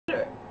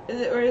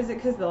Or is it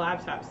because the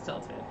laptop's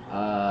tilted?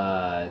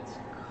 It's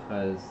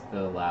because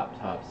the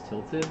laptop's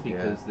tilted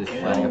because the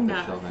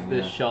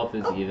shelf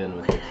is even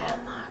with the top.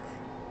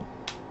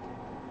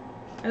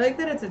 I like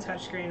that it's a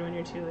touchscreen when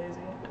you're too lazy.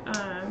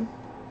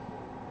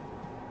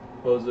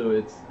 Also,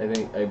 I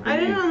didn't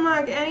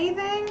unlock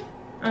anything?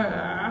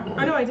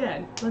 Oh no, I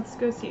did. Let's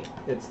go see.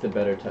 It's the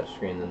better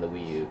touchscreen than the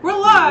Wii U. We're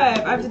live!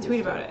 I have to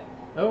tweet about it.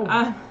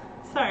 Oh.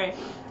 Sorry.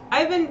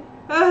 I've been,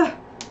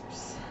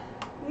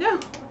 no.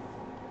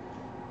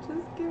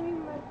 Just give me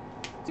my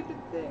stupid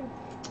thing.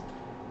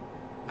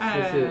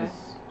 This is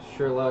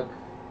Sherlock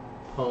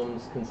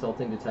Holmes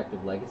Consulting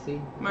Detective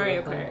Legacy.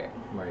 Mario Kart.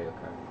 Mario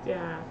Kart.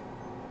 Yeah.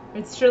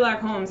 It's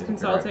Sherlock Holmes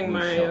Consulting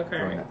Mario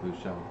Kart. That blue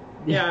shell.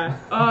 Yeah.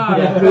 Oh,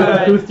 yeah,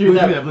 God. Who threw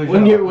that blue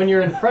shell? When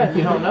you're in front,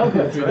 you don't know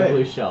who threw the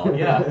blue shell.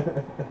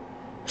 Yeah.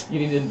 You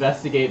need to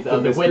investigate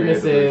the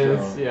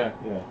witnesses. Yeah.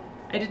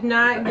 I did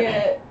not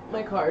get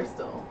my car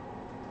still.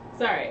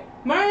 Sorry.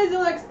 Mario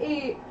Deluxe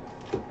 8,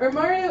 or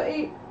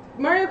Mario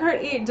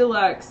Kart 8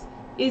 Deluxe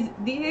is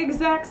the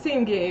exact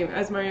same game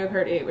as Mario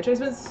Kart 8, which I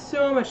spent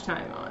so much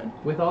time on.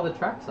 With all the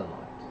tracks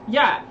unlocked.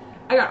 Yeah.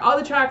 I got all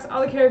the tracks,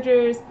 all the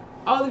characters,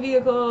 all the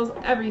vehicles,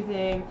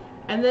 everything.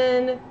 And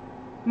then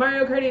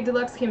Mario Kart 8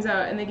 Deluxe comes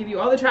out, and they give you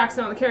all the tracks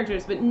and all the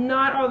characters, but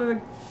not all the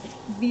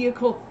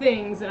vehicle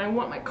things, and I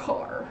want my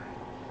car.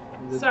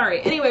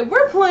 Sorry. Anyway,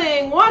 we're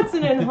playing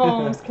Watson and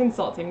Holmes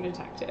Consulting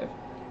Detective.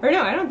 Or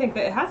no, I don't think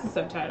that it has a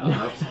subtitle.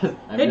 No,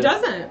 it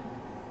doesn't.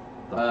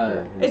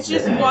 It's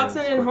just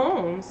Watson and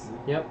Holmes.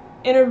 Yep.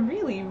 In a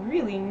really,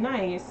 really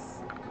nice,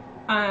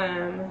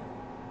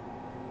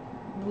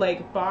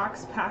 like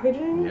box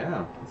packaging.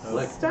 Yeah.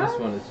 Stuff. This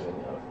one is doing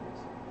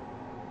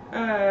the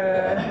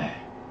other.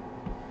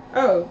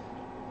 Oh,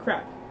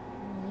 crap.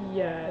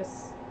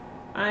 Yes.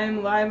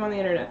 I'm live on the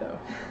internet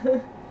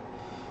though.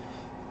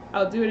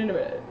 I'll do it in a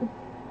minute.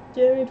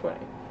 Give me 20.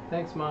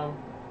 Thanks, Mom.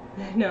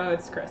 No,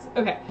 it's Chris.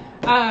 Okay.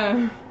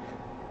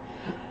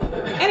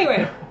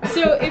 Anyway,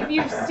 so if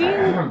you've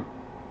seen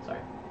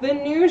the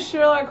new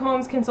Sherlock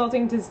Holmes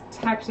Consulting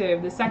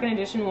Detective, the second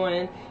edition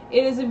one,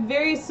 it is a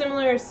very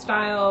similar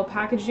style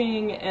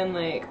packaging and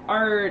like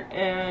art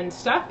and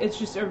stuff. It's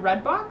just a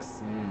red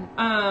box.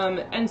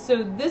 And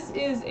so this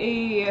is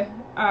the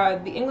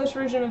English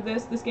version of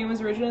this. This game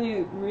was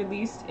originally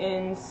released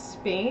in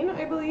Spain,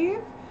 I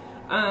believe.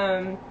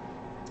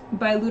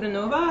 By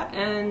Ludanova,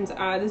 and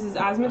this is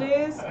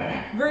Asmodee's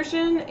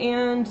version,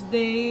 and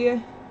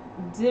they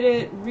did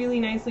it really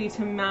nicely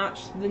to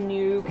match the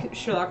new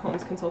Sherlock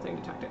Holmes Consulting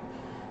Detective.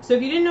 So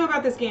if you didn't know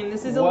about this game,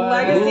 this is a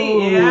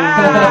legacy.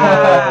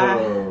 Yeah.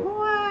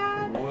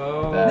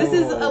 Whoa. This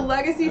is a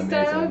legacy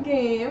style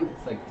game.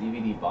 It's like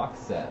DVD box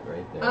set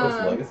right there. What's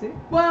Legacy?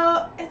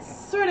 Well, it's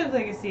sort of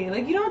legacy.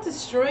 Like you don't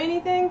destroy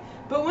anything,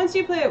 but once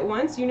you play it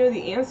once, you know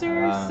the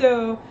answer.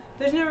 So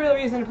there's no real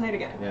reason to play it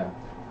again. Yeah.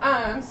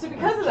 So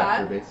because of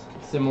that,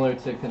 similar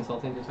to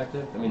Consulting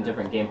Detective. I mean,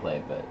 different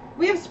gameplay, but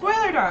we have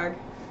Spoiler Dog.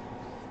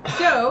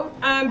 So,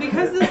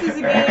 because this is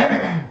a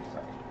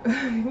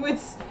game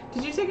with...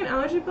 Did you take an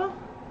allergy pill?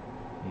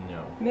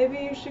 No. Maybe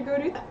you should go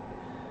do that.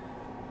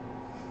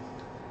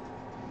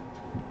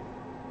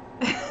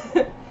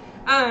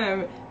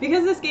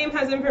 Because this game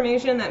has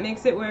information that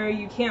makes it where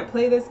you can't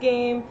play this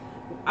game,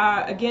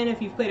 again, if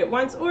you've played it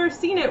once or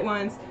seen it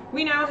once,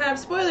 we now have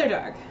Spoiler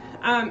Dog.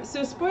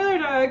 So Spoiler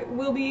Dog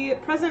will be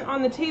present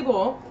on the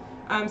table,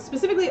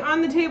 specifically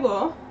on the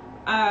table,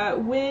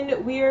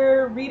 when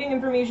we're reading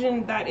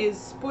information that is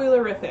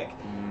spoilerific,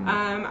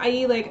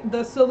 i.e. like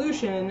the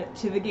solution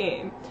to the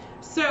game.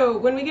 So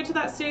when we get to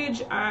that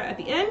stage at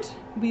the end,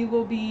 we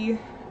will be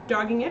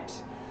dogging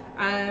it.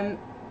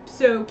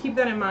 So keep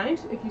that in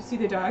mind. If you see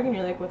the dog and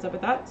you're like, what's up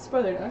with that?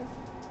 Spoiler Dog.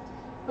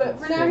 But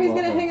for now, he's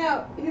gonna hang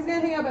out. He's gonna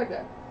hang out back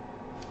there.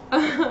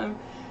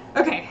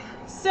 Okay.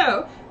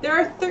 So, there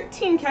are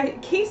 13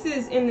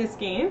 cases in this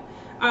game,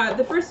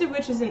 the first of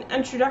which is an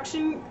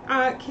introduction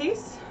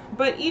case,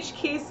 but each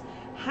case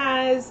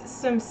has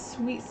some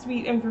sweet,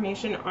 sweet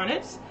information on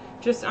it,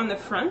 just on the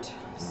front.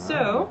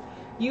 So,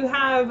 you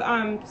have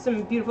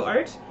some beautiful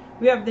art.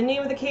 We have the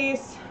name of the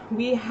case,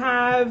 we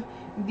have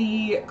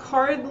the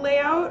card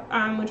layout,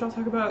 which I'll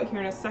talk about here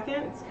in a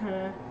second. It's kind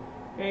of,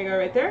 there you go,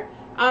 right there.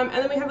 And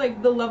then we have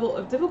like the level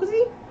of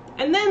difficulty.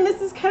 And then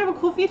this is kind of a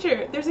cool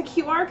feature. There's a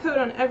QR code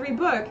on every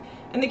book,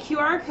 and the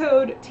QR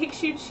code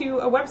takes you to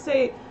a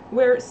website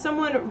where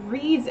someone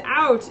reads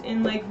out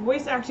in like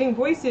voice acting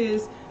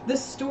voices the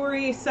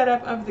story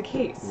setup of the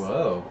case.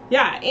 Whoa.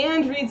 Yeah,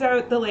 and reads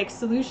out the like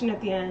solution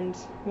at the end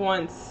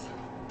once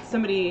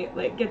somebody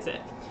like gets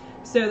it.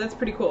 So that's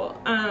pretty cool.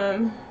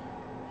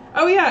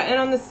 Oh yeah, and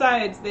on the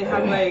sides they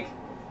have like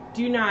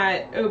do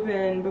not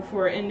open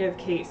before end of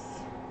case.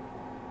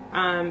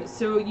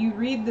 So you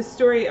read the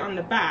story on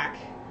the back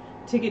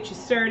to get you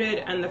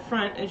started, and the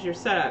front is your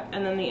setup,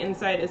 and then the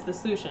inside is the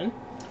solution.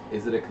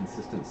 Is it a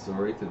consistent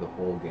story through the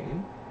whole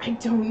game? I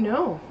don't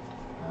know.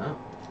 Oh.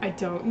 I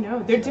don't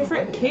know. They're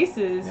different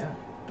cases,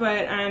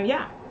 but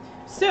yeah.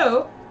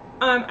 So,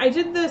 I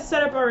did the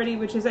setup already,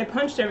 which is I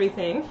punched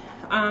everything.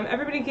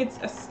 Everybody gets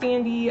a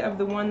standee of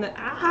the one that...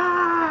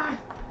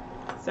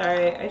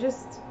 Sorry, I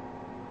just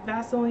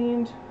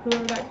Vaselined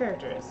whoever that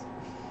character is.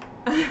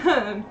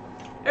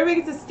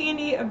 Everybody gets a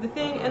standee of the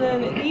thing, and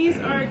then these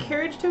are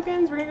carriage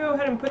tokens. We're going to go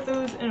ahead and put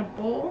those in a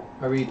bowl.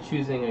 Are we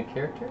choosing a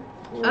character?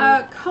 Or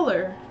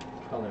Color.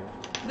 color?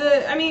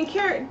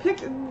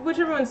 Pick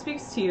whichever one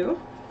speaks to you.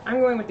 I'm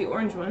going with the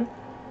orange one.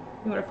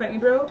 You want to fight me,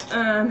 bro?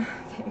 Thanks.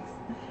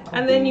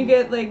 And then you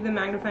get, like, the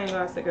magnifying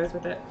glass that goes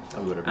with it.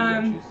 I'll go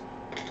whatever you choose.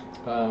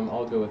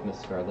 I'll go with Miss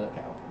Scarlet.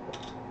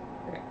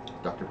 Okay.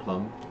 Dr.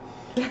 Plum.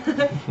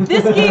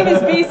 This game is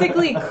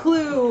basically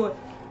Clue.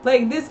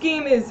 Like, this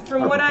game is,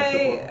 from what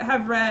I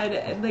have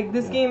read, like,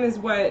 this game is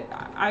what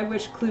I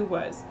wish Clue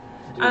was.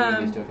 Do we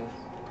need these tokens?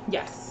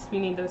 Yes, we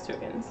need those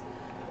tokens.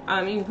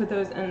 You can put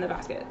those in the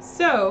basket.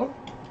 So,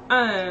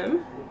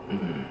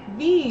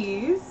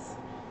 these...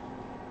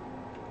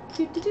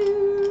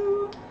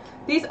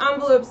 These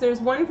envelopes, there's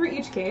one for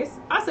each case.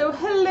 Also,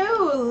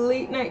 hello,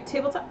 late night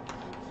tabletop.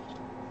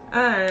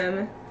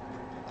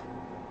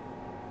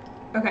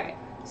 Okay,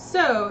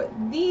 so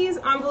these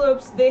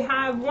envelopes, they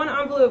have one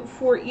envelope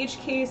for each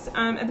case.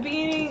 At the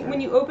beginning,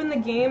 when you open the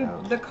game,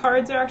 the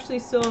cards are actually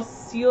still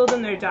sealed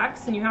in their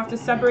decks, and you have to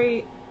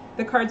separate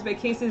the cards by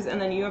cases,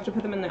 and then you have to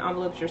put them in the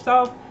envelopes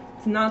yourself.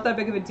 It's not that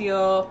big of a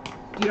deal.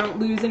 You don't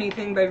lose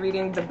anything by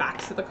reading the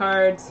backs of the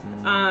cards.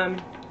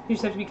 You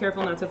just have to be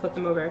careful not to flip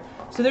them over.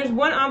 So there's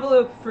one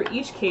envelope for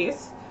each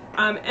case.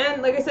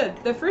 And like I said,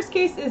 the first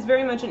case is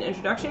very much an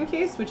introduction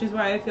case, which is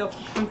why I feel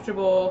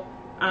comfortable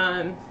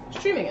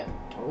streaming it.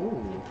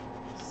 Oh.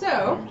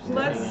 So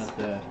let's.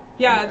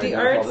 Yeah, the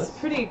art's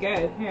pretty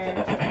good.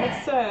 Here,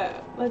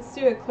 let's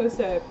do a close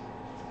up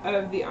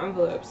of the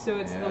envelope. So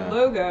it's the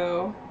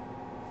logo.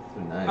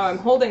 So nice. Oh, I'm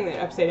holding it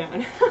upside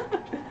down.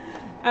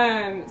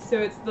 So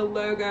it's the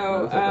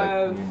logo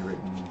of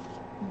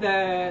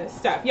the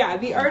stuff. Yeah,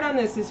 the art on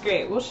this is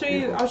great. We'll show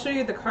you. I'll show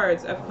you the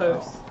cards up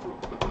close.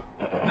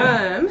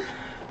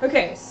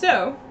 Okay,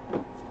 so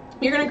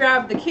you're gonna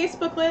grab the case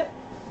booklet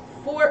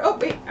for. Oh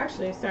wait,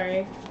 actually,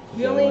 sorry.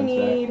 We only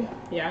need.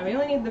 Yeah, we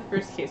only need the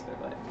first case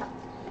booklet.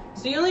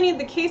 So you only need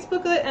the case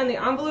booklet and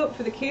the envelope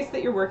for the case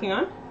that you're working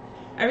on.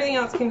 Everything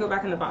else can go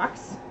back in the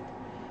box.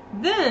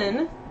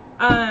 Then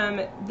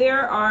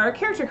there are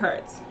character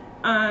cards.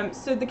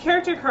 So the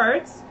character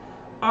cards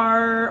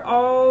are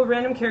all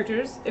random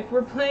characters. If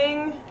you're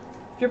playing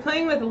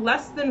with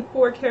less than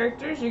 4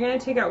 characters, you're going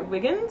to take out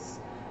Wiggins.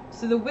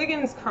 So the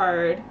Wiggins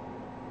card,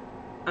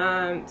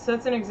 so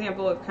that's an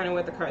example of kind of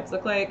what the cards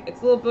look like.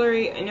 It's a little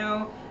blurry, I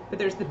know, but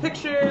there's the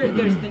picture,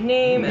 there's the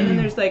name, and then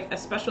there's like a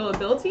special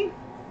ability.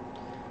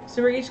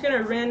 So we're each going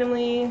to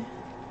randomly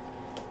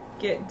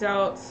get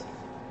dealt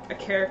a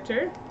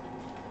character.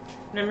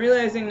 And I'm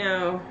realizing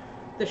now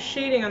the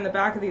shading on the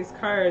back of these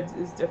cards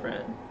is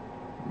different.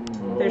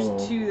 There's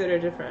 2 that are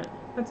different.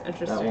 That's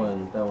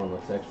interesting. That one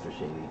looks extra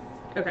shady.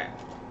 Okay.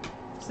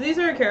 So these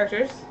are our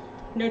characters.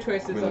 No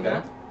choices on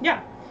that.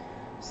 Yeah.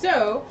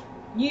 So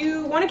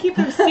you want to keep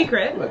them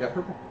secret. Oh, I got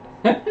purple.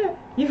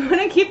 You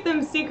want to keep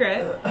them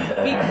secret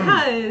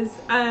because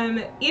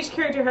each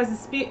character has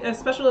a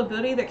special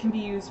ability that can be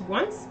used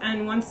once,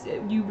 and once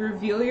you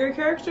reveal your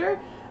character,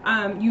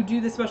 you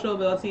do the special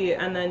ability,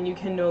 and then you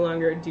can no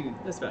longer do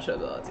the special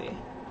ability.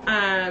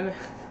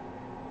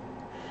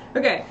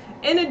 Okay,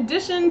 in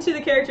addition to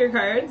the character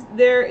cards,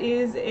 there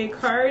is a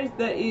card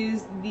that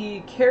is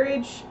the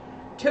carriage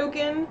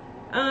token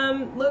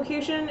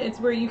location. It's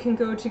where you can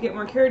go to get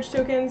more carriage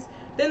tokens.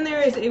 Then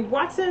there is a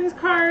Watson's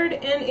card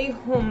and a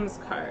Holmes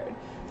card.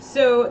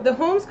 So the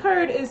Holmes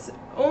card is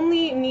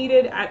only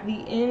needed at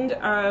the end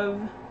of,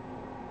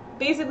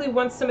 basically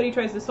once somebody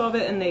tries to solve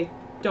it and they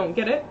don't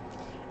get it.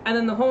 And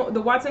then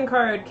the Watson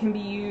card can be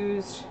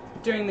used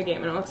during the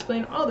game, and I'll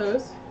explain all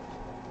those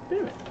in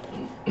a minute.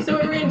 So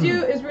what we're going to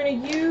do is we're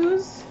going to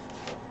use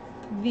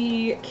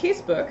the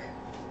casebook,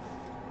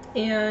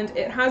 and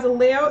it has a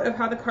layout of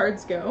how the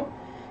cards go,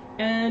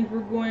 and we're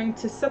going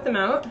to set them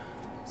out.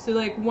 So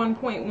like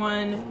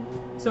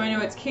 1.1, so I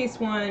know it's case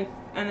 1,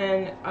 and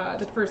then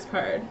the first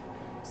card.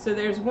 So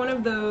there's one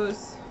of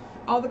those.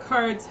 All the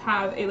cards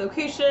have a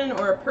location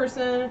or a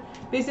person,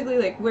 basically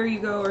like where you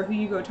go or who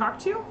you go talk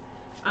to.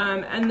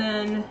 And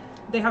then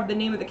they have the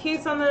name of the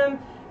case on them,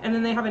 and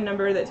then they have a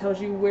number that tells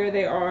you where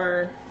they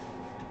are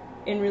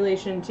in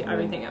relation to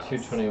everything else.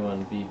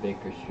 221B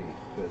Baker Street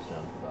goes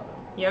down to the bottom.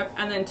 Yep,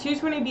 and then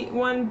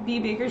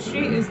 221B Baker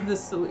Street is the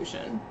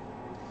solution.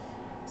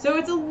 So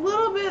it's a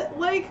little bit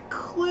like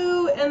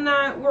Clue in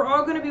that we're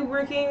all going to be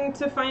working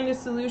to find a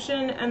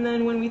solution, and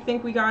then when we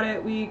think we got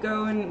it, we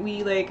go and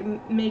we like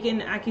make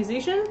an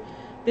accusation.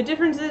 The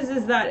difference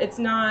is that it's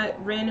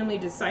not randomly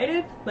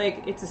decided.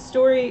 Like, it's a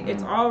story,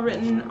 it's all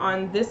written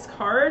on this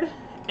card,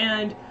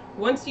 and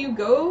once you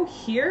go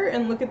here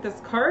and look at this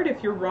card,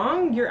 if you're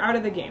wrong, you're out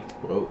of the game.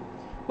 Whoa.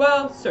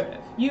 Well, sort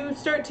of. You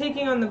start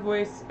taking on the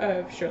voice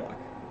of Sherlock.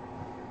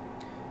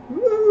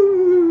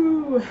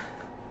 Woo! Is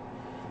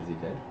he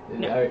dead?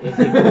 No.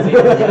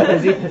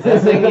 Is he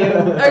possessing you?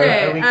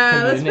 Okay,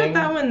 let's put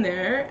that one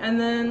there, and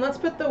then let's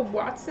put the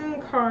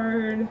Watson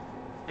card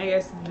I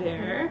guess,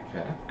 there.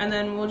 Okay. And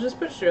then we'll just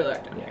put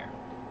Sherlock down Yeah. here.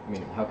 I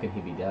mean, how can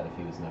he be dead if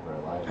he was never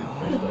alive in the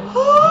first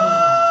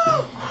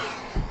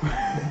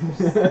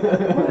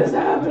place? What is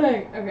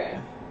happening? Okay.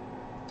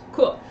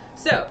 Cool.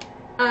 So,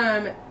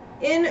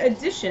 in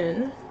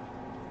addition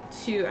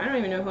to, I don't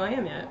even know who I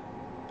am yet.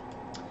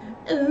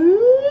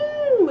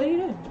 Ooh, what are you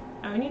doing?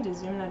 Oh, I need to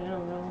zoom that in a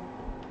little.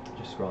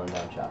 Just scrolling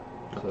down, chat.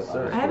 So it's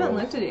Sorry. I haven't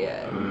looked at it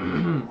yet.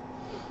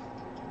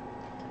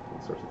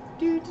 All sorts of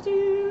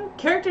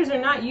Characters are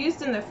not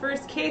used in the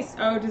first case.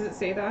 Oh, does it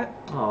say that?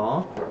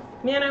 Aw.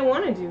 Man, I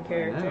want to do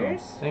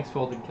characters. Thanks,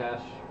 Folded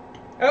Cash.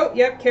 Oh,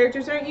 yep,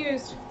 characters aren't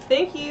used.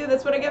 Thank you.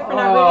 That's what I get for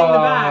not reading the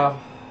back.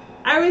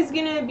 I was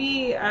gonna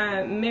be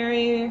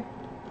Mary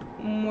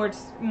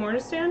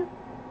Mortistan.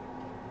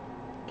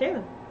 Okay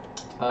then.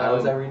 I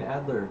was Irene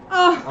Adler.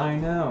 Oh, I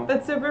know.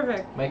 that's so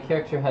perfect. My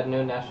character had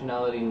no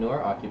nationality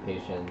nor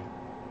occupation.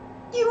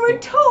 You were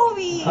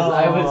Toby. Because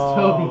I was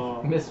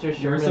Toby, Mr.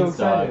 You were so Sherman's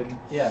dog. excited.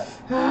 Yeah.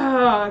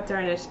 Oh,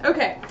 darn it.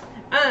 Okay.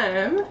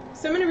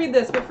 So I'm gonna read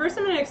this, but first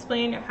I'm gonna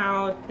explain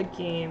how the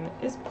game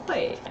is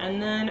played, and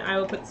then I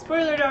will put the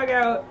spoiler dog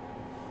out.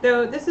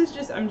 Though this is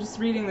just, I'm just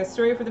reading the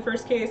story for the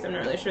first case. I'm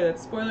not really sure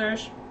that's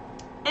spoilerish.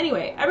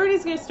 Anyway,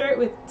 everybody's gonna start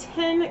with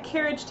 10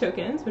 carriage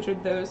tokens, which are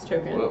those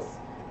tokens. Whoa.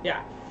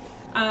 Yeah.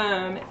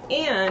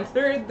 And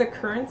they're the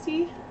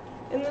currency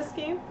in this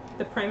game,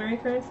 the primary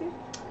currency.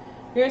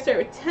 You're gonna start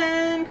with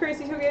 10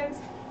 currency tokens,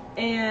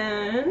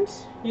 and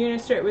you're gonna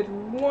start with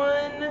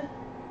 1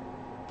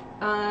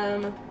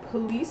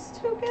 police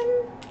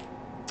token.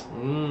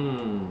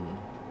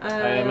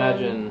 I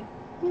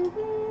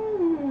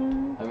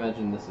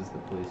imagine this is the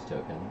police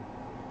token.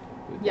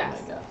 Would be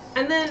Yes. my guess.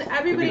 And then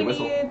everybody Could be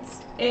the whistle. needs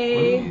One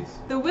a. of these.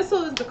 The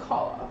whistle is the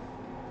call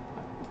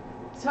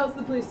off. Tells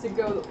the police to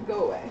go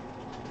away.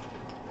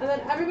 And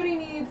then everybody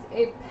needs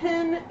a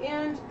pen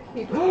and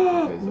paper.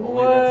 Because only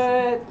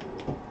What?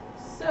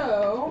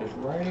 So There's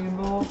writing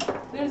involved.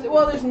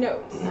 there's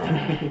notes.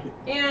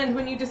 And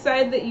when you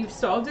decide that you've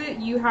solved it,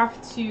 you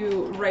have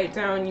to write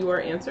down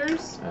your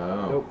answers.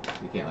 Oh. Nope.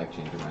 You can't like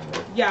change your mind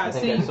there. Yeah. I so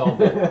think I you,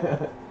 solved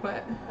it.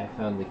 what? I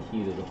found the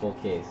key to the whole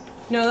case.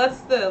 No, that's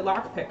the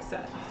lockpick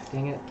set.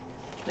 Dang it.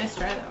 Nice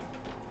try though.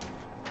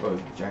 Oh,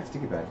 giant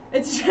sticky pad.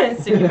 It's a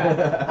giant sticky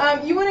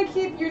pad. You want to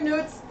keep your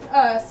notes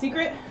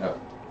secret Oh.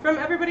 from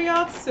everybody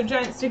else, so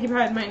giant sticky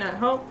pad might not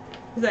help.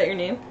 Is that your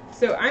name?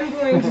 So I'm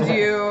going to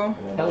do.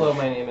 Hello,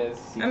 my name is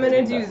Secret I'm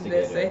gonna do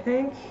this.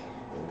 Investigator.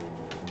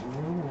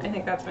 I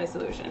think that's my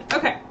solution.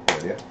 Okay. Good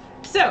idea.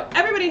 So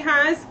everybody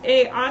has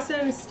a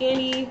awesome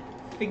standy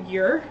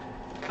figure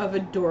of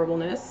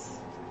adorableness.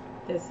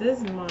 This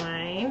is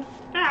mine.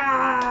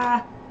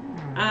 Ah.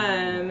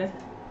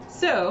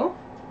 So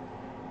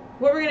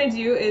what we're gonna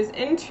do is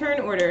in turn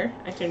order.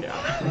 I turned it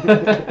off.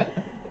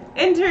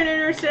 In turn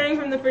order, starting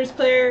from the first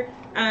player.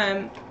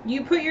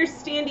 You put your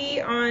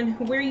standee on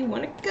where you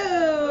want to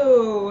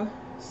go.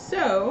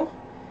 So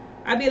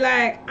I'd be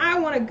like, I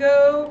want to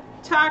go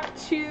talk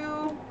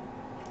to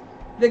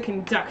the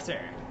conductor.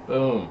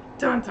 Boom.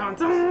 Dun dun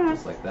dun.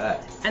 Just like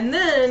that. And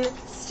then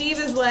Steve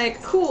is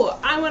like, cool,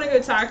 I want to go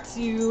talk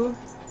to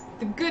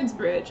the goods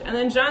bridge. And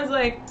then John's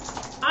like,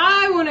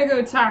 I want to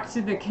go talk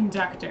to the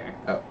conductor.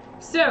 Oh.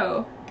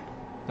 So,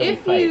 Then we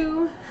if fight.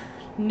 you...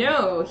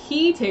 No,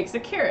 he takes a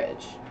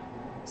carriage.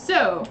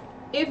 So,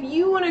 if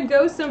you want to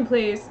go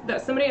someplace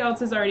that somebody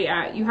else is already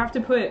at, you have to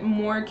put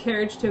more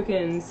carriage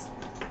tokens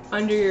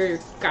under your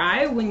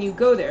guy when you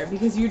go there,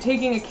 because you're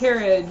taking a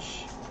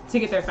carriage to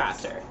get there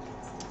faster.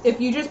 If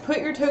you just put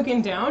your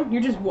token down,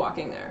 you're just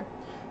walking there.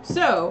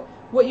 So,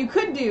 what you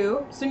could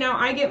do, so now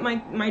I get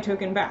my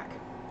token back.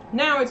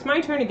 Now it's my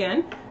turn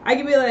again. I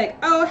could be like,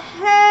 oh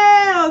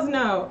hells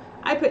no!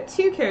 I put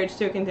 2 carriage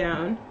token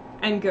down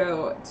and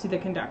go to the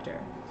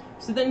conductor.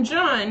 So then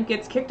John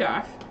gets kicked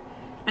off,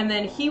 and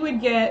then he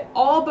would get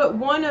all but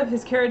 1 of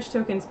his carriage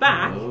tokens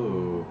back.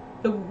 Oh.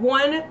 The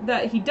one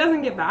that he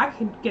doesn't get back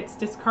gets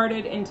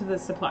discarded into the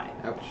supply.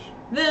 Ouch.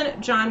 Then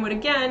John would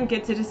again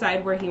get to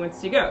decide where he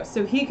wants to go.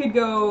 So he could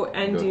go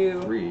and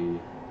do 3.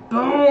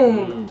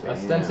 boom. Damn.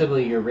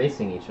 Ostensibly, you're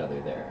racing each other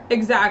there.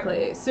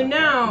 Exactly. So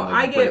now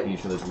I Like get breaking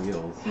each other's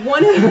wheels.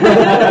 one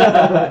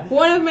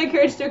of my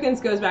carriage tokens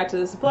goes back to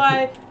the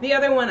supply. The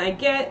other one I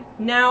get.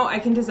 Now I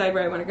can decide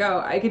where I want to go.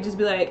 I could just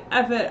be like,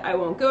 F it, I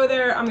won't go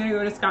there. I'm going to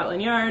go to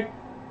Scotland Yard.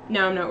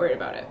 Now I'm not worried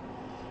about it.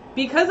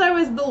 Because I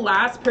was the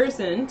last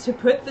person to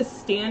put the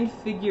stand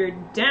figure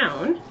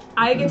down,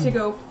 I get to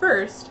go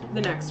first the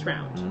next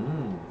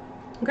round.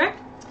 Okay?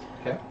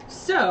 Okay.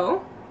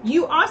 So,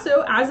 you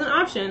also, as an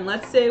option,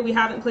 let's say we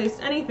haven't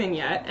placed anything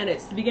yet, and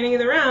it's the beginning of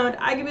the round,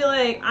 I could be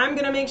like, I'm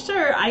going to make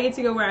sure I get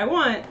to go where I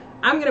want.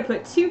 I'm going to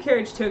put 2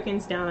 carriage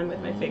tokens down with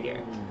my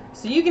figure.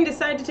 So you can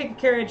decide to take a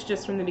carriage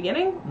just from the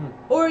beginning,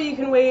 or you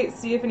can wait,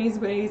 see if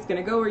anybody's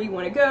going to go where you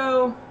want to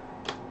go,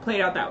 play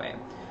it out that way.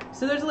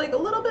 So there's like a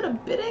little bit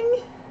of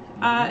bidding,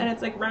 and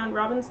it's like round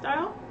robin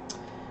style.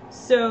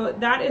 So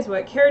that is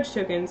what carriage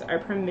tokens are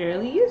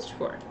primarily used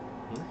for.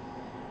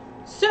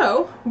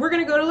 So we're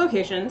going to go to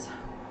locations.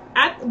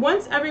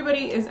 Once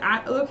everybody is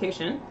at a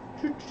location,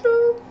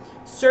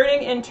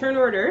 Starting in turn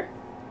order,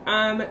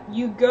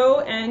 you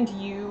go and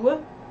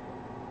you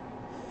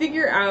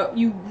figure out,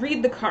 you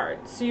read the card.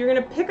 So you're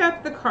going to pick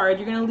up the card,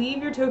 you're going to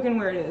leave your token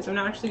where it is. I'm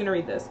not actually going to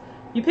read this.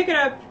 You pick it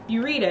up,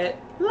 you read it,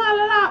 la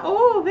la la,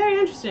 oh, very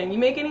interesting. You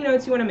make any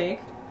notes you want to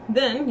make,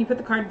 then you put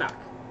the card back.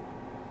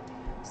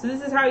 So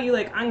this is how you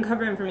like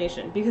uncover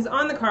information, because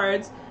on the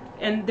cards,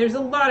 and there's a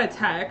lot of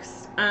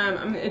text,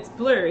 it's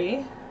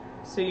blurry,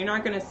 so you're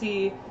not going to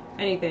see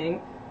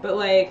anything, but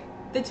like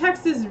the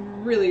text is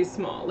really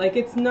small, like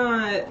it's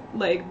not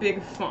like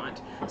big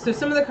font. So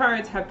some of the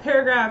cards have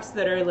paragraphs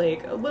that are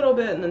like a little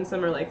bit, and then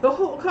some are like the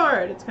whole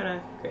card. It's kind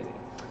of crazy.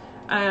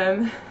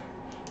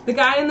 The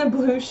guy in the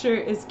blue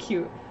shirt is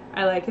cute.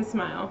 I like his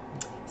smile.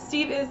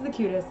 Steve is the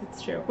cutest,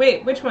 it's true.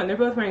 Wait, which one? They're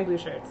both wearing blue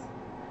shirts.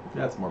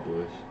 That's more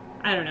bluish.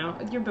 I don't know.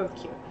 You're both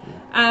cute.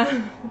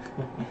 Yeah.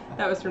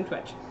 That was from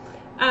Twitch.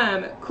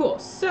 Cool.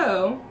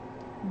 So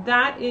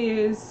that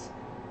is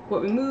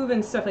what we move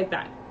and stuff like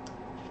that.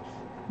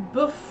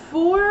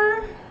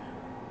 Before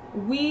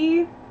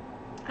we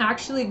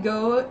actually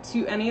go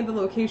to any of the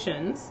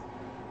locations,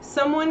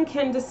 someone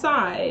can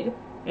decide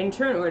in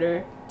turn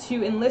order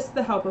to enlist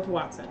the help of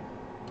Watson.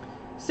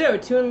 So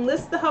to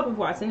enlist the help of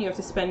Watson, you have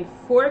to spend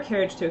 4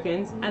 carriage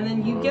tokens, and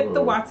then you get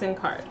the Watson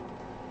card.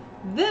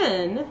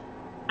 Then,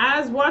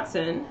 as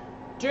Watson,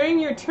 during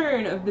your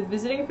turn of the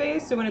visiting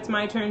phase, so when it's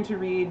my turn to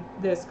read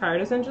this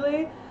card,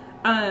 essentially,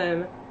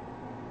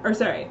 or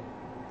sorry,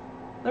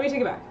 let me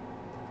take it back.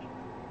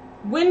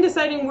 When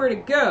deciding where to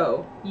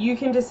go, you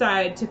can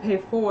decide to pay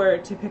 4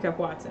 to pick up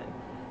Watson.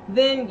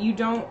 Then you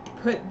don't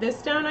put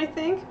this down, I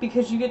think,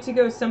 because you get to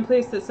go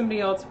someplace that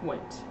somebody else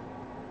went.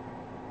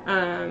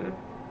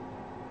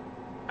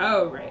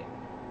 Oh, right.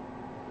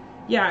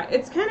 Yeah,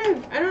 it's kind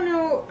of, I don't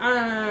know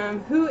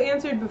who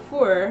answered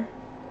before,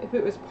 if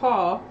it was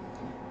Paul.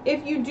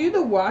 If you do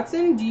the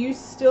Watson, do you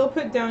still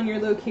put down your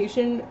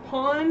location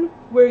pawn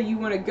where you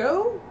want to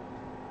go?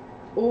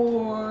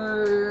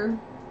 Or...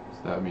 So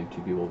that would mean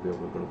 2 people will be able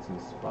to go to the same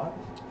spot?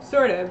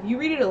 Sort of. You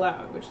read it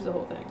aloud, which is the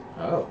whole thing.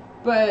 Oh.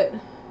 But...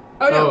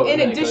 Oh, no, in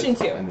then it addition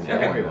goes- to. and then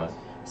Okay. everyone.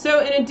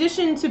 So in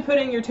addition to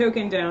putting your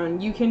token down,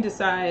 you can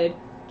decide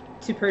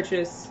to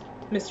purchase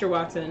Mr.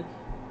 Watson.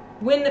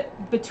 Once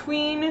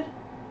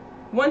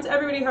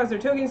everybody has their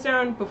tokens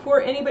down,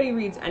 before anybody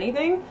reads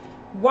anything,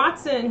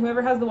 Watson,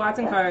 whoever has the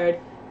Watson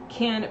card,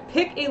 can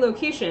pick a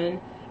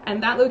location,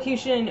 and that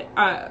location,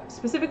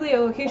 specifically a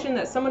location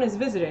that someone is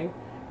visiting,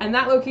 and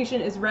that location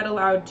is read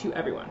aloud to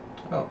everyone.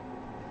 Oh.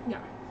 Yeah.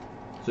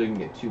 So you can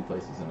get 2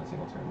 places in a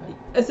single turn then?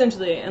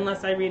 Essentially,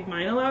 unless I read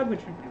mine aloud,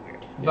 which would be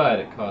weird. But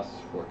it costs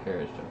 4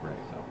 carriage tokens, Right.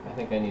 so I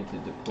think I need to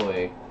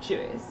deploy.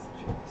 Choice.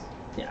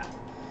 Yeah.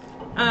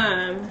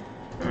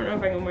 I don't know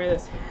if I can wear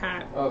this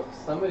hat. Oh,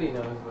 somebody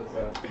knows what's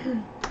up.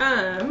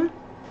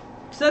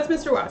 So that's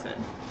Mr.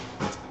 Watson.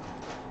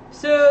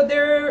 So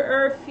there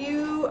are a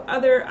few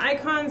other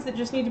icons that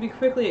just need to be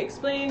quickly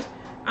explained.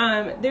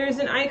 There's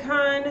an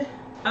icon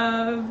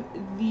of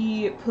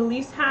the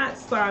police hat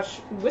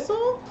 /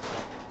 whistle.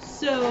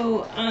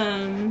 So,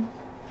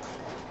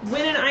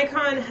 when an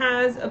icon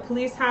has a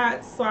police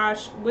hat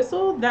 /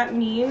 whistle, that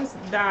means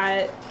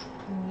that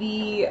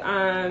the,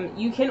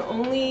 you can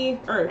only,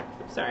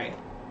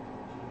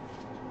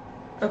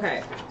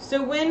 okay,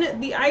 so when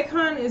the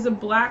icon is a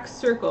black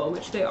circle,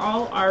 which they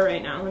all are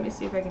right now, let me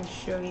see if I can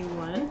show you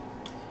one.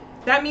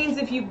 That means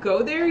if you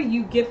go there,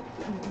 you get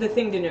the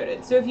thing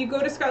denoted. So if you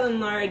go to Scotland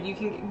Yard,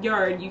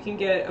 you can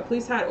get a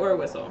police hat or a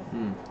whistle.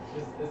 Hmm.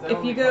 Is that If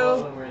what you we go- call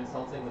it when we're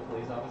insulting the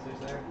police officers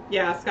there?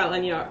 Yeah,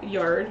 Scotland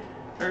Yard.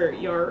 Or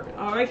Yard.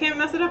 Oh, I can't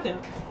mess it up now.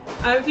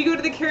 If you go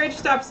to the carriage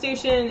stop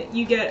station,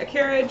 you get a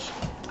carriage.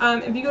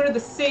 If you go to the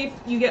safe,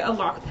 you get a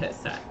lockpick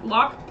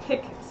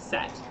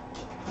set.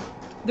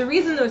 The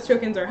reason those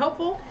tokens are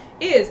helpful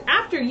is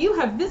after you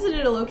have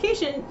visited a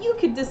location, you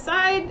could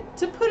decide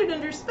to put it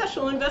under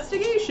special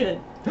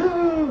investigation.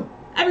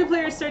 Every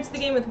player starts the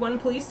game with 1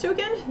 police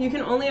token. You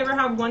can only ever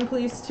have 1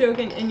 police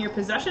token in your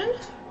possession,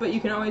 but you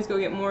can always go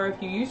get more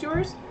if you use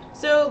yours.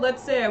 So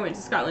let's say I went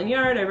to Scotland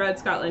Yard, I read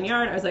Scotland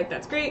Yard, I was like,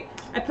 that's great.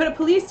 I put a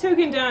police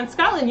token down,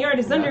 Scotland Yard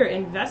is under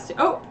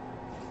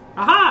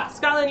aha!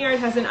 Scotland Yard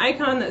has an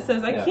icon that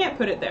says I can't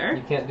put it there.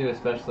 You can't do a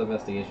special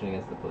investigation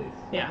against the police.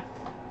 Yeah.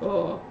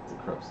 Oh, It's a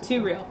corrupt system.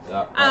 too real.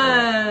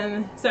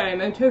 Oh, Sorry,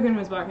 my token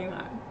was blocking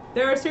that.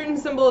 There are certain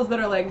symbols that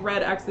are like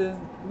red X's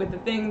with the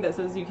thing that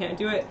says you can't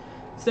do it.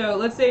 So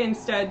let's say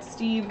instead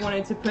Steve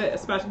wanted to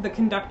put the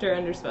conductor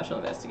under special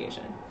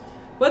investigation.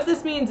 What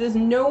this means is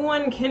no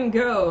one can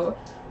go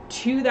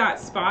to that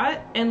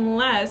spot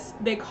unless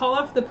they call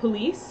off the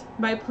police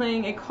by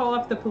playing a call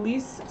off the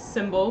police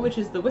symbol, which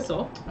is the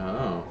whistle.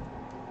 Oh.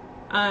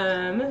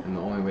 And the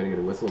only way to get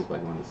a whistle is by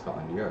going to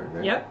Scotland Yard,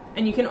 right? Yep,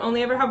 and you can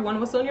only ever have 1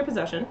 whistle in your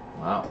possession.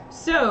 Wow.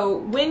 So,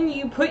 when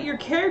you put your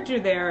character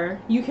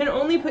there, you can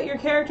only put your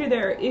character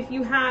there if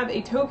you have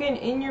a token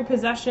in your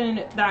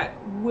possession that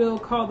will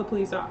call the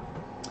police off.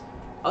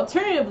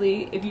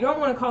 Alternatively, if you don't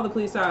want to call the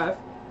police off,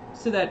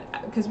 so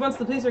that, because once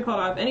the police are called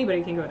off,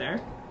 anybody can go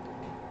there,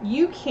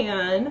 you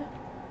can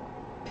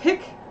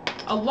pick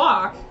a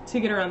lock to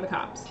get around the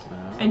cops.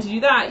 And to do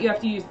that, you have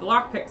to use the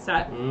lockpick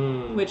set,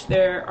 which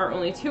there are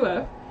only 2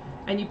 of.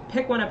 And you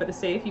pick one up at the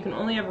safe. You can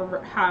only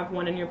ever have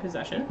one in your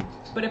possession.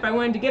 But if I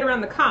wanted to get around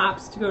the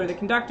cops to go to the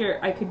conductor,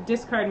 I could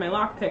discard my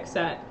lockpick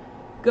set,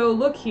 go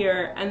look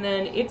here, and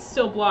then it's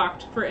still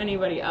blocked for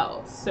anybody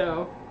else.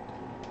 So,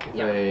 if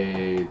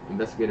a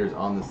investigator's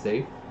on the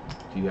safe,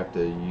 do you have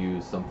to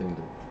use something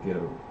to get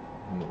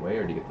him away,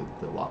 or do you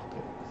get the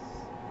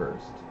lockpicks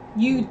first?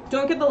 You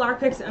don't get the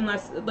lockpicks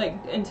unless,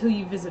 until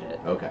you visit it.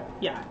 Okay.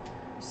 Yeah.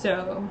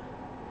 So,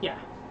 yeah.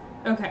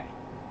 Okay.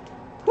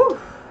 Whew.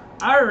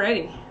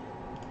 Alrighty.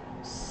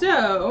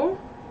 So,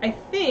 I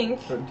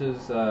think... So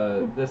does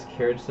this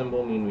carriage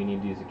symbol mean we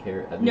need to use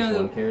at least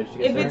one carriage to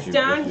get if there? it's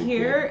down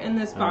here in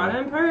this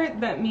bottom part,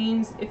 that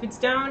means... If it's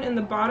down in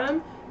the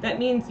bottom, that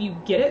means you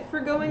get it for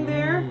going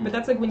there. But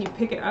that's like when you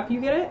pick it up,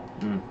 you get it.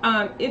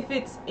 If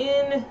it's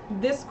in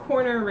this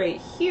corner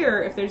right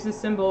here, if there's a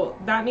symbol,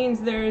 that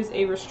means there's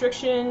a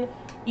restriction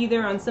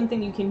either on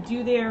something you can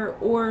do there,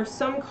 or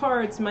some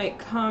cards might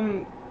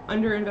come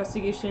under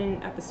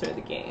investigation at the start of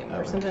the game,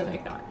 or something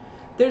like that.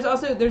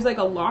 There's like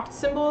a locked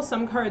symbol.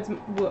 Some cards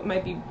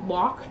might be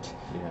locked.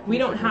 We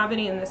don't have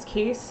any in this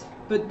case,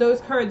 but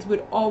those cards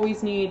would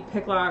always need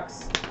pick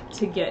locks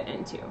to get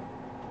into.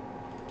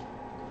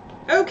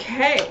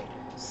 Okay,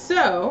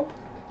 so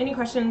any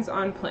questions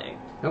on playing?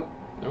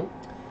 Nope.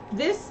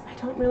 This, I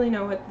don't really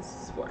know what this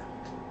is for.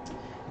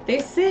 They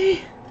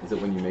say... Is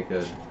it when you make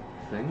a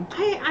thing?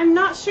 I'm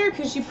not sure,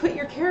 because you put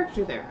your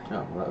character there.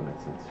 Oh, well, that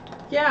makes sense.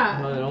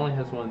 Yeah. Well, it only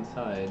has one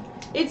side.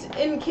 It's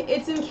in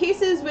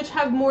cases which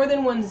have more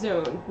than one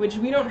zone, which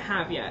we don't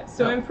have yet.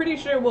 So I'm pretty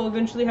sure we'll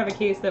eventually have a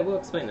case that will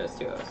explain those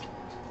to us.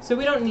 So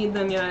we don't need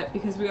them yet,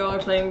 because we all are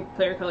playing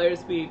player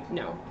colors. We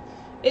know.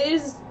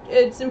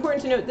 It's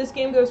important to note this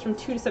game goes from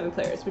 2 to 7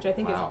 players, which I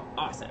think is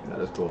awesome.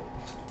 That is cool.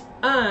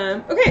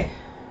 Okay.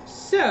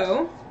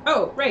 So,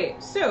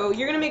 so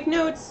you're gonna make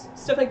notes,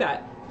 stuff like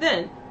that.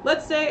 Then,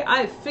 let's say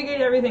I've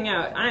figured everything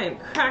out. I am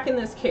cracking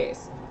this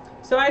case.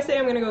 So I say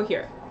I'm gonna go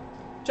here.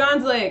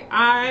 John's like,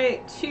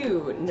 I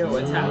too know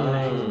what's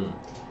happening.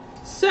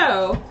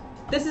 So,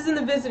 this is in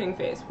the visiting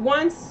phase.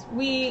 Once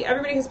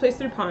everybody has placed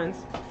their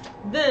pawns,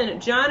 then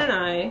John and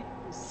I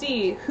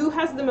see who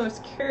has the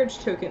most carriage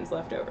tokens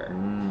left over.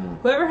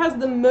 Whoever has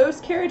the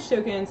most carriage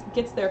tokens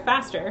gets there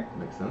faster.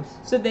 Makes sense.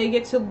 So they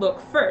get to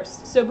look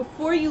first. So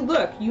before you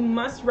look, you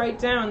must write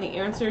down the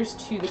answers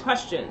to the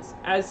questions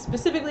as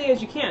specifically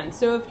as you can.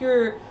 So if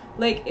you're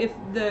if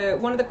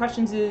one of the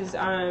questions is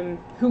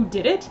who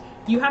did it,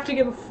 you have to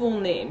give a full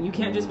name. You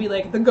can't just be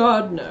like the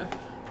gardener.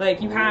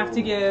 You have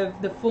to give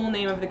the full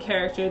name of the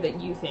character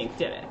that you think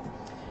did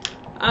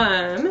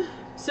it.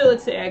 So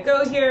let's say I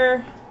go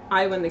here,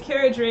 I win the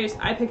carriage race,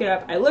 I pick it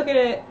up, I look at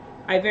it,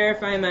 I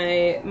verify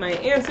my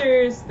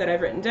answers that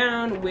I've written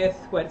down with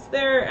what's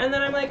there, and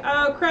then I'm like,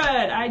 oh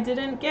crud, I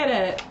didn't get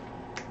it.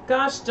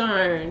 Gosh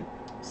darn.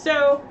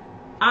 So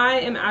I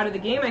am out of the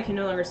game, I can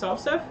no longer solve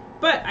stuff,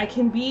 but I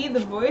can be the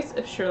voice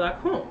of Sherlock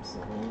Holmes.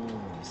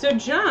 So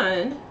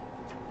John,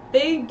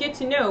 they get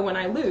to know when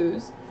I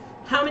lose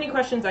how many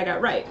questions I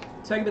got right.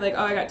 So I can be like,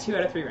 oh, I got 2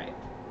 out of 3 right.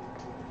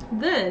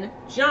 Then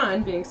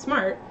John, being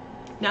smart,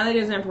 now that he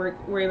doesn't have to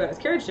worry about his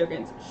carriage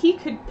tokens, he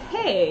could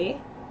pay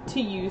to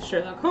use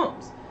Sherlock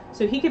Holmes.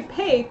 So he could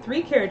pay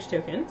 3 carriage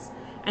tokens,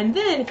 and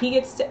then he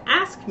gets to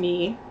ask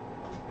me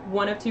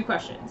one of 2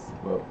 questions.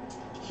 Whoa.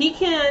 He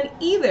can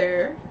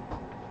either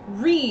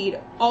read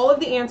all of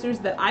the answers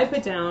that I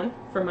put down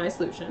for my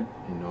solution.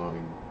 And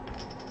knowing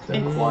the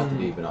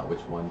quantity, but not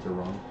which ones are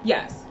wrong.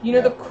 Yes. You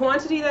know the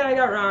quantity that I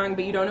got wrong,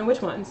 but you don't know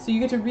which ones. So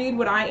you get to read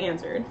what I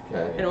answered,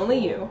 and only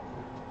you.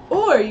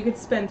 Or you could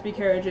spend 3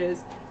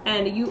 carriages,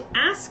 and you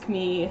ask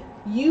me,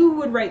 you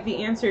would write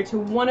the answer to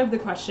one of the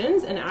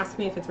questions and ask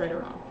me if it's right or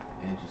wrong.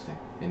 Interesting.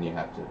 And you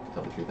have to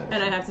tell the truth.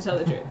 And I have to tell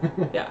the truth.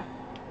 Yeah.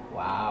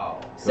 Wow.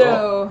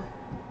 So,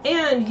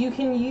 and you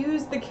can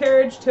use the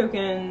carriage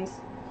tokens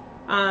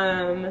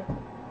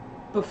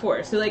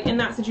before. So in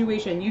that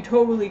situation, you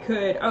totally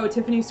could, oh,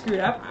 Tiffany screwed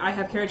up, I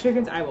have carriage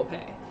tokens, I will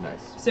pay.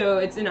 Nice. So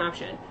it's an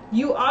option.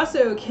 You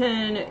also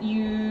can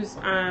use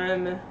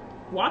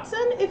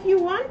Watson if you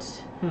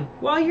want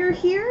while you're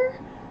here.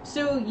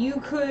 So you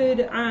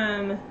could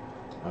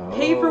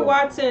pay for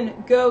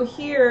Watson, go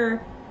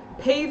here,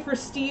 pay for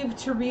Steve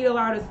to read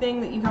aloud a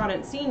thing that you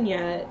haven't seen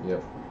yet.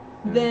 Yep.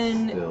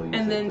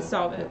 And then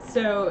solve it.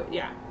 So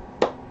yeah.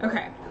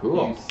 Okay.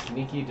 Cool. You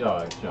sneaky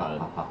dog,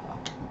 John.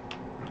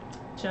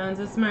 John's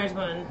a smart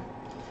one.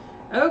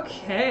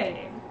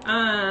 Okay.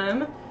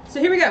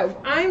 So here we go.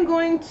 I'm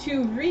going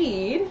to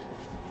read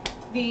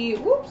the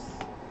whoops.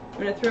 I'm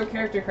gonna throw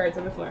character cards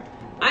on the floor.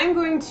 I'm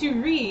going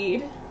to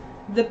read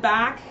the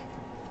back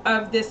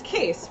of this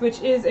case,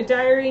 which is a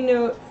diary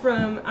note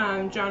from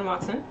John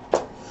Watson.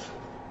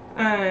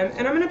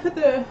 And I'm gonna put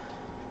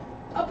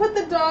I'll put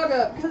the dog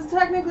up, because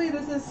technically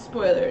this is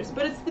spoilers,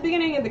 but it's the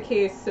beginning of the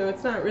case, so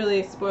it's not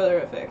really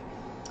spoilerific.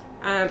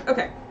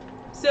 Okay.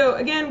 So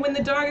again, when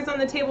the dog is on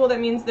the table, that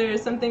means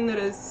there's something that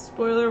is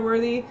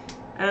spoiler-worthy.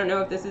 I don't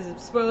know if this is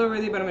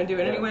spoiler-worthy, but I'm gonna do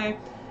it anyway.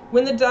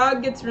 When the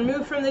dog gets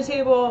removed from the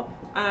table,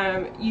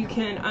 you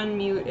can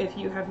unmute if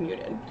you have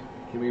muted.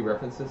 Can we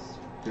reference this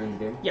during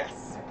the game?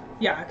 Yes.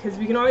 Yeah, because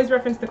we can always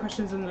reference the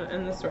questions in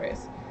the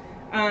stories.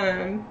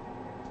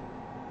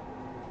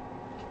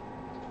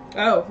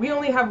 Oh, we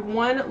only have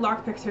one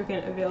lockpick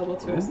token available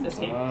to us this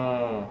game.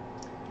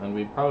 And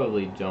we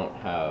probably don't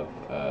have,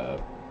 I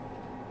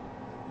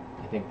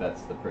think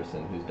that's the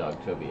person whose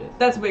dog Toby is.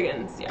 That's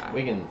Wiggins, yeah.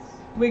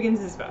 Wiggins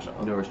is special.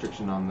 No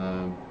restriction on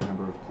the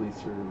number of police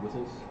or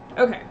whistles?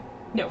 Okay.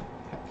 No.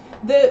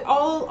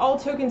 All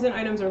tokens and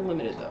items are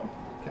limited, though.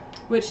 Okay.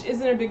 Which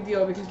isn't a big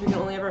deal because we can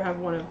only ever have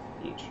one of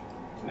each.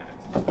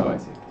 Oh, I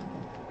see.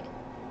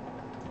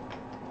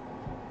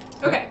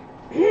 Okay.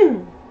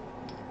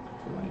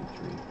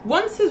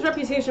 Once his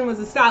reputation was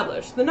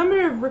established, the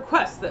number of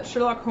requests that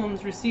Sherlock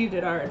Holmes received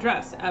at our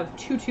address of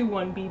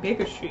 221B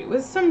Baker Street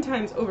was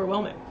sometimes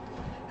overwhelming.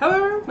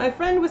 However, my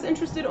friend was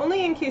interested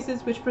only in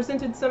cases which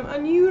presented some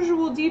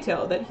unusual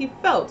detail that he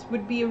felt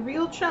would be a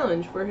real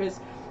challenge for his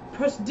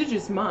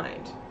prodigious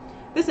mind.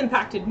 This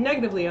impacted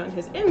negatively on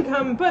his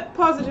income, but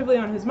positively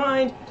on his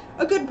mind.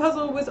 A good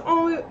puzzle was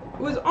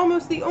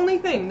almost the only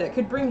thing that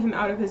could bring him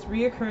out of his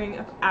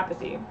reoccurring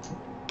apathy.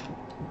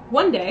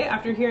 One day,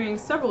 after hearing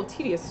several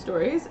tedious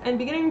stories, and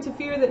beginning to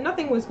fear that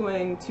nothing was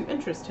going to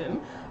interest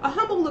him, a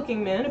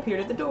humble-looking man appeared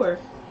at the door.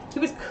 He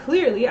was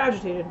clearly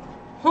agitated.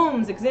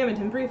 Holmes examined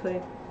him briefly.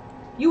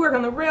 "You work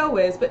on the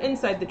railways, but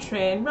inside the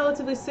train,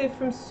 relatively safe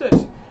from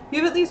soot.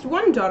 You have at least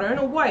one daughter and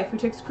a wife who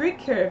takes great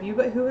care of you,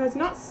 but who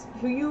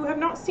you have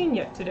not seen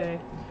yet today.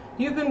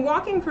 You have been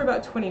walking for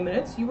about 20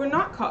 minutes. You were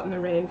not caught in the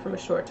rain from a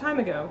short time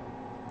ago.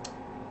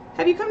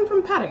 Have you come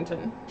from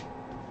Paddington?"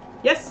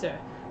 "Yes, sir."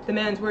 The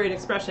man's worried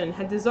expression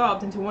had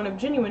dissolved into one of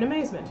genuine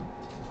amazement.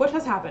 "What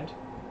has happened?"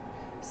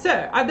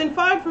 "Sir, I've been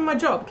fired from my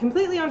job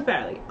completely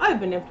unfairly. I've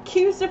been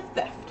accused of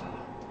theft."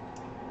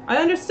 "I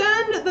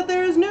understand that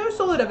there is no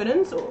solid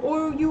evidence,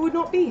 or you would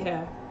not be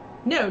here."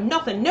 "No,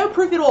 nothing. No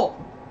proof at all."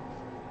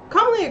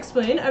 "Calmly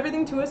explain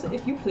everything to us,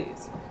 if you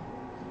please."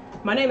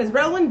 "My name is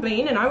Rowland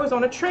Bean, and I was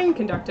a train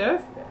conductor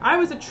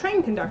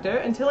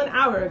until an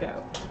hour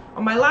ago.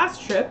 On my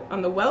last trip,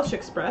 on the Welsh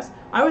Express,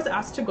 I was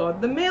asked to guard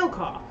the mail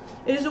car.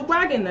 It is a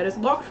wagon that is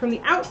locked from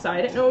the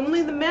outside, and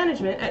only the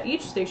management at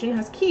each station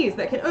has keys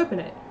that can open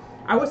it.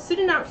 I was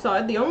sitting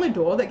outside the only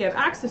door that gave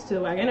access to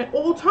the wagon at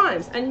all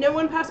times, and no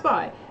one passed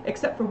by,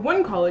 except for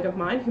one colleague of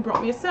mine who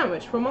brought me a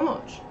sandwich for my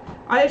lunch.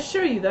 I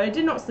assure you that I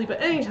did not sleep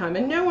at any time,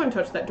 and no one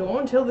touched that door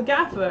until the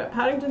gaffer at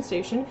Paddington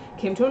Station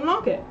came to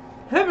unlock it.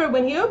 However,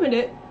 when he opened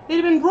it, it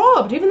had been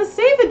robbed. Even the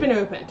safe had been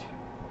opened."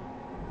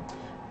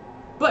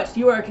 "But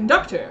you are a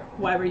conductor.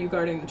 Why were you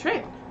guarding the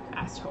train?"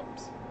 asked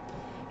Holmes.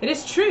 "It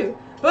is true,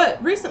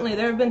 but recently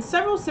there have been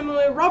several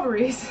similar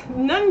robberies,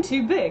 none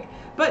too big,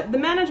 but the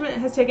management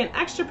has taken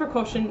extra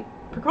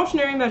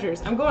precautionary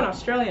measures." I'm going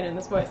Australian in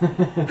this voice.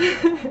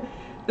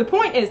 "The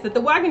point is that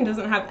the wagon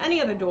doesn't have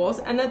any other doors,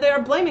 and that they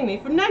are blaming me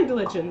for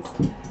negligence.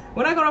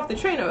 When I got off the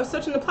train, I was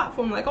searching the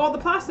platform like all the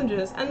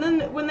passengers, and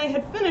then when they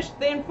had finished,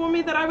 they informed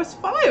me that I was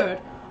fired.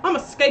 I'm a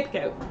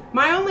scapegoat.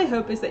 My only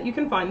hope is that you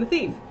can find the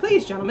thief.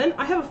 Please, gentlemen,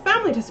 I have a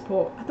family to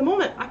support. At the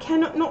moment, I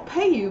cannot not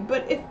pay you,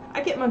 but if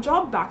I get my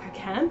job back, I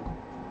can."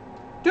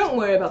 "Don't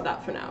worry about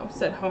that for now,"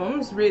 said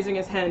Holmes, raising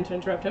his hand to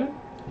interrupt him.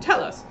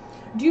 "Tell us,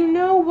 do you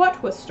know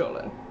what was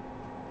stolen?"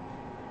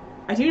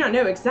 "I do not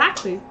know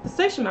exactly. The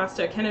station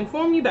master can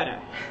inform you better.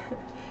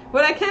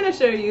 What I can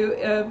assure you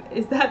of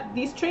is that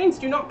these trains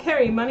do not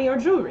carry money or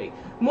jewelry,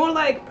 more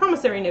like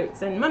promissory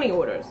notes and money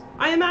orders.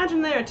 I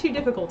imagine they are too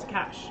difficult to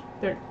cash.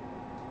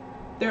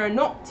 They are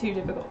not too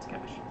difficult to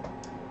cash."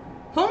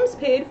 Holmes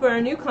paid for our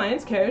new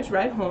client's carriage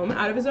ride home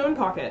out of his own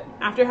pocket,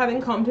 after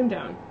having calmed him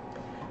down.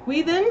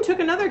 We then took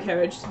another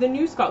carriage to the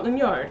New Scotland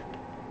Yard.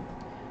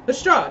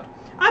 "Lestrade,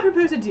 I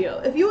propose a deal.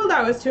 If you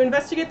allow us to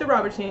investigate the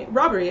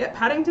robbery at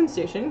Paddington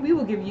Station, we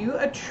will give you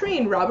a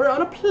train robber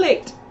on a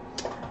plate,"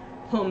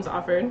 Holmes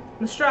offered.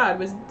 Lestrade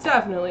was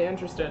definitely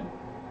interested.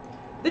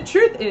 "The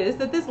truth is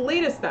that this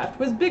latest theft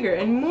was bigger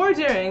and more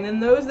daring than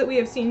those that we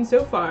have seen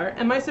so far,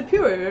 and my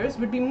superiors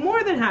would be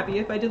more than happy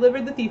if I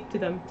delivered the thief to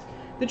them.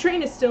 The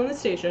train is still in the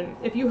station.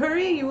 If you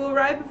hurry, you will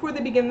arrive before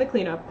they begin the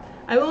cleanup.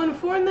 I will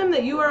inform them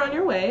that you are on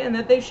your way and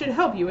that they should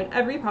help you in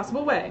every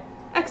possible way."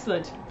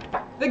 Excellent.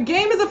 The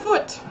game is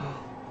afoot.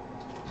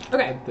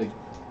 Okay.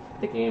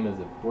 The game is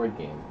a board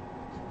game.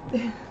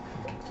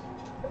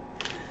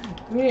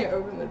 We need to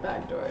open the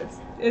back door.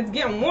 It's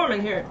getting warm in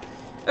here.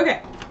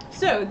 Okay.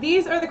 So,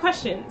 these are the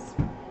questions.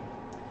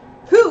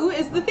 Who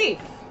is the thief?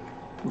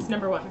 It's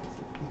number one.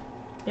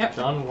 Yep.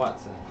 John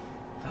Watson.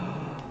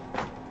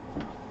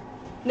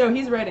 No,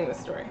 he's writing the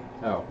story.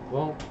 Oh,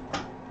 well.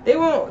 They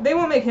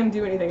won't make him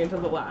do anything until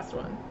the last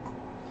one.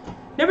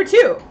 Number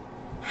two.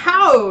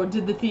 How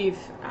did the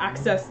thief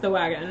access the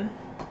wagon?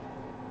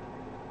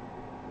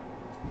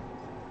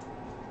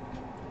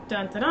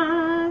 Dun dun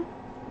dun.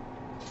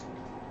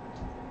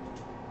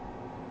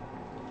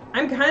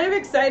 I'm kind of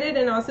excited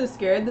and also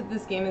scared that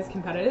this game is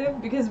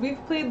competitive because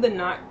we've played the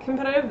not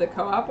competitive, the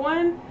co-op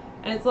one,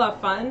 and it's a lot of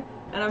fun.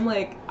 And I'm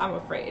like, I'm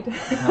afraid.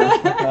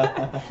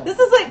 This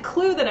is like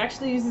Clue that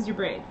actually uses your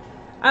brain.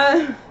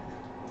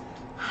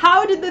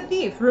 How did the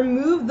thief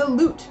remove the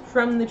loot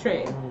from the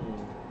train?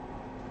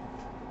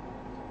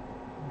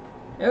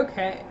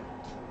 Okay.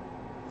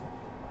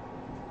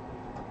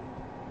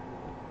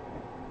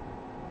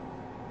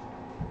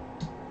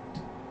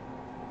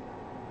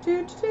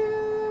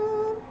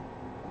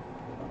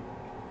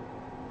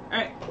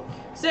 Alright,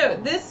 so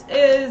this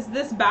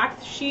back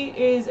sheet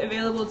is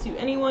available to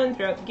anyone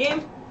throughout the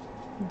game.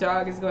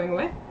 Dog is going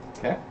away.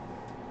 Okay.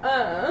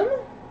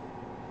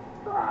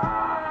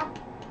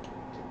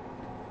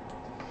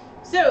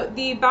 So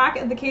the back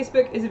of the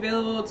casebook is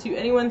available to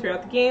anyone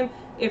throughout the game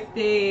if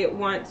they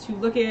want to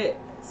look at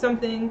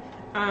something.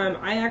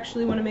 I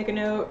actually want to make a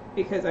note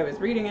because I was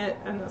reading it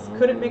and thus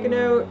couldn't make a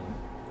note.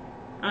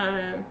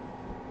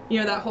 You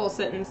know, that whole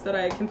sentence that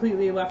I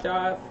completely left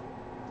off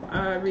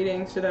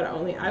reading so that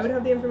only I would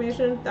have the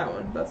information. That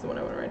one. That's the one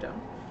I want to write down.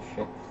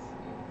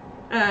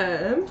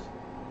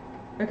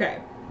 Okay.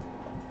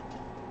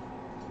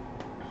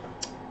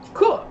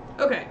 Cool.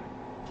 Okay.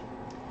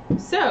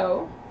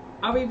 So,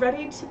 are we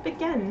ready to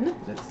begin?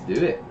 Let's do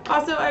it.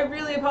 Also, I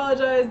really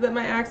apologize that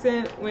my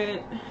accent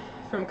went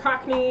from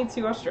Cockney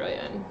to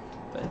Australian.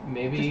 But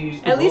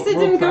Maybe. at least it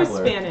World didn't go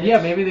traveler. Spanish.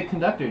 Yeah, maybe the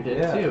conductor did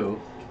Yeah. too.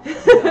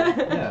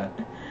 Yeah.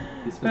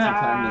 He spent some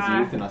time in his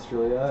youth in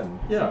Australia, and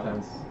Yeah.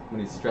 sometimes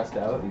when he's stressed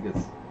out, he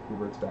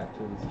reverts back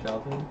to his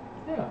childhood.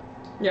 Yeah.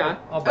 Yeah.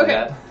 I'll buy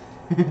Okay.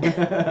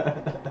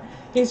 that.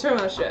 He's from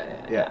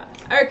Australia. Yeah.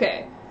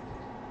 Okay.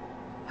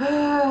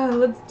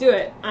 Let's do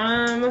it.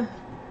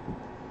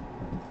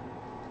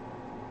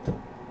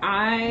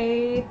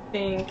 I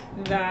think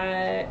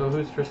that So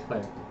who's first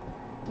player?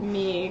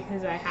 me,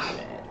 because I have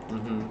it.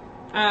 Mm-hmm.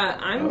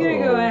 I'm gonna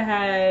go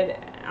ahead.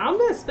 I'm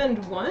gonna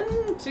spend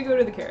 1 to go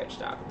to the carriage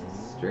stop.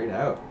 Straight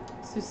out.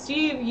 So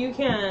Steve, you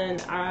can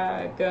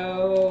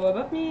go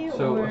above me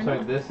So, or sorry,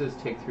 not. this is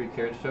take 3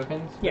 carriage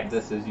tokens? Yes.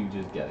 This is you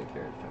just get a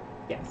carriage token.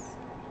 Yes.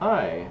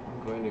 I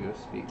am going to go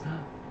speak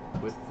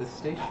with the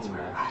station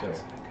master.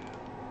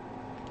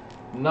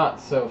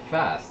 Not so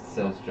fast,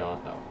 says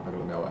John. Oh. I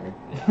don't know.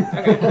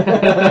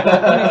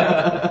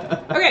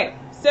 Okay.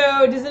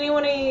 So did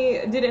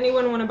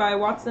anyone want to buy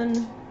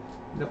Watson?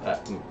 Nope.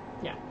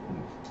 Yeah.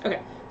 Okay.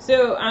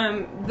 So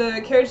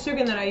the carriage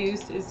token that I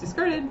used is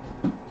discarded,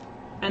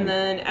 and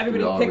then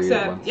everybody all picks read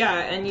at up. once.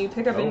 Yeah, and you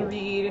pick up Oh. and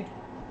read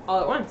all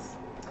at once.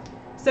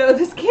 So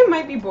this game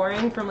might be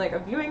boring from like a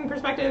viewing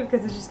perspective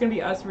because it's just gonna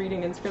be us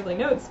reading and scribbling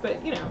notes,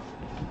 but you know,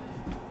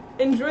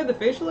 enjoy the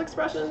facial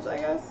expressions, I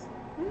guess.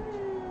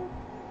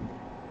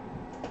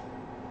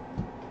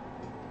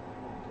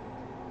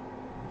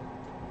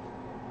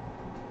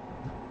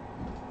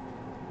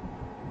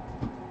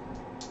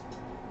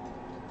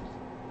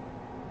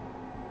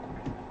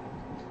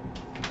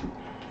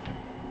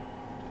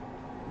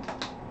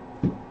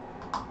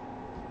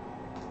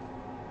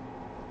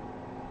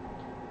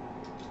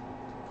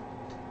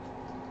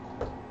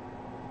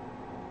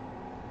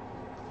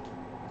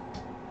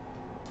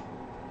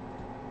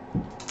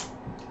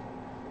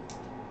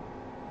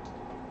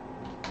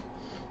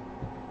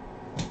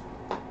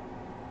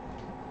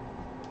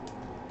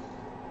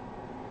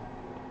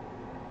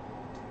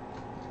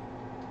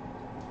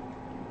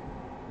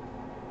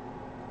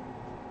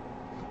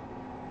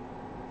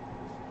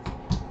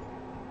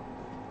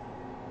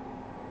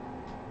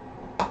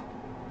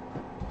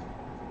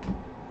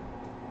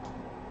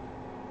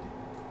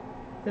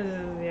 This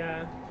is,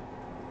 yeah.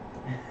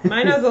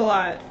 Mine has a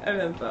lot of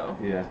info.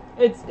 Yeah.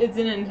 It's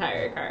an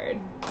entire card.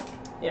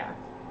 Yeah.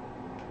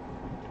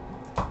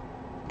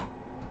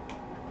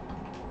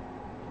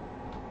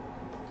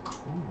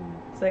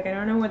 It's like I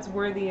don't know what's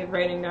worthy of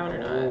writing down or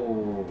not.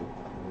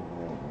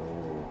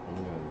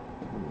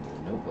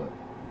 Notebook.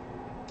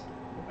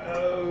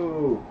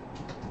 Oh!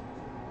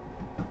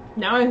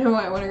 Now I know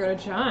I want to go to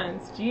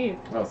John's. Jeez.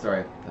 Oh,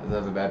 sorry. That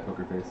was a bad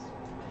poker face.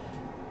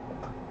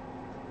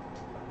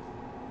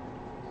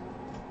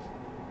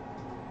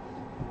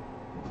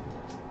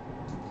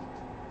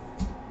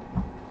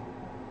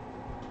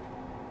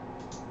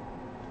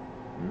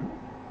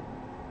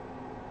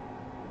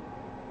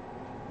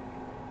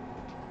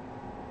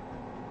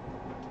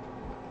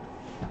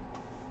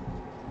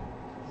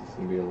 It's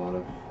gonna be a lot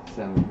of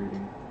sound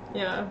reading.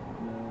 Yeah.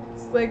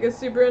 It's like a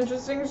super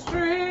interesting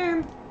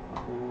stream.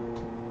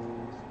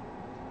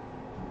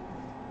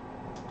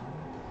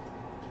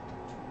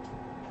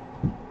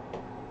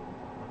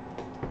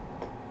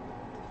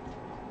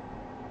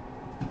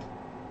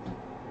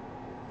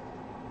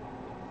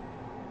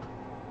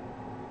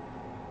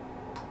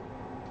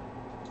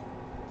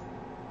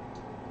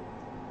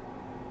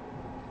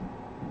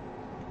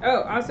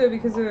 Oh, also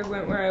because I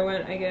went where I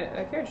went, I get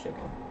a carriage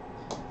token,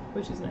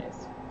 which is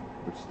nice.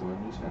 Which is the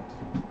one you sent?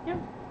 Yeah.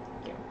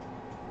 Yeah.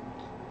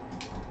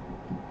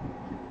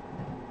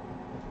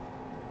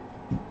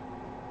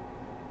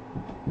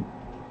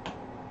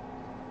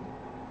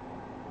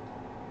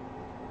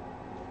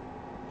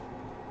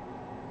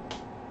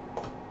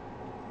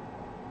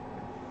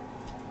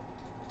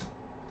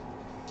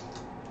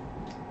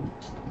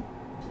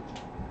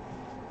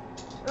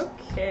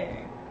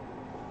 Okay.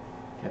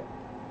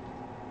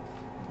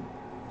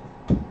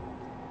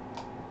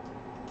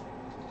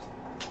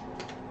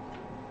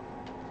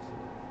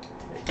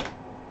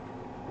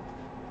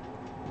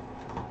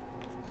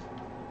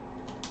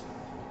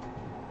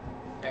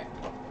 Okay.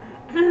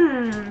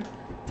 Dun,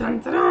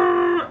 dun,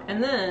 dun.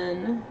 And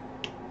then,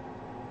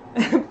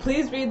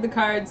 please read the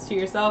cards to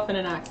yourself in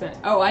an accent.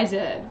 Oh, I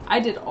did. I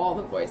did all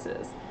the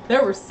voices.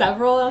 There were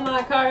several on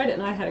that card,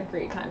 and I had a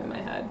great time in my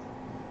head.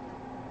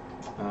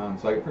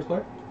 So I get first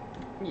player?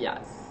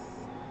 Yes.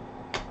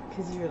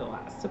 Because you're the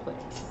last to play.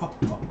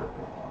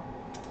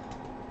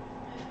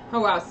 Oh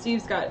wow,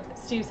 Steve's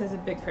has a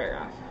big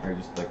paragraph. Are you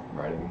just like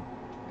writing?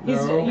 You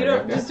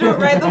don't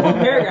write the whole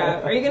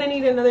paragraph. Are you gonna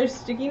need another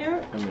sticky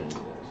note? I'm gonna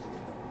do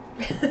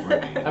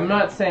this. I'm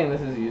not saying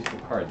this is a useful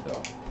card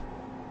though.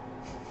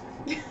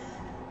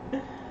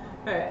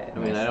 Alright. I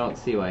mean, I don't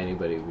see why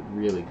anybody would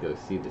really go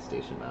see the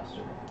station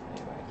master.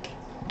 Anyway.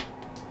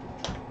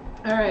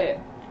 Alright.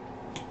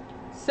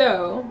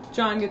 So,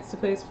 John gets to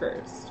place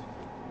first.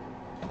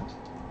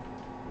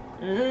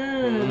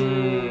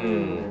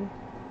 Mm.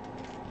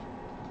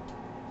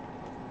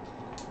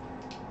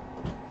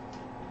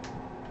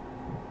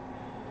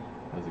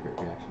 That was a great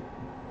reaction.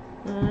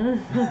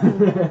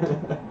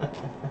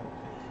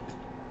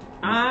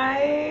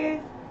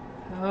 I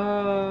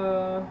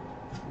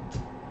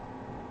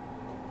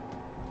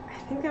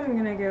think I'm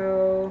gonna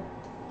go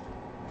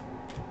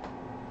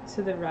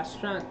to the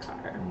restaurant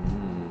car.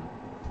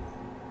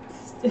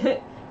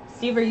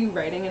 Steve, are you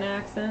writing an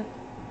accent?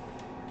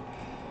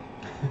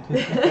 To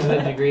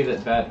the degree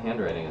that bad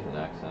handwriting is an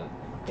accent.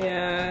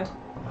 Yeah.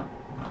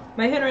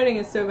 My handwriting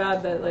is so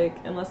bad that, like,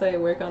 unless I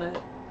work on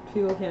it,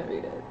 people can't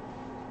read it.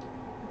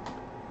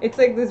 It's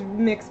like this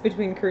mix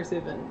between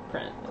cursive and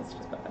print. It's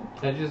just bad.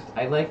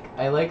 I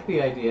like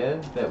the idea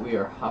that we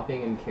are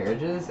hopping in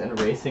carriages and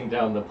racing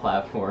down the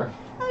platform.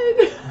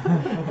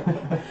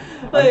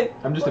 Like,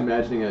 I'm just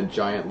imagining a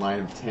giant line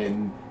of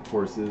 10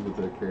 horses with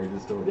the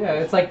carriages still. Yeah,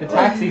 it's like the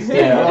taxi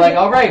stand. We're like,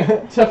 all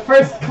right, to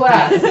first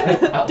class.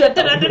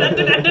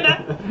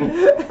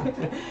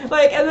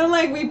 Like, and then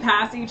like we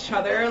pass each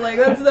other. Like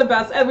that's the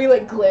best. And we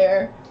like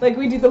glare. Like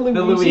we do the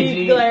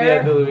Luigi glare.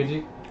 Yeah, the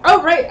Luigi.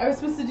 Oh right, I was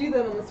supposed to do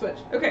that on the Switch.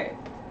 Okay.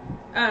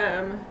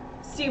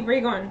 Steve, where are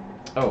you going?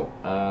 Oh,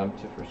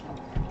 to first class.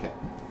 Okay.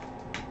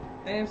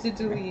 I have to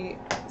delete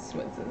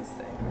Swinson's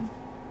thing.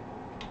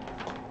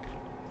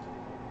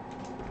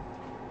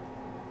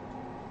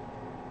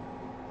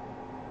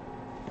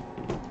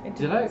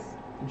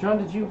 John,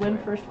 did you win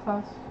first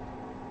class?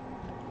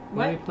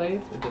 What? When we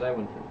played? Or did I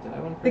win first? Did I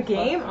win first The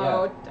game?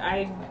 class? Oh,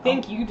 I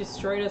think you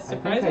destroyed us I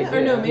think surprisingly. I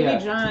Or no, did, maybe yeah.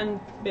 John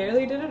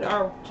barely did it.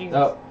 Oh, Jesus.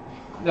 Oh,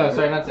 no,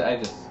 sorry, not to. I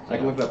just. I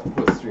can look it up and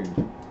post stream.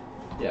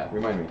 Yeah.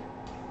 Remind me.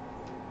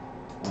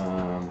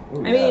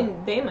 Ooh, I yeah.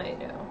 mean, they might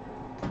know.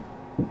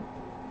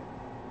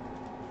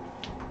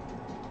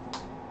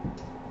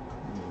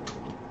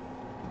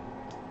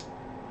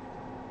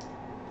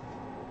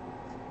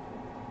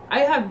 I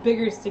have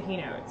bigger sticky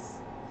notes,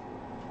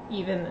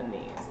 even than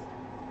these.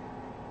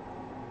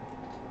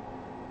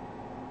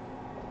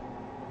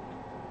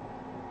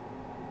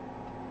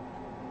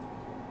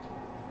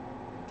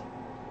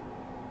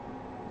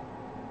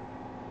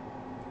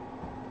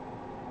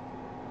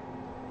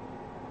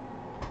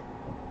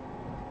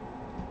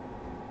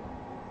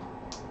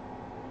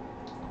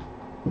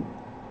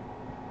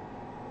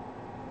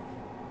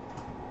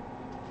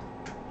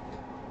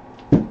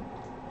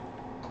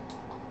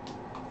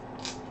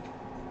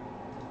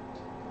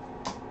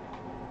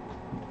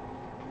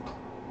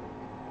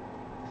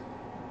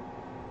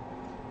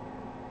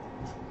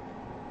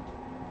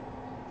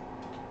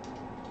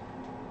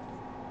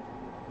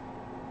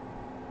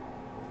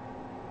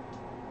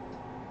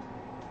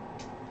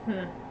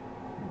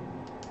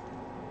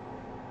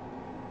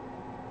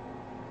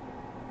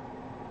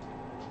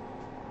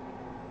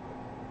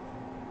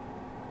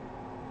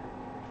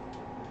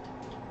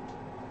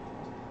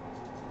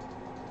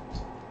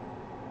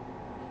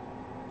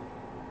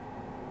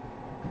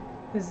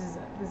 This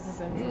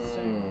is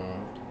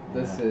interesting.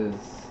 This is,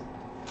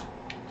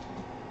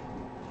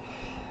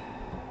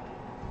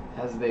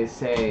 as they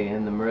say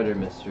in the murder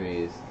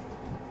mysteries,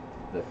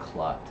 the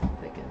plot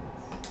thickens.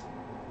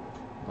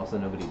 Also,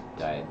 nobody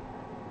died.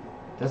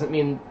 Doesn't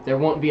mean there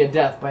won't be a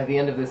death by the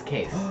end of this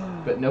case,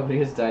 but nobody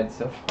has died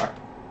so far.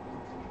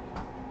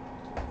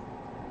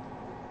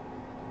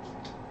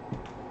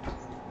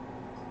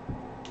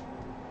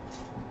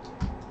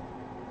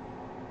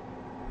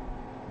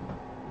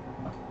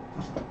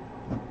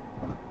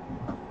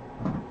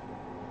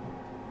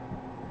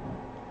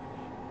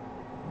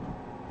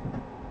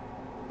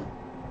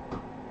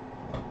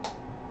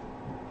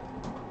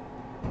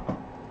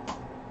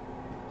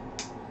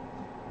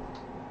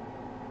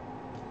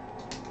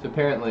 So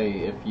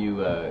apparently, if you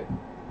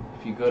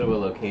go to a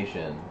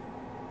location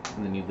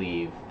and then you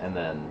leave and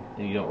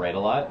you don't write a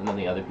lot, and then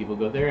the other people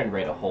go there and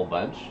write a whole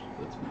bunch,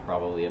 that's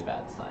probably a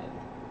bad sign.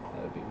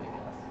 That would be my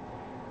guess.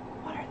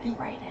 What are they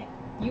writing?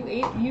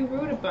 You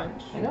wrote a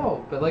bunch. I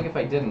know, but like if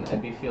I didn't,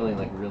 I'd be feeling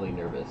like really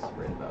nervous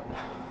right about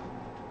now.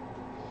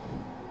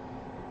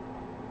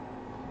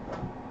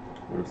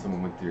 What if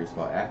someone went through your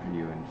spot after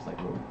you and just like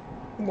wrote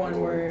One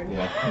word.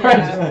 Yeah.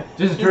 Yeah.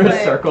 just drew a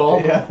like- circle.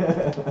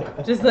 Yeah.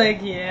 Just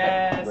like,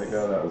 yes. Like,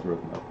 oh, that was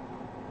worth enough.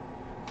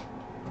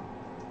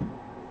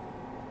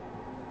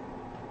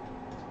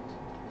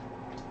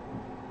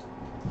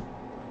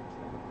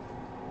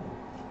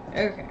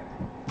 Okay.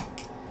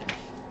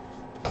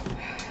 I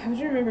have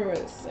to remember where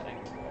the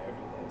settings are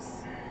for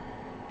this.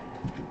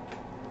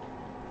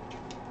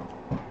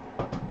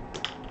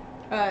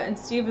 And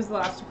Steve was the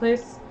last to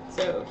place,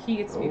 so he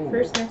gets to be Oh.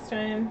 first next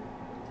time.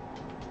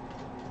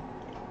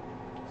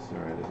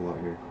 Sorry, there's a lot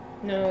here.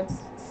 No,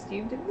 it's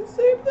Steve did the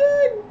same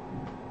thing.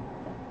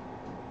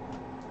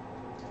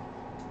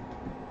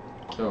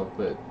 Oh,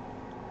 but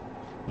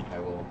I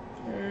will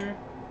Mm.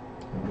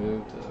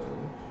 remove those.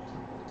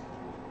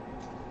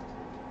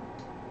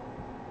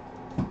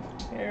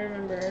 I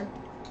remember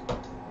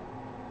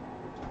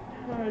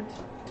how to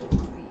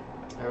delete.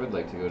 I would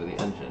like to go to the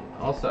engine.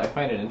 Also, I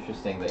find it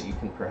interesting that you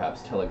can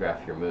perhaps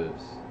telegraph your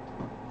moves.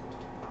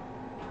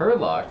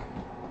 Perlock?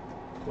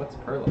 What's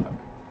Perlock?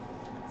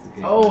 It's a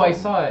game. Oh, I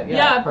saw it.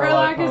 Yeah,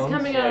 Perlock Perlock is Holmes.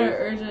 coming Yeah, out of you-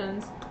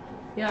 Urgent.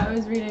 Yeah, I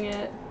was reading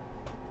it.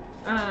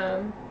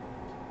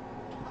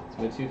 It's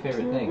my two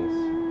favorite things.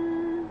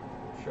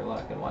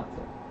 Sherlock and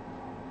Watson.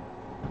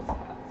 Those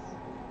hats.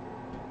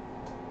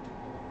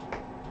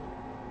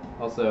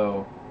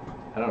 Also,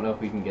 I don't know if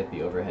we can get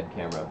the overhead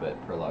camera, but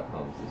Perlock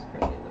Holmes is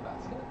currently in the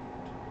basket.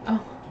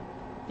 Oh.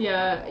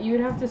 Yeah, you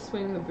would have to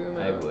swing the boom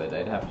out. I would.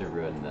 I'd have to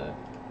ruin the...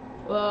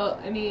 Well,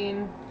 I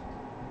mean,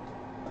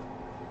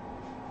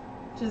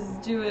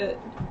 just do it.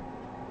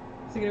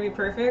 Is it gonna be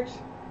perfect?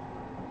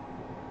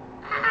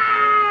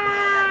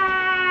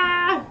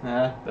 Ah!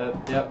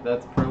 Yep,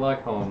 that's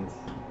Perlock Holmes.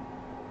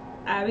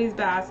 Abby's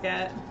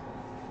basket.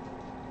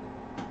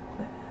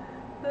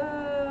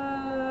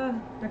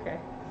 Okay.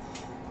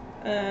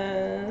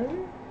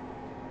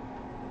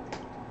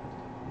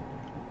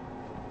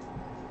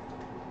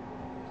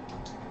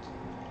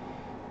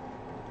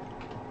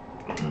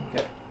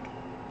 Okay.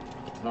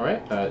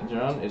 Alright,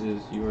 John, it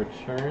is your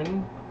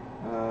turn.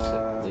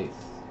 Please.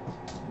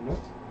 Nope.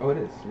 Oh, it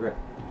is. You're right.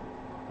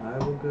 I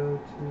will go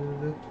to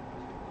the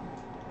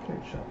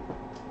trade shop.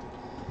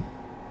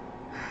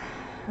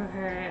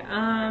 Okay,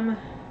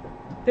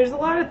 there's a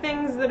lot of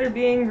things that are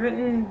being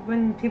written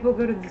when people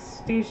go to the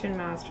station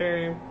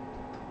master.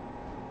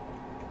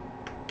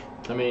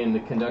 I mean, the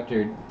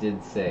conductor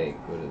did say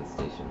go to the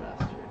station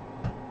master.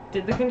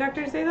 Did the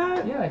conductor say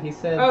that? Yeah, he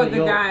said. Oh, that the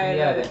you'll- guy.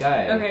 Yeah, the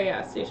guy. Okay,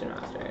 yeah, station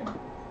master.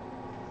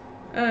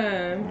 All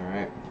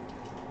right.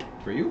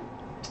 For you.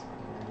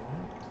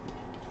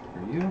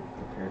 For you.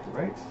 Prepare to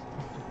write.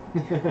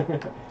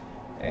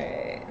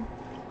 Alright.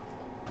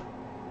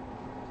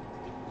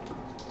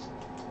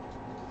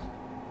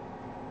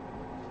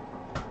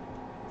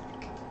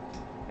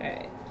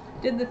 Alright.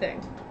 Did the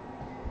thing.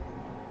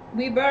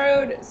 We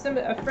borrowed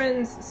a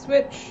friend's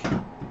Switch,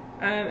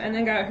 and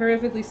then got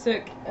horrifically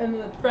sick, and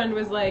the friend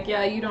was like,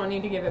 yeah, you don't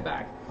need to give it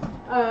back.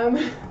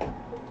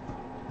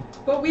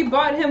 But we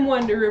bought him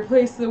one to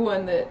replace the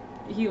one that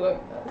he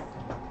loaned us.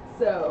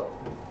 So,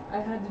 I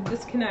had to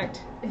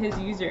disconnect his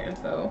user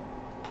info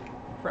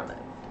from it.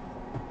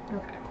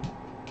 Okay.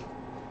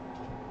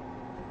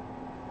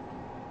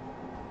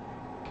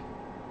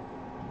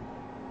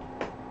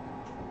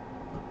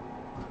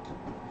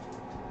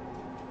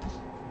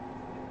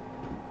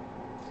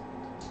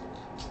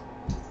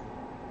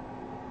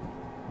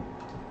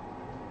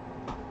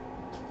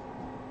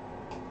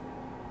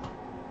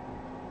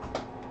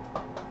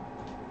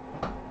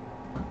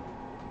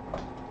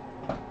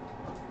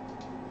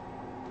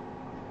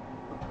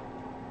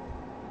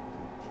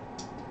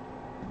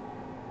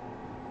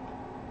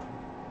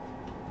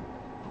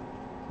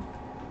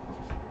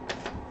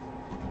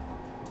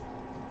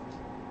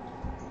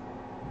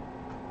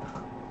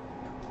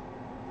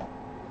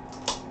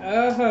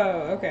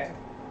 Oh, okay.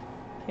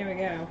 Here we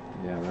go.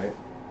 Yeah, right.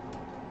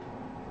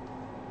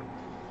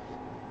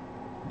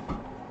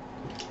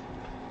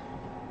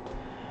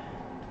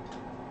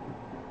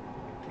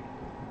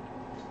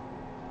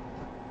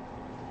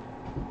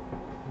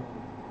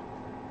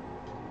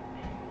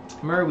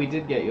 Remember, we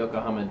did get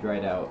Yokohama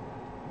dried out.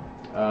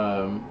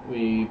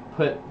 We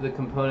put the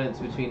components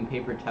between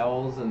paper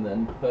towels and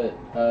then put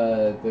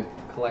the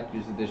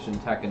collector's edition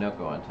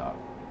Takanoko on top.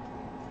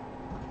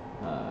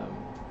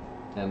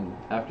 And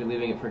after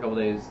leaving it for a couple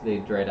days, they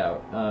dried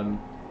out.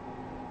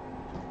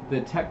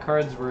 The tech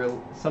cards were,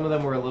 some of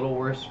them were a little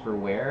worse for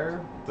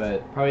wear,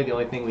 but probably the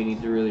only thing we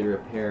need to really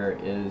repair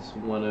is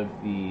one of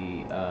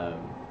the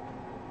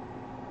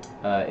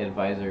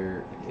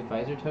advisor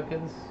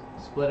tokens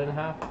split in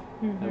half,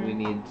 and we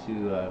need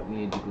to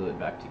glue it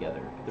back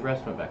together. The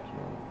rest went back to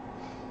normal.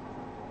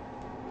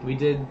 We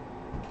did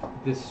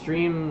the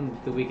stream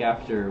the week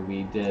after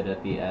we did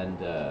at the end.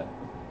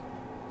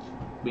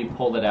 We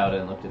pulled it out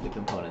and looked at the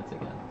components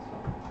again.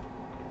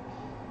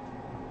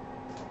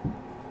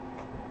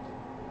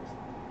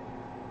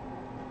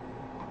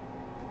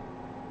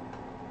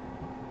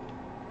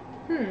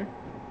 So.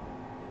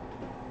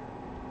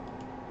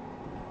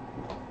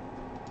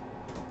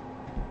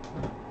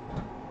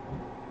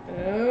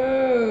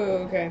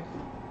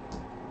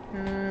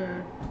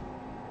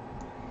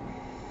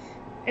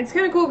 It's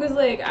kind of cool because,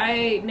 like,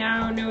 I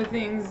now know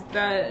things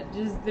that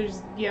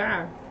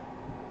yeah.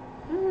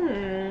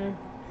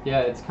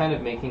 Yeah, it's kind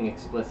of making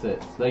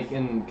explicit. Like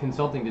in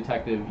Consulting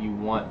Detective, you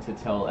want to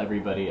tell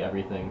everybody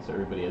everything so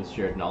everybody has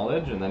shared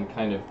knowledge and then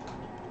kind of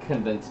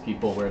convince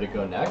people where to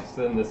go next,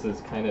 and this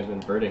is kind of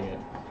inverting it.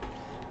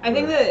 I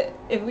think that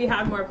if we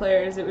had more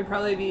players, it would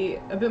probably be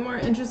a bit more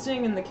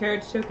interesting and the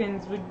carriage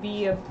tokens would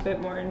be a bit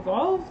more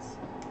involved.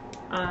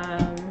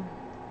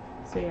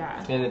 So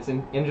yeah. And it's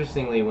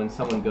interestingly, when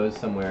someone goes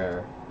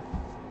somewhere,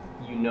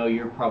 you know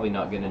you're probably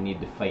not going to need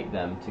to fight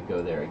them to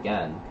go there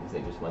again because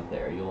they just went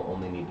there. You'll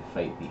only need to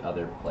fight the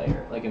other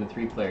player. Like in a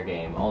 3-player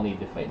game, I'll need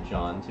to fight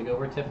John to go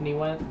where Tiffany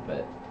went,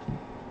 but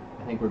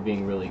I think we're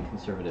being really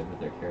conservative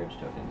with their carriage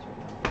tokens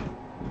right now.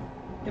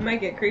 It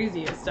might get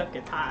crazy if stuff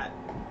gets hot.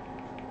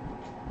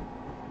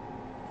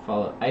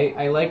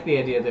 I like the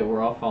idea that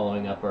we're all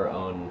following up our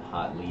own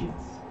hot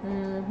leads.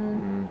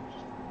 Mm-hmm.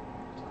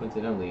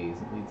 Coincidentally,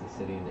 leads a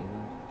city in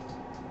England.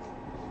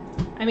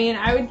 I mean,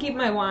 I would keep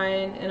my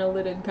wine in a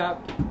lidded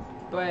cup,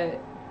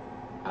 but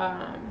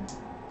I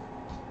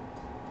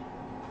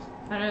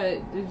don't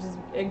know, it just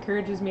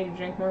encourages me to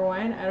drink more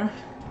wine. I don't.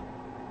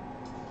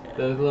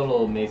 Those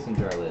little mason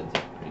jar lids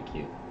are pretty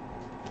cute.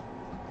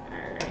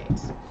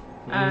 Alright.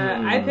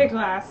 I picked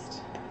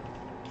last,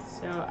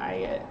 so I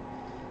get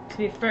to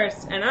be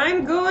first, and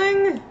I'm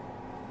going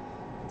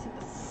to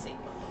the safe.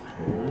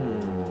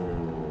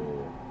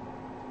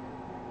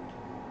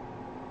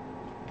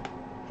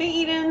 Hey,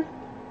 Eden.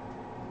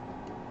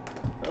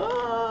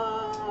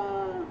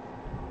 Oh.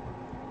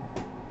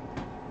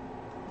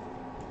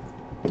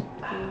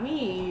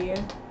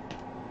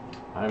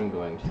 I'm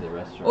going to the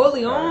restaurant. Oh,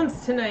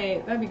 Leon's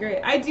tonight. That'd be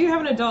great. I do have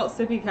an adult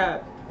sippy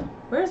cup.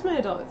 Where's my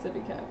adult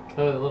sippy cup?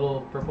 Oh, the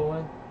little purple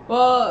one?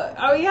 Well,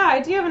 oh yeah,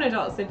 I do have an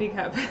adult sippy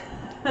cup.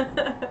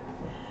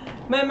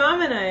 My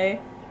mom and I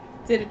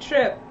did a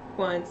trip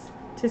once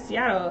to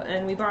Seattle,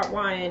 and we bought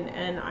wine,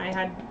 and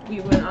we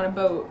went on a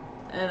boat,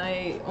 and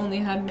I only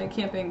had my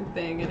camping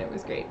thing, and it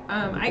was great.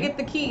 I get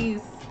the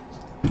keys.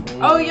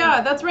 Oh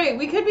yeah, that's right.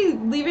 We could be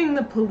leaving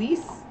the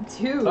police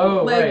too.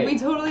 Oh, like right. we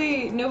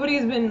totally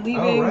nobody's been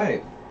leaving. Oh,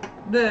 right.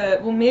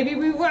 Well, maybe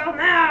we will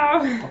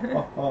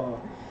now.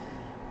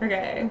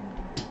 Okay.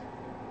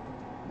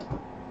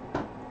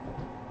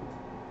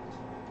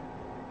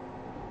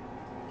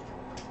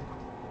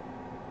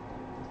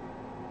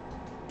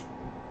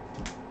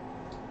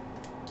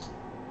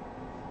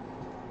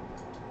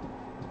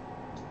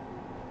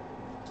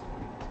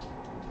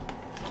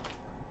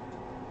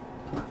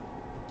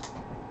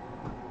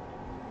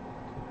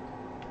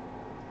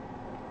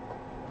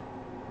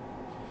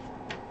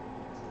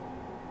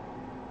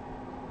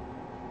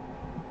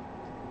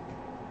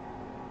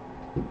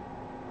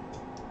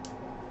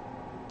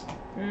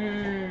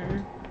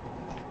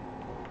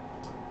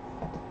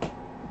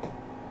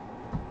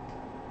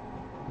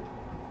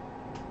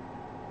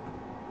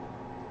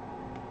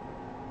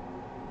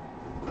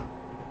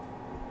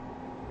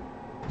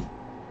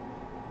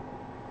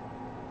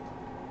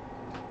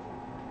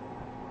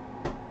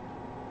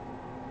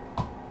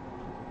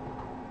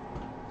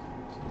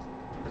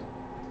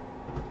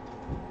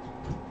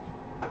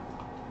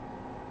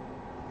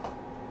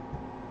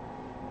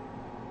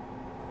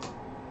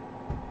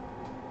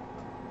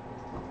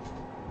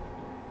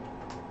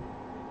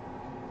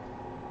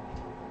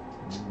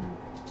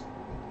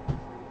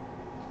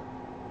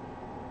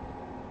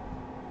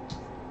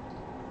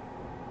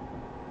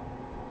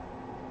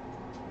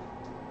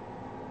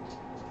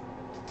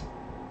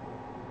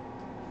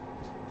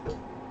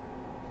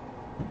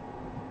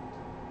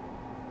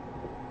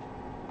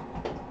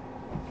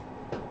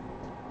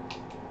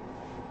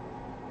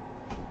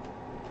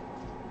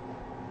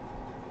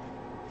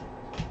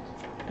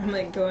 I'm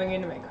like going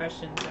into my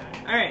question zone.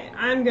 Alright,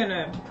 I'm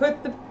gonna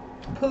put the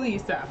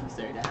police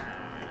officer down.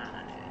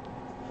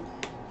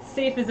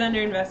 Safe is under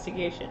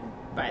investigation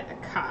by the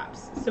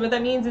cops. So what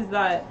that means is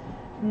that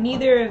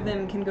neither of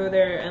them can go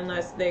there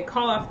unless they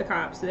call off the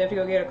cops, so they have to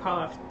go get a call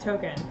off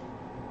token.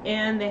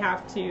 And they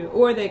have to,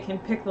 or they can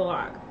pick the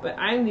lock. But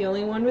I'm the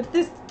only one with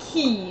this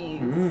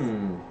key.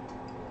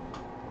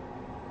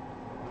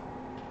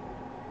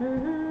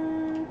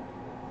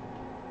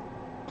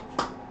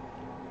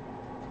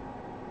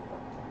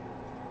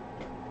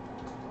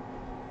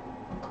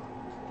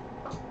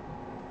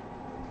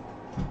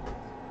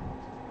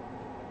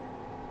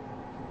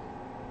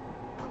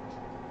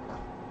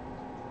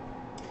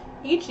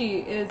 Ichi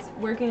is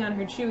working on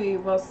her Chewy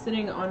while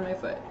sitting on my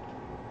foot.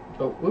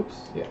 Oh,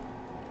 whoops. Yeah.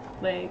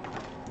 Like,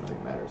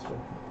 Nothing matters, but.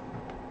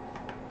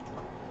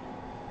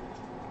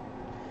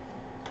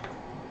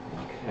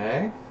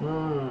 Okay.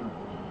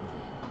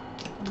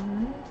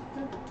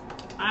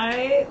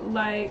 I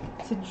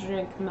like to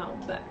drink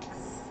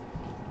Malbecs.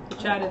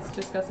 Chad is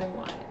discussing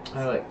wine.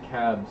 I like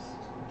cabs.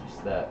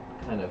 Just that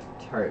kind of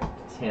tart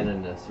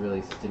tanniness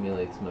really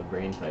stimulates my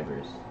brain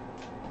fibers.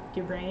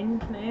 Your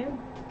brain name?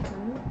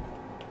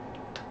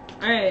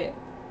 Alright.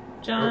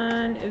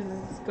 John is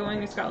going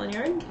to Scotland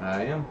Yard?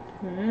 I am.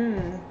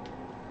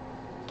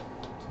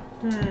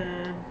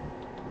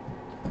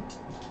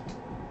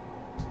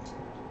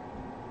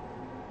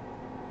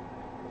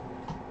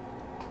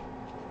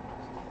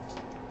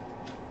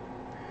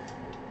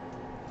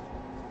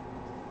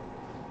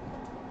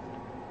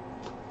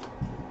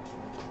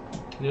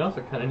 You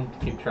also kind of need to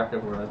keep track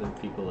of where other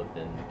people have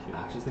been too.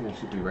 I just think I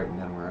should be writing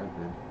down where I've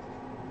been.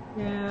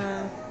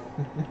 Yeah.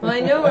 Well, I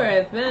know where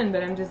I've been,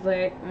 but I'm just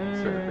like,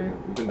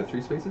 We've been to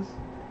 3 spaces?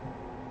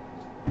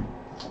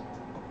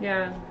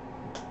 Yeah.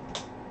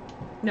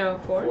 No,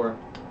 4.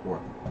 4.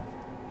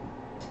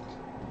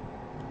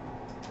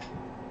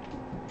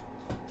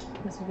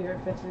 This will be our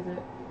 5th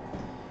visit.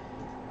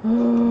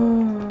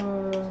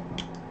 Oh.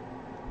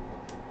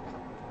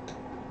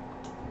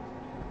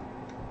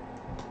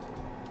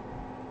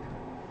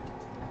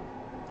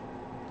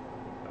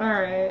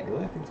 Alright.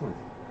 Really? I think it's only...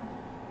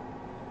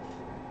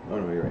 Oh,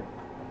 no, you're right.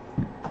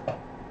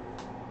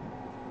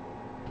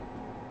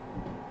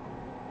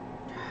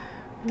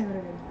 I'm gonna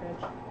go to the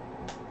fridge.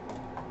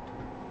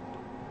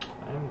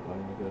 I'm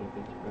going to go to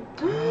Goods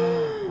Bridge.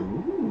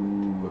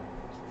 Ooh.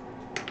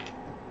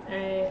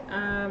 Alright,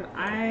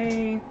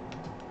 I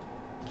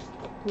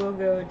will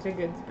go to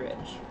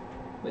Goodsbridge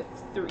with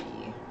 3.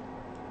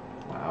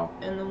 Wow.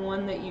 And the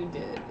one that you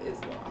did is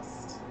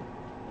lost.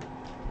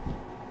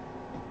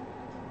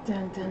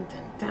 Dun dun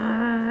dun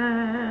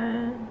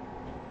dun.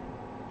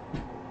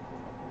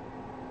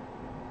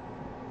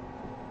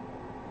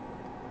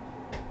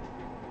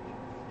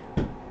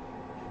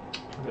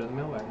 I'll go to the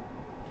mail wagon.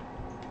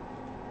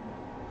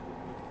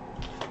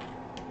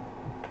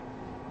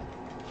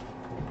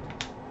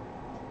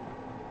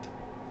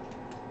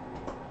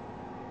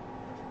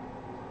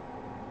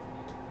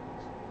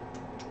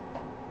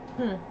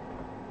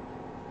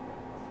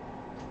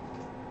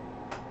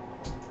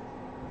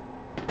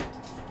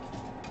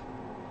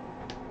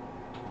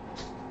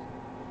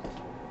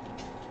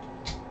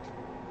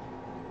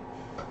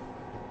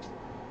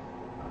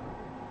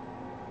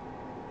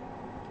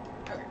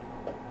 Okay.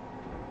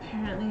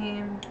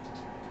 Apparently,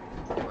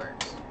 it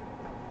worked.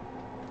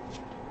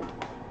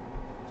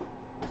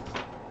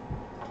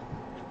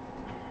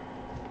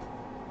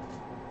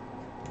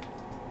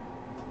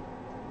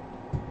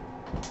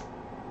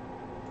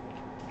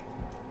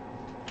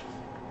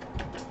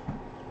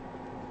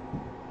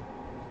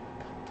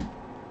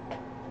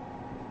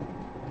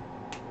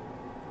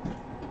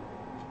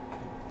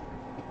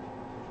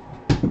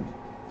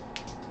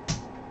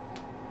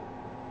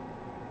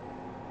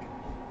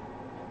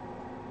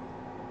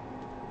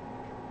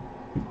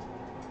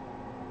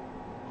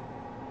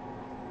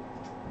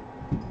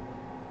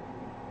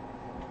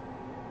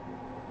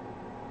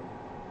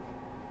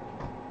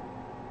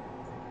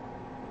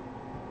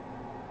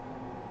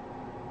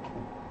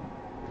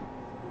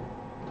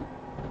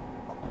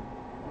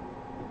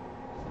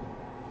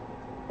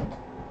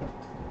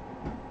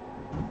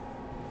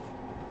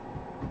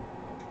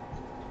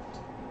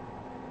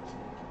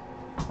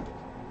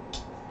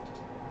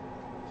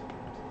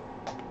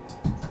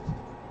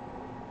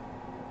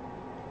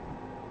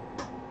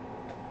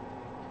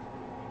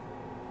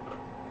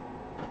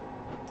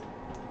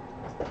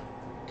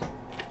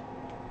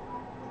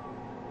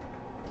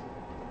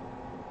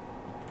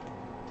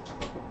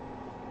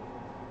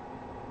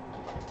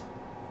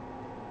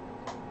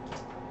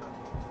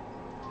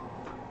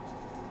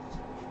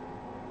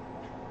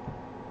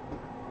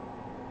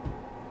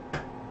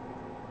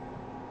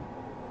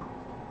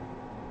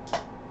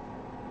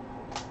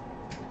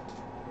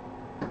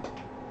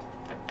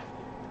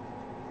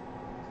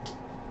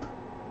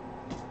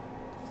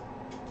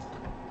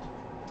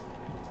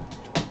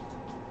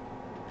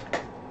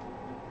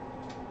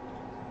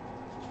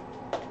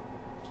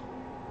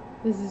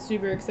 This is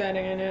super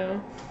exciting, I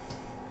know.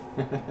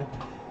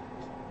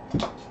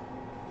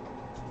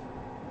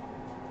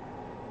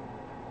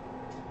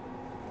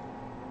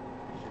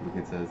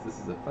 It says, this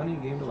is a funny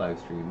game to live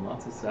stream.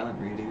 Lots of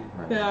silent reading.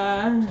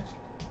 Yeah.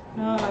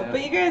 Yeah.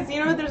 But you guys, you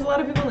know what? There's a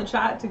lot of people in the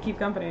chat to keep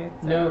company.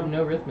 So.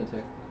 No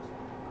arithmetic.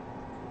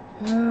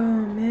 Oh,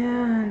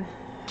 man.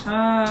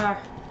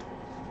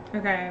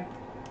 Okay.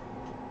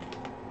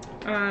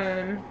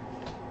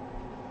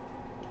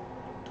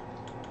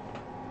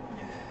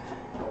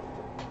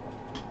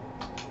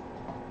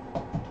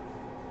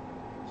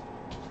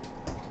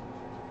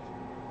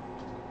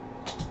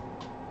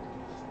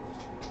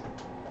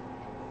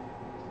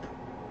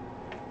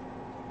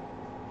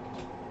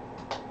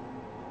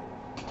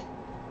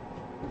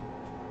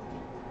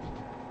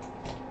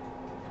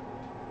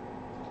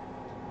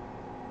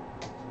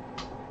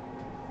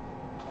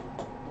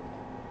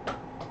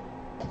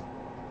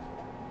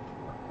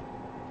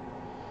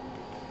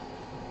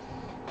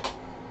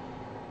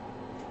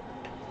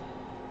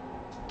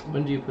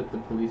 When do you put the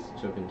police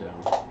token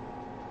down?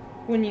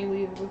 When you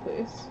leave the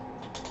place.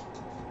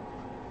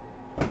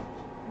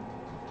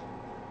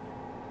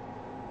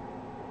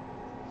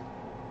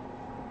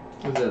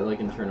 Is it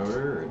like in turn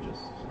order or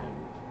just,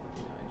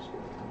 I just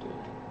do it?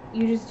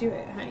 You just do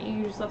it, honey.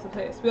 You just left the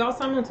place. We all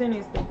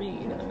simultaneously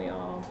read, and then we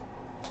all...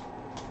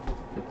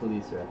 The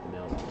police are at the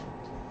mail wagon.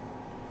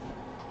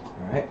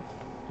 Alright.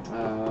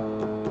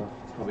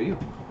 How about you?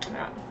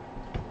 Yeah.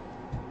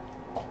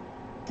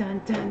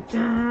 Dun dun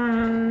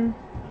dun!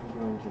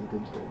 I'm going to the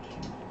Goods Bridge.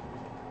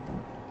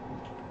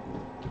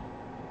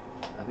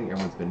 I think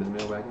everyone's been to the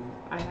mail wagon.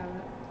 I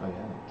haven't. Oh,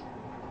 yeah.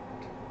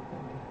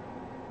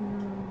 No.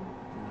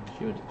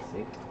 She went to the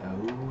safe. Oh.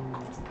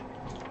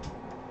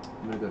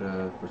 I'm gonna go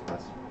to first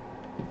class.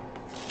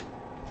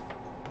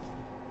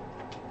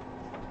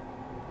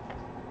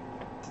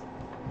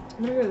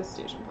 I'm gonna go to the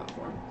station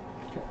platform.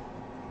 Okay.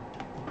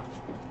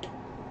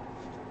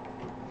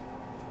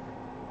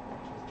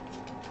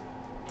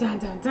 Dun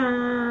dun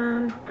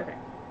dun. Okay.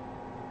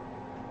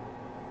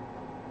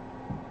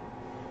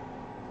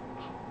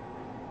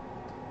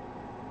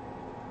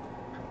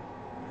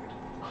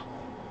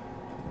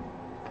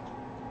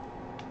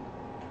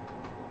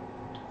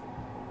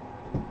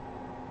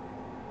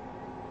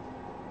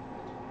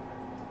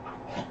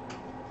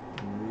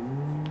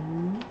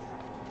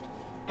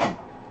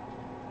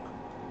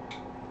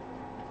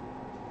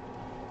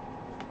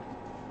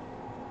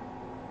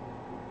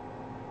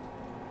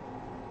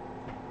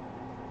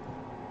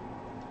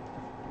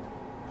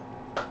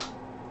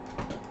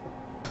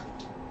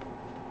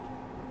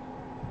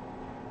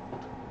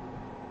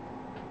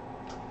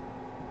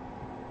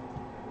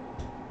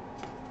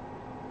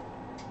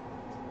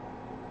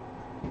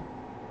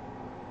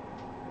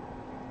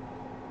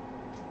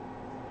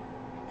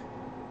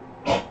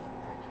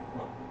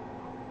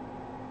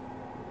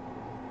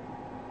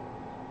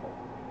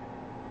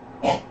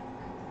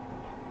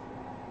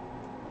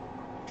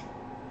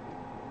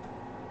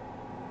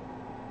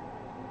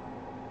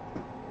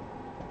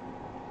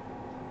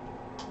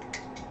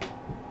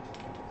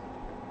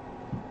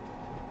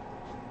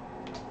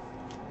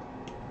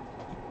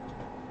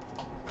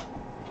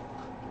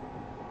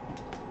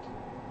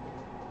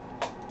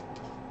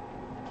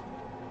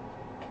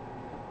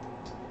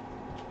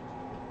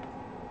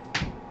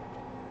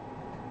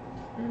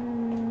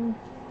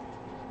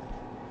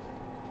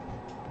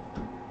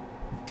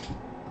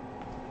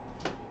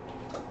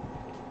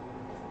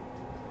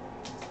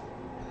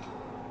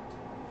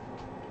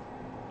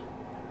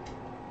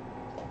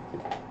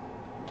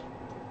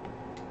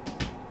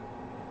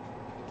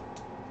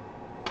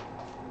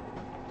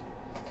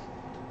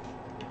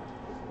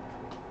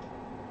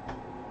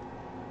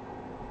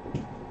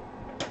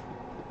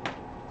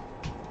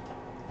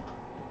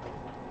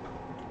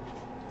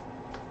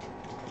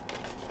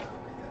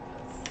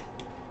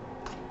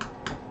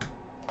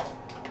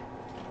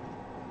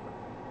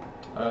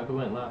 Who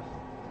went last?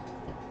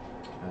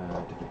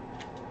 Tiffany.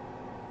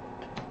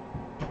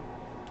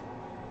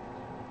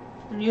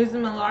 I'm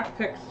using my lock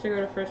picks to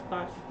go to first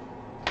class.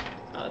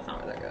 Oh, that's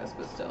not where that goes,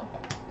 but still.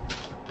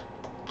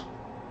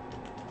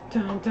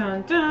 Dun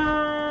dun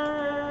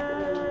dun!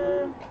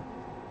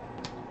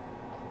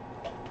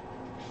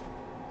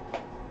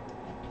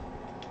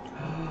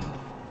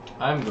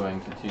 I'm going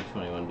to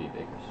 221B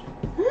Baker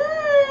Street.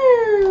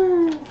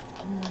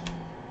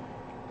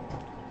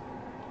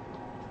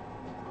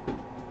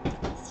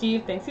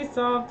 Steve thinks he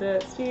solved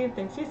it. Steve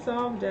thinks he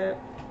solved it.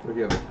 What if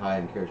you have a tie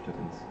and carriage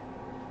tokens?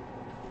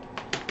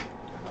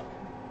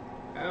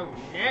 Oh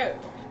no.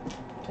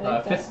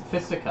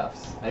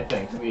 Fisticuffs, I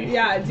think.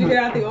 Yeah, do it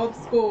out the old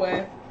school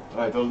way.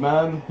 Alright, old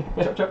man.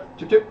 Chop, chop,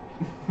 chip, chip.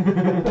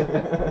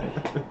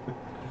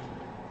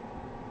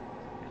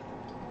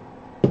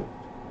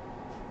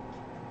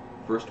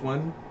 First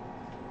one?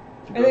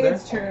 To I go think there?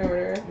 it's turn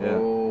order. Yeah.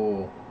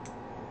 Oh.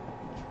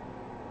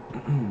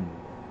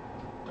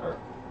 Dark.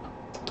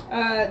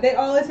 They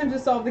all attempt to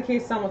solve the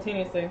case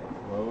simultaneously.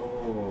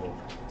 Oh.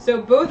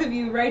 So both of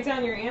you write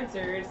down your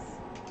answers.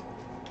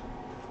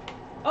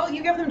 Oh,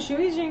 you gave them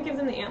chewies? You didn't give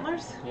them the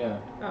antlers? Yeah.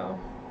 Oh.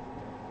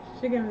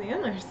 Should give them the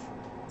antlers.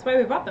 That's why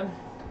we bought them.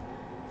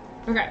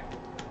 Okay.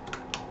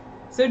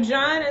 So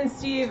John and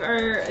Steve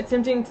are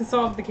attempting to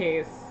solve the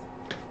case.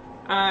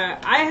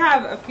 I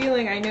have a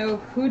feeling I know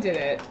who did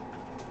it.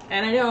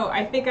 And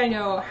I think I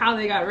know how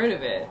they got rid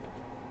of it.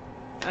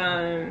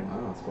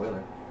 Oh,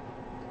 spoiler.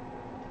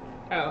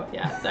 Oh,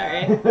 yeah,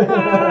 sorry.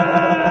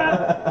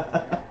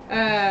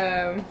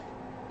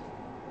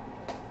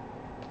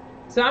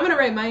 So I'm gonna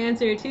write my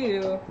answer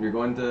too. You're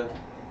going to...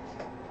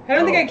 I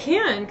don't think I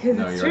can because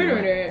No, it's you turn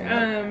already order.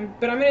 went, yeah.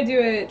 But I'm gonna do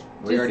it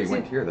Well, you already just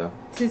went here, though.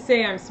 to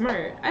say I'm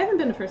smart. I haven't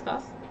been to first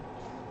class.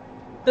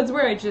 That's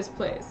where I just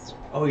placed.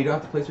 Oh, you don't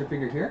have to place your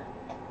figure here?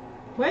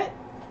 What?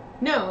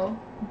 No,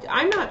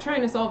 I'm not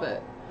trying to solve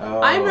it.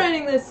 Oh. I'm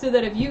writing this so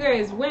that if you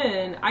guys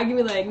win, I can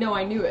be like, no,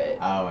 I knew it.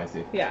 Oh, I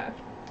see. Yeah.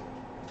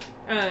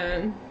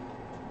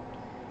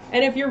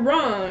 And if you're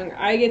wrong,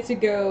 I get to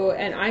go,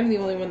 and I'm the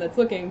only one that's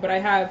looking, but I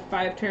have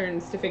 5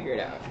 turns to figure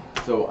it out.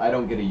 So I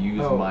don't get to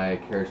use Oh. my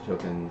carriage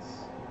tokens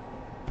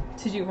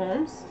To do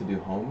Holmes? to do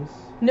Holmes?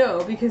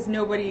 No, because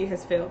nobody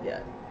has failed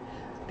yet.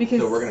 Because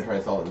So we're going to try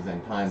to solve it at the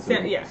same time, so,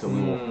 Yes. so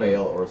we will Hmm.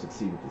 fail or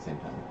succeed at the same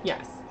time.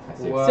 Yes. I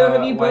see. So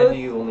have you Why both- do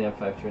you only have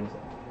 5 turns?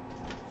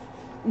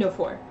 No,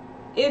 4.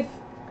 If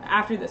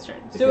after this turn.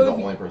 If So you're the if,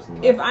 only person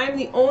left. if I'm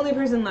the only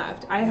person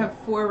left, I have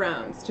 4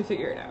 rounds to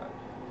figure it out.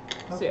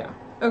 So Okay. yeah.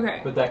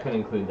 Okay. But that could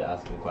include the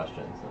asking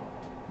questions. So.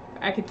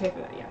 I could pay for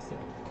that, yes.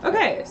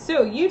 Okay,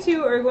 so you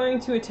two are going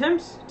to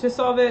attempt to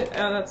solve it.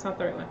 Oh, that's not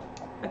the right one.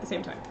 At the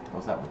same time.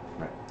 What's that one?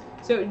 Right.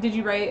 So did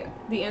you write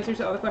the answers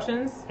to all the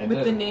questions? I With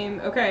did. the name?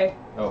 Okay,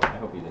 Oh, I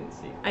hope you didn't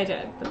see. I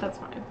did, but that's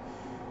fine.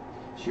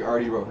 She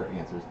already wrote her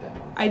answers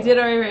down. I did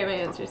already write my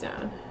answers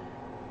down.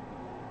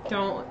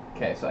 Don't.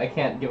 Okay, so I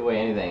can't give away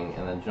anything,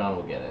 and then John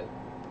will get it.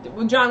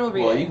 Well, John will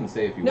read Well, it. you can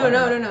say if you No,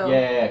 want. no.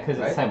 Yeah, because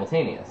Right? it's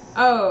simultaneous.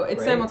 Oh, it's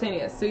Right?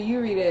 simultaneous. So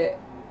you read it.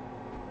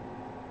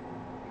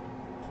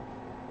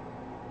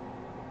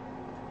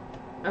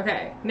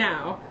 Okay,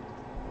 now,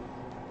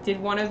 did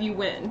one of you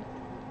win?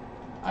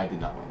 I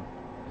did not win.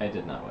 I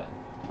did not win.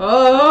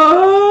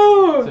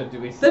 Oh! So do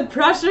we The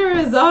pressure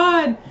is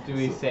on!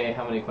 say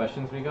how many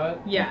questions we got?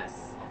 Yes.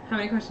 How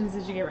many questions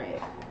did you get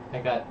right? I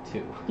got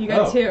 2. You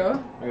got Oh. 2.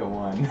 I got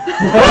 1.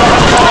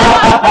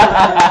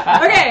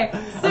 Okay,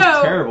 so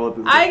I'm terrible at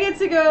this. I get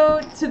to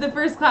go to the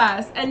first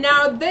class, and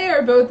now they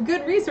are both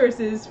good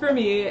resources for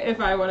me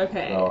if I want to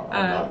pay. No,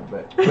 I'm not,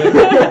 but...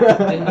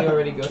 Didn't you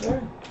already go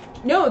there?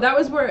 No, that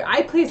was where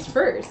I placed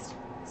first.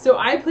 So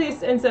I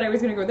placed and said I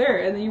was going to go there,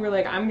 and then you were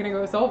like, I'm going to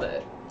go solve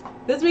it.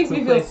 This makes Who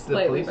me feel placed the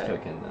slightly police better.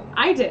 token then?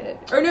 I did.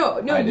 Or no,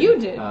 I you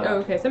did. did. Oh,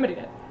 okay, somebody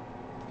did.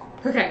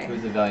 Okay. It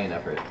was a valiant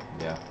effort.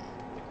 Yeah.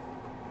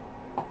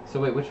 So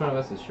wait, which one of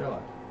us is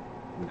Sherlock?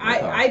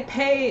 I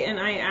pay and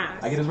I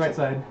ask. I get his right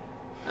side.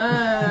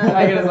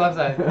 I get his left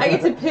side. I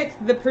get to pick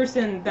the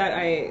person that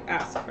I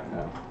ask from.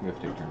 No, we have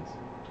to take turns.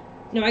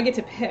 No, I get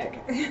to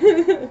pick.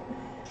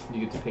 You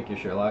get to pick your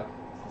Sherlock?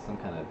 Some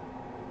kind of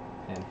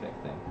fanfic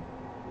thing.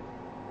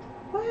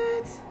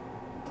 What?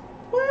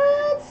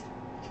 What?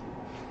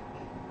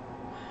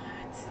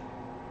 What?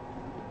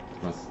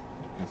 Want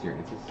to see your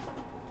answers?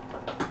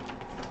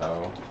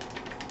 So,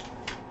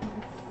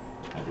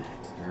 I did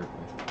terribly.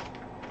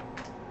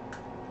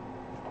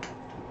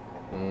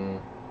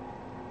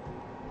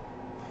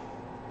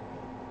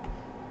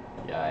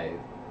 yeah,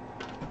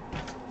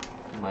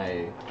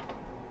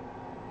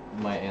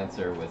 my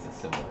answer was a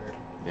similar.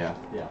 Yeah.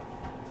 Yeah.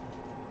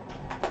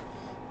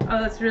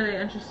 Oh, that's really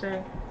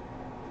interesting.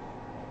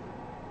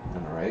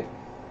 All right.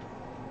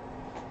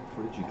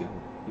 Where did you go?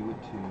 You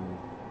went to...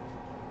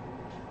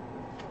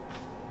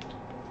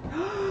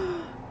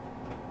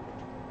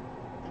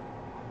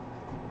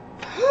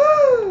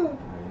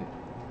 Right.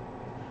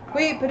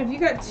 Wait, but if you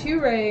got 2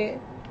 right...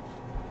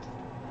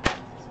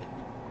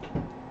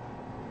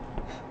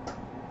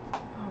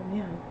 Oh,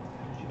 man.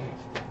 How did you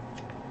get?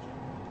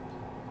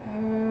 Uh... How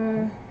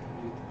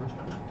did you get the first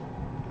one?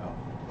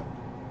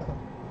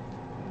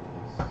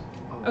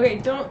 Oh. Okay,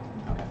 don't...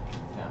 Okay.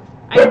 Yeah.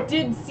 I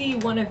did see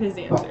one of his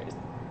answers.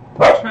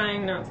 I'm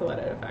trying not to let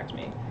it affect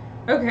me.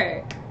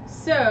 Okay,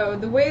 so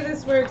the way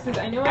this works is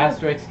I know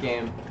Asterix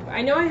game.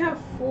 I have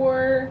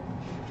 4...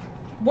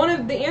 One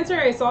of the answer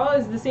I saw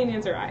is the same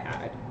answer I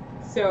had.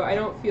 So I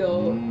don't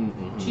feel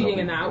cheating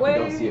in that way. You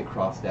don't see it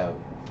crossed out.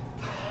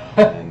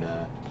 And,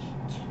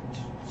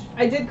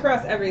 I did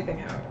cross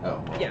everything out.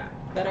 oh. Well, Yeah,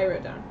 that I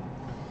wrote down.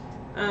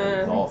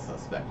 It's all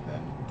suspect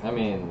then. I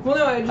mean, Well,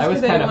 no, just I was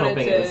 'cause kind of wanted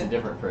hoping to... it was a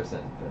different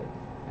person, but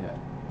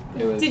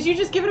Yeah. it was. Did you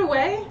just give it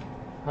away?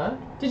 Huh?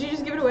 Did you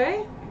just give it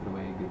away? Give it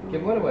away, give it away.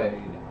 Give what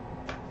away?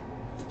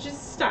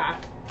 Just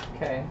stop.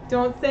 Okay.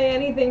 Don't say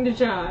anything to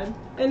John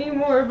any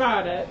more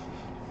about it.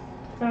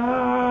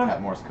 Ah.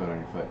 Tap Morse code on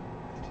your foot.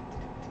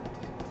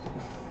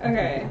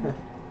 Okay.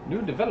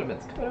 New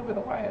developments coming over the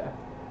wire.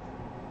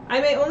 I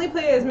may only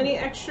play as many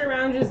extra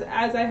rounds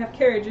as I have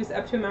carriages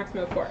up to a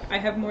maximum of 4. I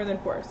have more than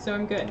 4, so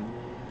I'm good.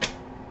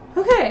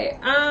 Okay,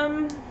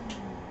 I'm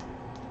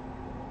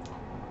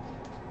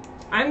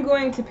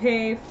going to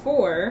pay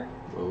 4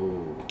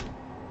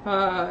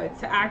 Whoa.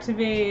 to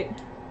activate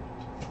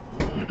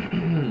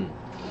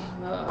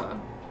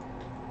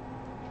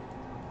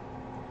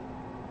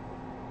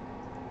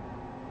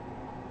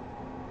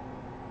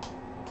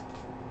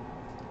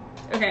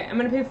okay, I'm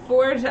gonna pay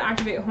 4 to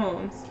activate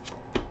Holmes.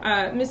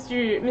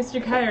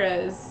 Mr.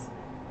 Kyrez,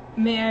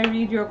 may I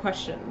read your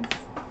questions?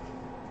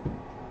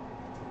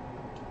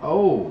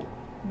 Oh.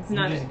 It's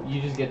not it.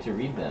 You just get to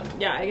read them,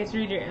 Yeah, I get to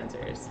read your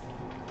answers.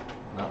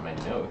 not my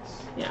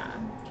notes. Yeah,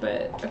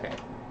 but okay.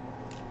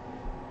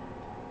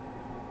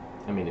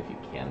 I mean, if you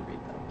can read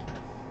them.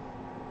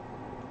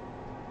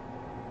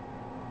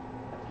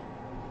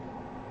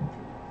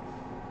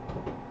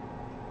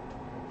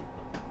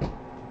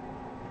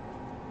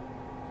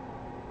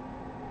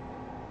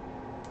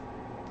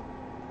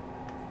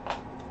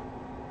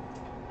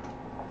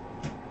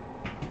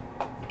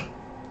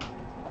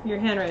 Your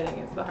handwriting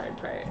is the hard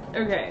part.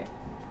 Okay.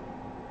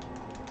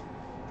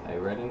 I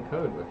read in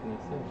code. What can I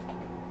say?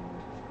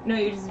 No,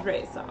 you just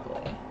write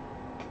softly.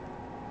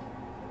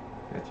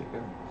 Gotcha,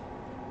 go.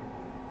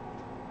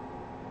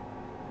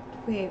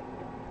 Wait.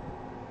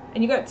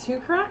 And you got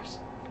 2 correct?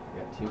 I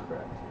got 2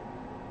 correct.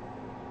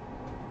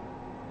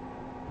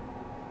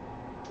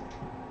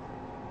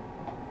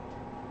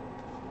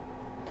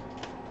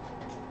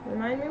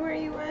 Remind me where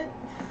you went.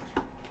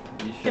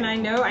 You should, Can I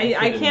know? you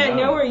I should've can't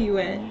know known. where you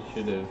went. You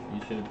should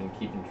have been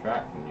keeping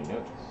track in your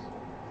notes.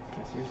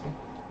 Seriously?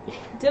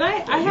 Did I?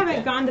 I you haven't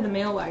can. gone to the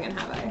mail wagon,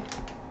 have I?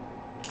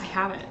 I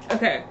haven't.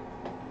 Okay.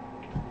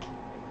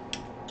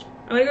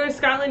 I'm gonna go to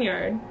Scotland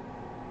Yard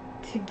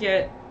to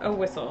get a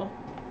whistle.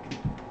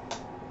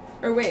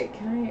 Or wait,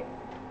 can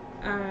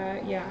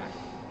I? Yeah.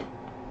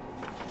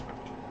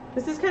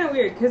 This is kind of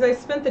weird, because I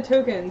spent the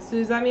tokens, so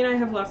does that mean I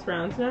have less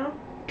rounds now?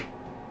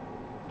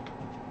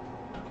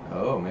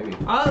 Oh, maybe.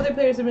 All other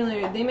players have been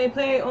limited. They may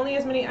play only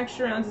as many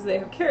extra rounds as they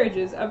have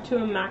carriages, up to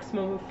a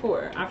maximum of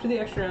 4 after the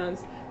extra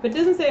rounds, but it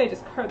doesn't say I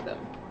discard them.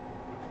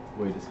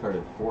 Well, you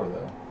discarded 4,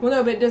 though. Well,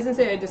 no, but it doesn't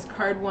say I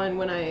discard one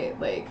when I,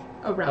 like,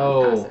 a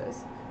round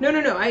passes. No,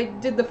 I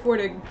did the 4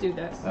 to do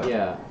this. Okay.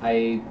 Yeah,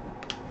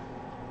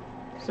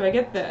 So I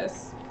get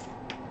this.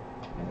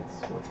 And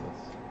it's worthless.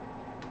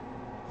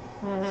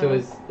 So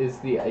is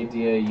the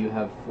idea you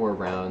have 4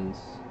 rounds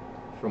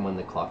from when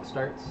the clock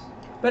starts?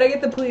 But I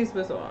get the police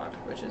whistle off,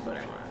 which is what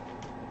I want.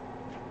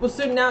 Well,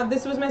 so now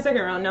this was my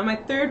second round. Now my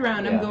third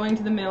round, I'm Yeah. going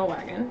to the mail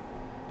wagon.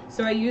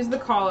 So I use the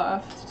call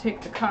off to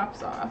take the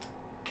cops off.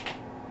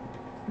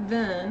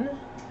 Then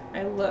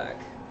I look.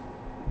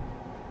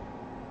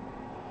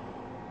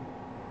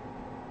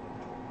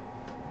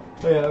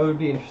 Oh yeah, I would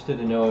be interested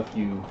to know if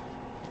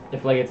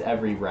like it's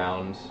every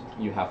round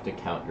you have to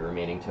count your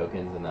remaining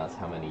tokens and that's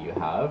how many you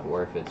have,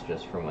 or if it's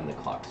just from when the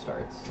clock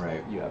starts.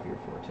 Right. You have your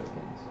 4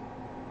 tokens.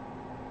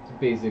 So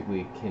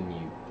basically, can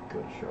you go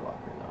to Sherlock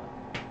or not?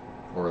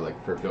 Or, like,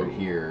 For go free.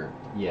 here.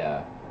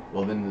 Yeah.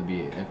 Well, then it'd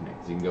be infinite,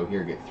 because you can go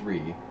here, get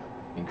 3,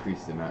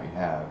 increase the amount you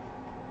have.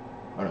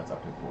 Oh, no, it's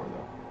up to 4,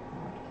 though.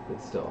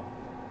 But still.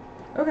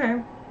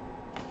 Okay.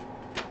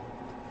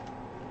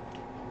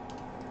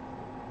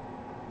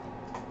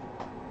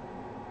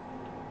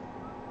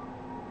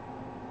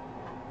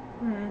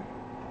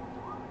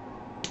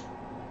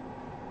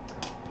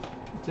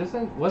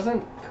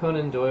 Wasn't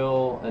Conan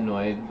Doyle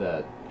annoyed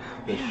that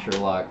his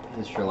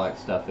Sherlock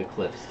stuff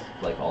eclipsed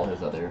like all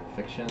his other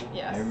fiction?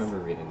 Yes. I remember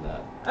reading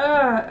that.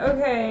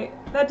 Okay.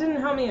 That didn't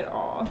help me at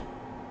all.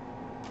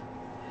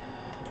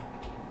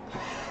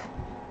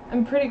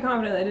 I'm pretty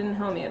confident that didn't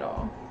help me at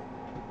all.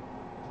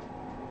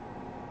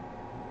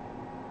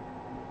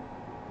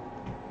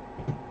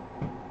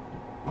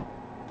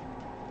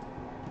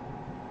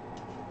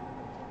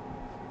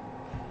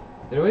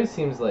 It always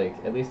seems like,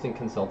 at least in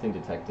Consulting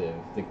Detective,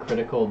 the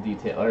critical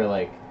detail, or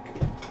like,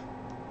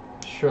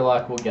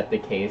 Sherlock will get the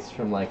case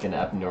from like an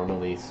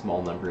abnormally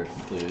small number of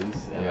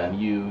clues, and then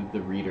you,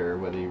 the reader,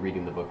 whether you're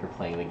reading the book or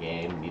playing the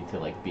game, need to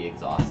like be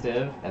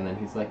exhaustive, and then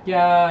he's like,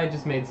 yeah, I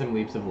just made some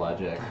leaps of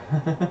logic.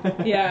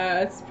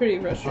 Yeah, it's pretty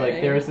frustrating.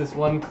 Like, there was this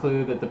one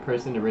clue that the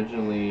person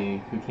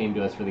originally who came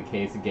to us for the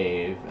case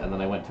gave, and then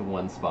I went to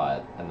one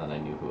spot, and then I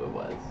knew who it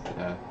was.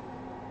 Yeah.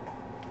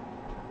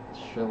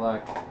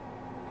 Sherlock...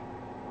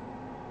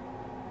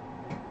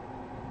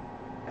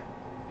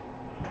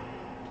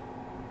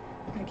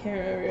 I can't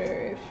remember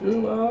if he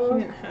Sherlock.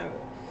 didn't have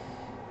it.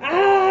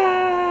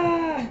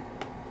 Ah!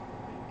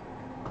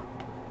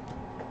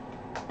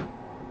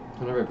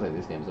 Whenever I play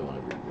these games, I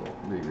want to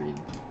reread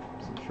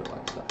some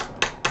Sherlock stuff.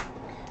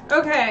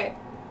 Okay.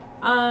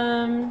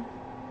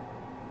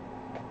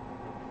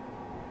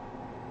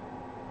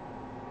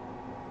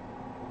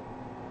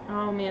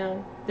 Oh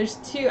man, there's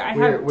 2.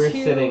 We're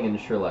 2. sitting in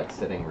Sherlock's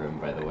sitting room,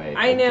 by the way.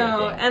 I know,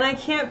 drinking. and I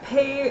can't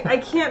pay. I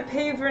can't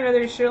pay for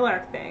another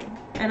Sherlock thing,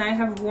 and I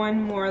have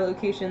one more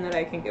location that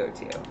I can go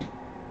to.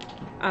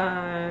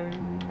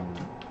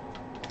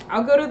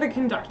 I'll go to the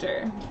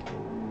conductor.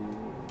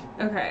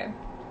 Okay.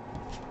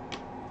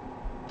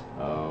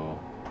 Oh.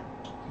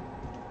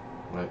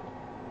 What?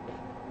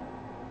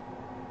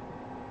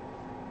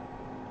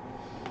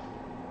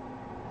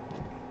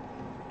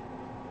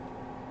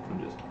 I'm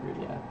just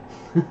reading. Yeah.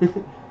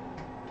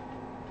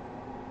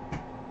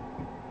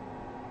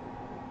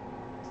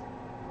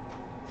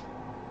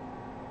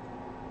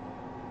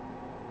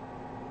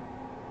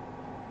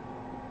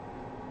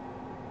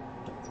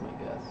 That's my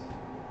guess.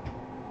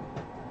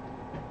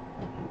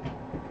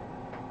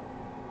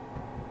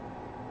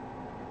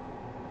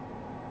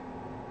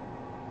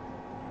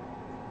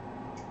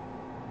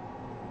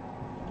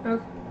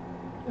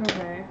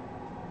 Okay.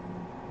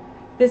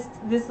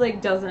 This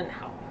like doesn't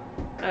help.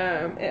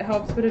 It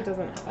helps, but it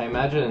doesn't help. I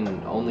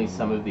imagine only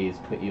some of these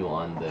put you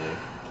on the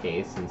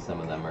case, and some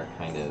of them are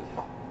kind of...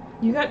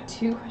 You got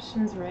 2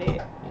 questions right. I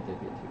did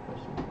get 2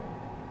 questions right.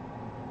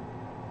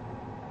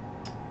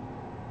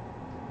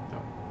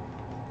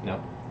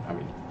 No? I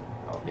mean,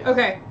 oh, yes.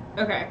 Okay.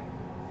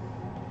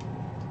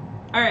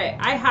 Alright,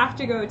 I have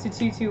to go to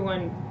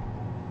 221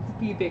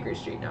 B Baker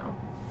Street now.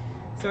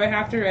 So I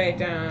have to write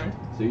down...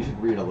 So you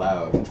should read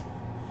aloud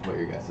what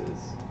your guess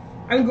is.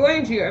 I'm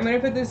going to. I'm gonna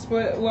put this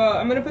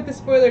I'm gonna put the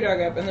spoiler dog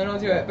up and then I'll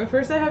do it. But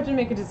first I have to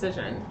make a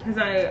decision because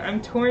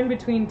I'm torn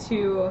between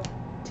two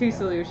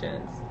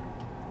solutions.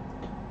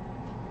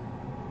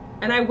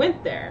 And I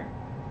went there.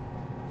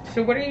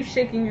 So what are you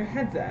shaking your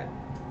heads at?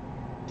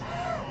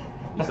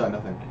 You saw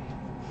nothing.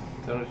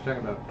 Don't know what you're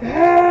talking about.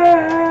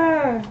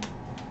 Ah!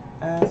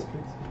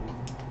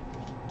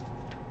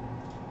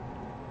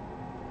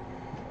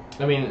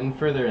 I mean, in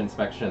further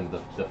inspection,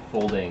 the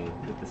folding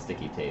with the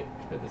sticky tape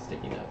or the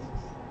sticky notes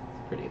is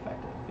pretty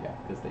effective. Yeah,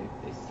 because they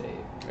stay.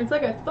 It's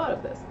like I thought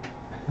of this.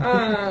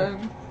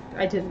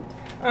 I didn't.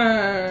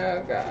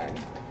 Oh god.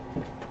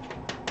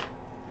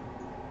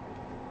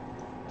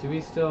 Do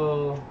we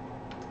still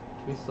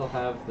We still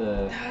have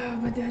the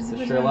But there's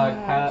the a Sherlock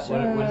patch.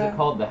 what is it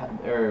called?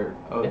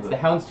 It's the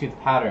houndstooth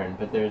pattern,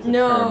 but there's a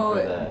term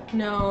for the.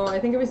 No, I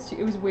think it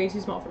was way too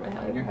small for my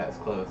head. Your hat's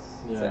close.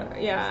 Yeah. So,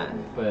 yeah.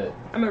 But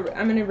I'm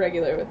an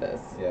irregular with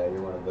this. Yeah,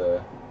 you're one of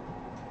the.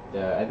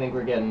 yeah, I think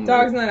we're getting.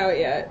 Dog's not out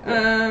yet.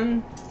 Yeah.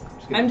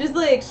 I'm just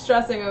like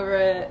stressing over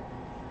it.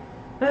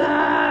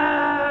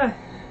 Ah!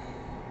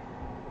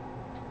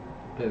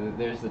 But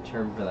there's the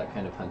term for that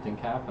kind of hunting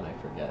cap, and I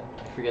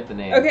forget the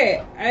name.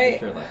 Okay, The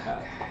Sherlock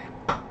hat.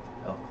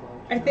 Elk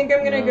I think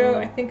I'm gonna No. go.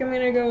 I think I'm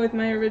gonna go with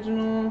my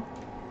original,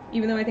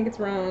 even though I think it's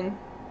wrong.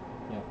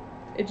 Yeah.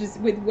 It just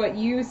with what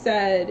you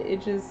said.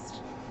 It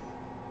just.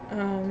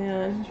 Oh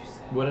man,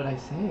 What did I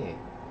say?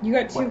 you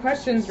got two What?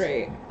 questions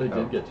right. I Oh.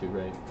 did get two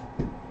right.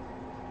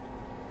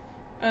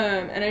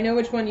 And I know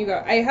which one you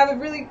got. I have a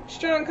really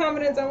strong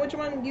confidence on which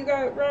one you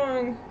got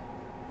wrong.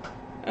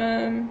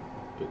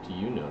 But do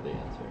you know the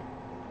answer?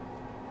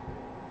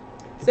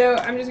 So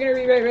I'm just gonna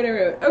rewrite what I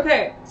wrote.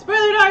 Okay,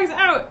 spoiler dogs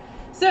out.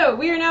 So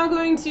we are now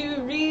going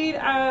to read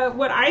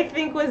what I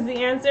think was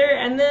the answer,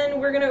 and then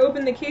we're gonna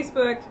open the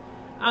casebook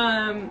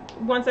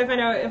once I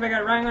find out if I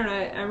got it wrong or not,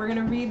 and we're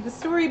gonna read the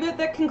story bit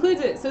that concludes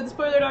it. So the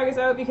spoiler dog is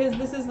out because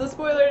this is the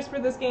spoilers for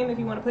this game. If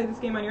you want to play this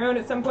game on your own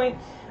at some point,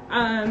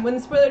 when the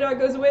spoiler dog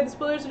goes away, the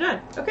spoilers are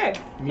done. Okay,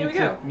 here we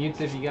go.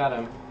 Mutes if you got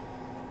them.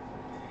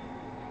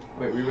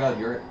 Wait, reroute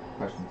your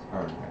questions. Oh,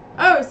 okay.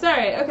 Oh,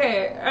 sorry.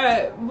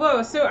 Okay.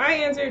 Whoa. So I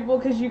answered. Well,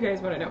 because you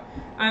guys want to know.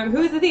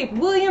 Who is the thief?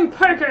 William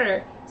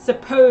Parker,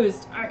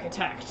 supposed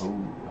architect. Oh.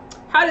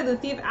 How did the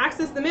thief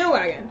access the mail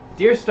wagon?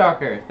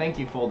 Deerstalker. Thank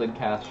you, Folded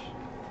Cash.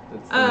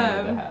 That's the name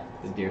of the Um, hat.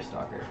 The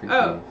Deerstalker.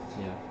 Oh.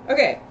 Yeah.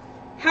 Okay.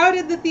 How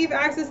did the thief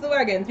access the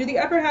wagon? Through the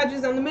upper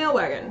hatches on the mail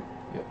wagon.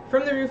 Yep.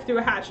 From the roof through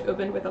a hatch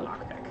opened with a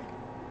lockpick.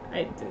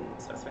 I didn't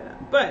specify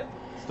that. But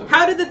Still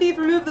how did the thief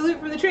remove the loot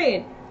from the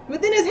train?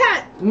 Within his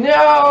hat.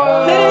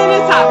 No! Hit it in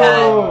his top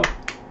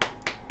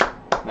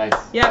hat.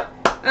 Nice. Yep.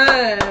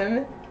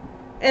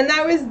 And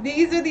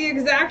these are the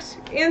exact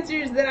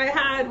answers that I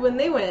had when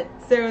they went,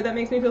 so that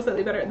makes me feel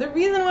slightly better. The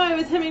reason why I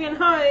was hemming and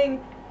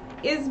hawing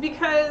is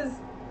because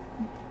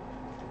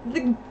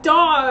the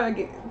dog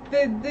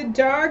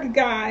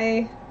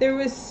guy, there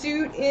was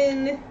soot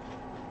in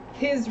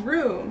his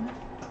room.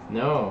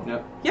 No.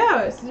 Yep.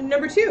 Yeah, it's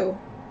number 2.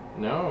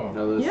 No.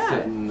 No, this Yeah. is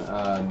sitting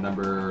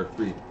number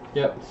 3.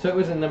 Yep. So it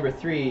was in number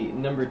 3.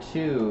 Number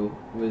 2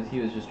 was he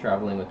was just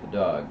traveling with the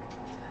dog.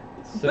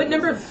 So But it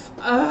number was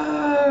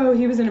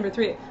he was in number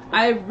 3.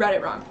 I read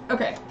it wrong.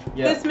 Okay.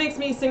 Yeah. This makes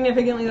me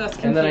significantly less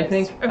confused. And then I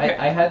think okay.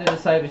 I had to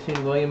decide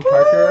between William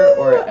Parker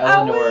or Woo!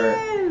 Eleanor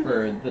Ellen!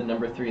 for the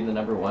number 3 and the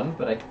number 1,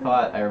 but I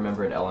thought I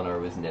remembered Eleanor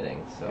was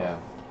knitting. So Yeah.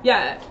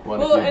 Yeah. One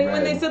Well, if you and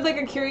when they read- said like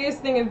a curious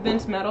thing of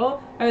bent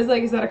metal, I was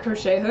like, is that a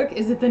crochet hook?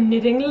 Is it the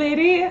knitting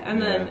lady? And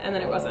then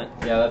it wasn't.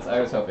 Yeah, I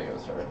was hoping it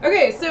was her.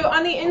 Okay, so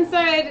on the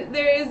inside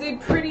there is a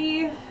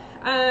pretty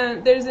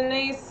there's a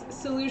nice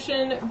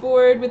solution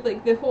board with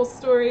like the whole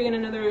story and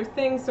another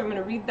thing, so I'm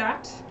gonna read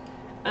that.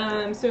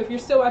 So if you're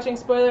still watching,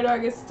 spoiler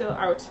dog is still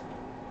out.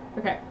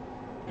 Okay.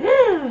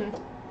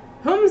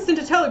 Holmes sent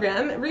a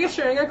telegram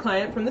reassuring our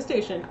client from the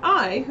station.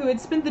 I, who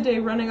had spent the day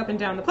running up and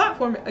down the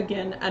platform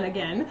again and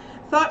again,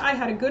 thought I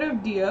had a good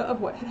idea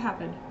of what had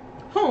happened.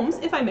 Holmes,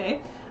 if I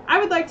may, I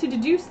would like to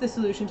deduce the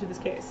solution to this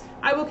case.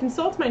 I will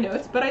consult my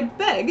notes, but I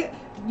beg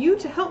you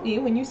to help me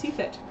when you see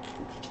fit.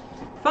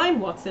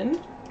 Fine,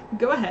 Watson.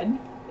 Go ahead.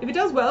 If it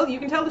does well, you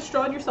can tell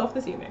Lestrade yourself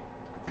this evening.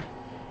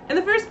 In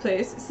the first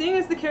place, seeing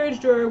as the carriage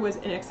door was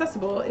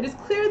inaccessible, it is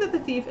clear that the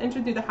thief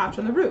entered through the hatch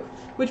on the roof,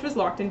 which was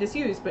locked and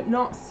disused, but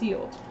not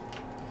sealed.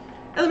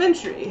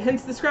 Elementary,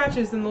 hence the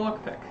scratches in the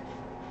lockpick.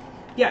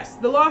 Yes,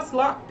 the lost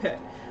lockpick.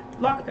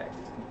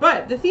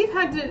 But the thief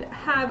had to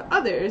have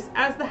others,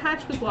 as the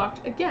hatch was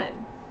locked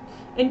again.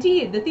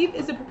 Indeed, the thief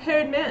is a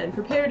prepared man,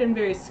 prepared and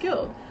very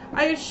skilled.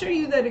 I assure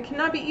you that it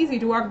cannot be easy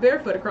to walk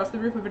barefoot across the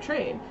roof of a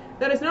train.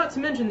 That is not to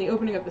mention the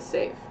opening of the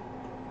safe.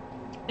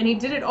 And he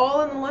did it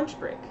all in the lunch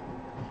break.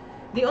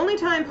 The only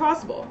time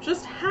possible,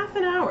 just half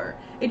an hour.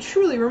 A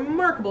truly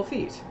remarkable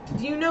feat.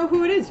 Do you know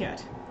who it is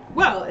yet?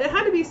 Well, it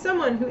had to be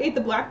someone who ate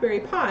the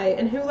blackberry pie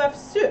and who left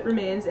soot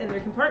remains in their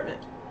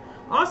compartment.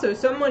 Also,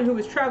 someone who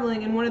was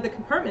traveling in one of the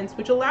compartments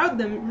which allowed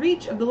them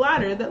reach of the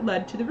ladder that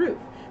led to the roof.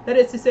 That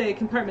is to say,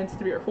 compartments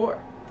 3 or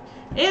 4.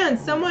 And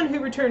someone who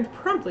returned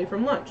promptly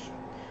from lunch.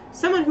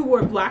 Someone who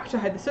wore black to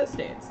hide the soot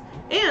stains.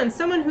 And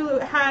someone who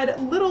had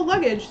little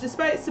luggage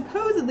despite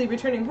supposedly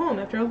returning home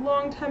after a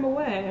long time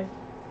away.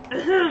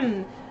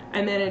 Ahem,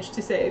 I managed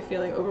to say,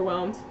 feeling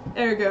overwhelmed.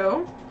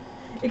 Ergo,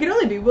 it could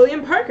only be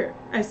William Parker,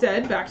 I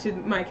said, going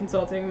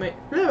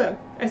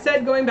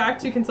back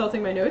to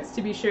consulting my notes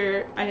to be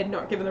sure I had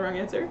not given the wrong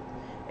answer.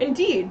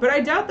 Indeed, but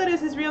I doubt that is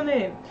his real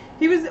name.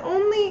 He was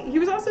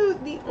also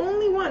the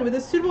only one with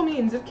a suitable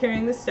means of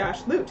carrying the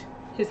stashed loot.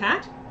 His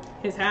hat?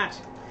 His hat.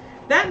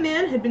 That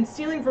man had been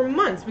stealing for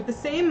months with the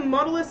same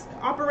modus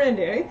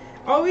operandi,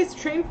 always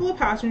train full of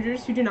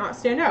passengers who do not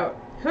stand out.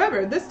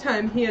 However, this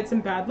time he had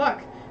some bad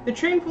luck. The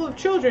train full of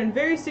children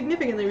very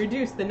significantly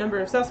reduced the number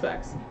of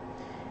suspects.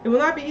 It will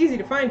not be easy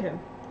to find him.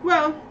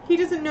 Well, he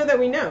doesn't know that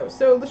we know,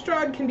 so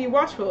Lestrade can be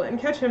watchful and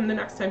catch him the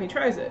next time he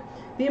tries it.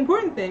 The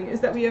important thing is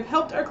that we have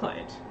helped our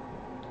client.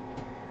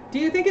 Do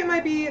you think it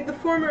might be a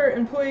former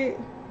employee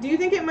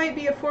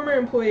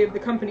of the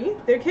company?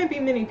 There can't be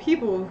many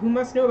people who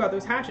must know about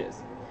those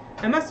hatches.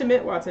 I must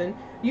admit, Watson,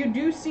 you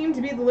do seem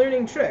to be the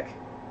learning trick.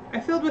 I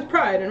filled with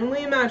pride and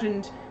only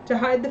imagined to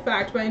hide the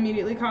fact by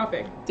immediately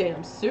coughing.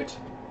 Damn suit.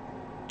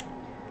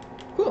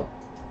 Cool.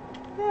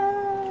 Yay!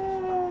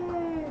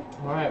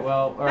 Alright,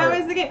 well... That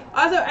was the game.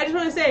 Also, I just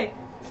want to say,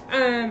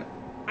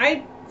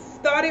 I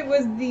thought it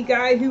was the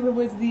guy who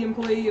was the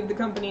employee of the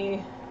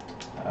company,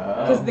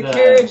 because the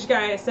carriage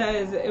guy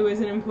says it was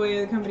an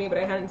employee of the company, but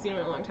I hadn't seen him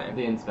in a long time.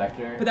 The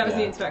inspector? But that was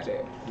the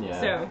inspector. Yeah.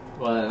 So,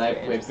 well, and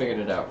I figured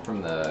it out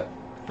from the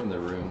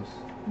rooms.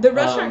 the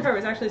restaurant car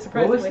was actually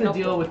surprisingly What was the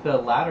helpful. deal with the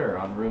ladder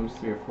on rooms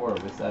 3 or 4?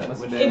 Was that...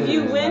 If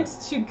you went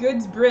to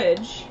Goods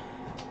Bridge,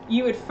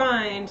 you would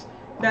find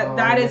that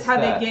that is how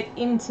they get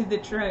into the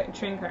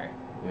train car.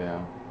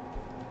 Yeah.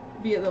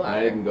 Via the ladder.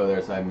 I didn't go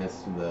there, so I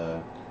missed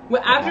the...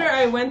 Well, after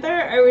I went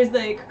there, I was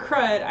like,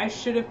 crud, I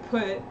should have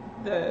put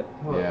the...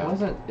 Oh, Yeah.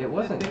 It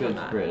wasn't Thing on Goods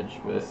that. Bridge,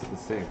 but... It's the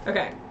same.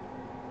 Okay.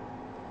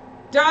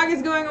 Dog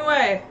is going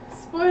away.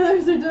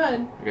 Spoilers are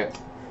done. Okay.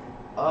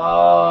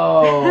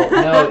 Oh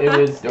no! It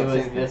was Don't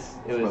say this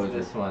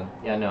Spoilers. one.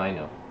 Yeah, no, I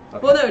know. Okay.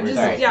 Well, no, We're just,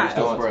 sorry. yeah. We're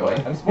still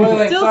spoiling. I'm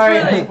spoiling. Still Sorry,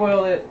 spoiling. I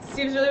spoiled it.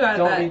 Steve's really bad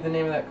Don't at read that. the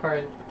name of that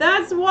card.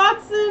 That's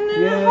Watson in the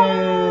Yay.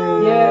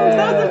 Holmes. Yeah.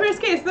 That was the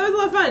first case. That was a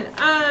lot of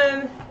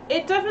fun.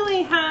 It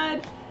definitely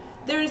had.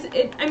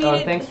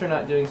 Thanks for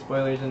not doing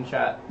spoilers in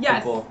chat.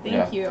 Yes, people.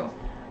 thank you.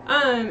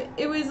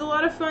 It was a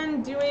lot of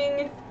fun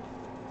doing.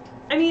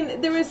 I mean,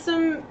 there was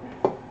some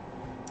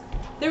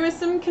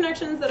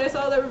connections that I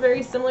saw that were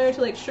very similar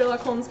to like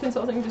Sherlock Holmes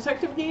consulting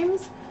detective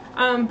games,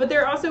 but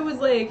there also was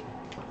like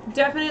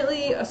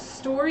definitely a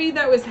story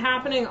that was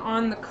happening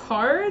on the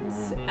cards,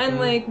 Mm-hmm. and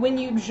like when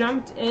you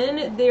jumped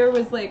in, there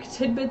was like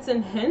tidbits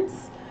and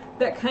hints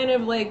that kind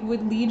of like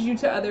would lead you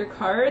to other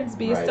cards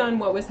based Right. on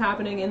what was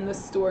happening in the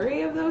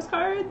story of those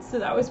cards. So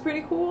that was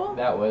pretty cool.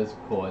 That was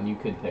cool, and you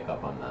could pick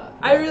up on that.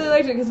 I really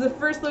liked it because the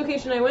first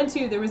location I went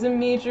to, there was a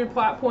major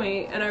plot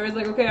point, and I was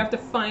like, okay, I have to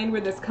find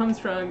where this comes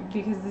from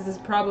because this is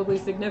probably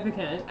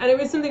significant. And it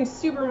was something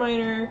super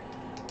minor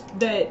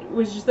that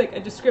was just like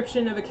a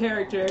description of a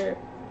character,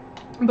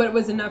 but it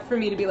was enough for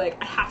me to be like,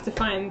 I have to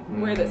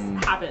find where this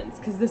happens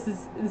because this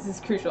is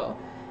crucial,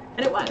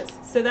 and it was.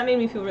 So that made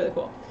me feel really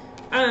cool.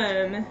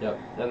 Yep.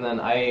 And then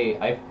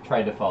I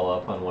tried to follow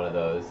up on one of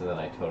those, and then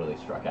I totally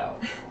struck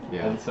out.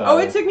 Yeah. And so Oh,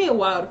 it took me a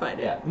while to find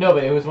it. Yeah. No,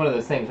 but it was one of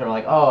those things where I'm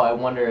like, oh, I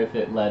wonder if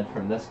it led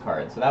from this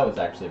card. So that was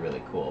actually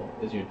really cool,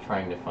 is you're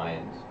trying to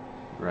find...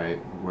 Right,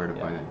 where to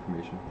Yeah. find that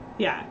information.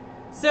 Yeah.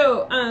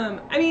 So,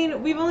 I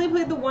mean, we've only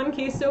played the one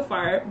case so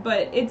far,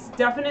 but it's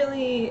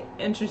definitely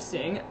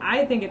interesting.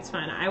 I think it's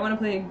fun. I want to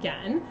play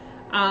again,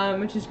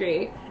 which is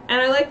great. And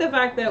I like the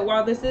fact that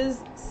while this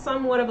is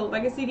somewhat of a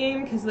legacy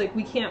game, because like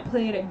we can't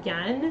play it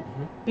again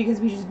because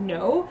we just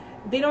know,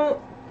 we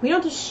don't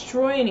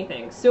destroy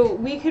anything. So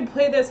we could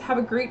play this, have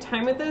a great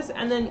time with this,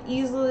 and then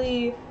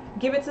easily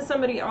give it to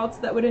somebody else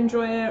that would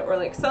enjoy it, or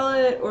like sell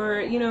it, or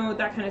you know,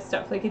 that kind of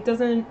stuff. Like it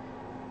doesn't.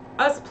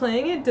 Us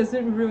playing it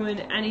doesn't ruin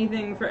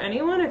anything for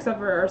anyone except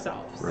for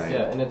ourselves. Right.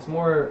 Yeah, and it's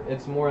more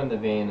in the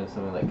vein of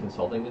something like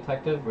Consulting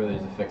Detective, where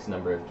there's a fixed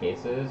number of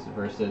cases,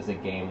 versus a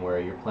game where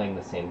you're playing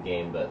the same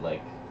game, but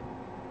like,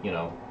 you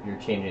know, you're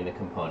changing the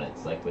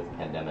components, like with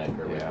Pandemic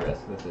or with Yeah.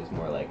 Risk. This is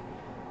more like,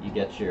 you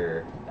get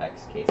your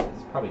X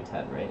cases, probably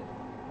 10, right?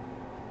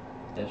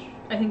 Ish.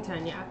 I think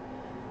 10, yeah.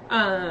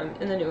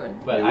 In the new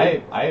one. But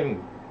I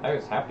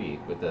was happy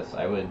with this.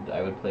 I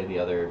would play the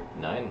other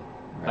 9.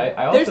 Right.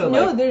 I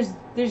also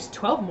There's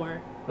 12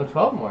 more. Oh,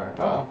 12 more.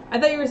 Oh. I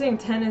thought you were saying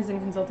 10 is in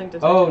Consulting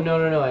Detective. Oh,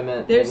 no, I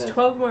meant... There's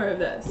 12 more of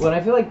this. Well, and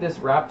I feel like this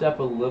wrapped up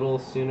a little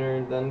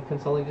sooner than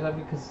Consulting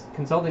Detective, because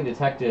Consulting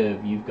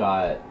Detective, you've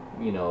got,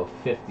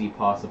 50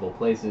 possible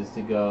places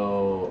to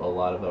go. A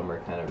lot of them are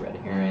kind of red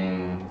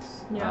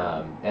herrings.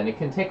 Yeah. And it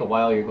can take a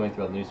while. You're going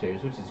through all the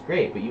newspapers, which is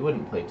great, but you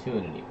wouldn't play 2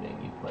 in an evening.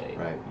 You'd play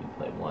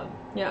 1.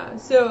 Yeah,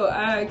 so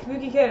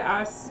Kabuki Kid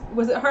asks,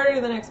 was it harder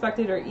than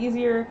expected or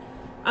easier?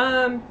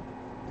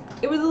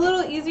 It was a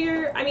little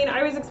easier. I mean,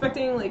 I was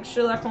expecting, like,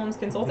 Sherlock Holmes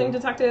Consulting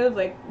Detective,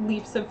 like,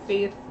 leaps of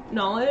faith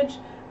knowledge,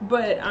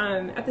 but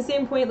at the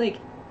same point, like,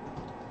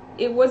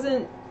 it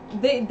wasn't...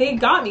 They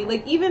got me.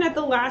 Like, even at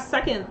the last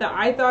second that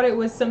I thought it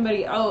was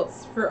somebody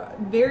else for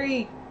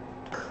very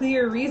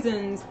clear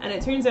reasons, and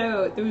it turns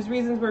out those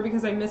reasons were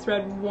because I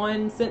misread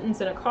one sentence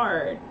in a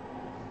card.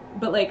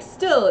 But, like,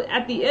 still,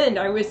 at the end,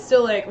 I was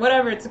still like,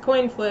 whatever, it's a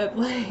coin flip,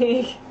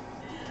 like...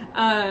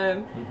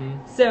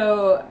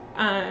 So,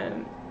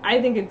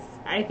 I think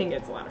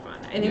it's a lot of fun.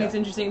 I think it's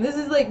interesting. This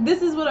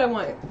is what I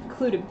want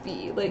Clue to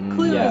be. Like,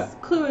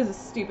 Clue is a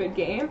stupid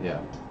game.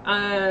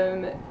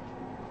 Yeah.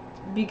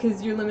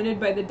 Because you're limited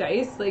by the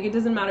dice. Like, it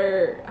doesn't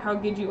matter how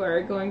good you are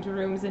at going to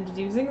rooms and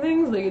deducing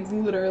things. Like, it's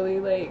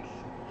literally, like,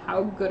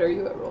 how good are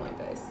you at rolling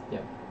dice? Yeah.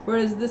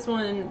 Whereas this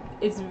one,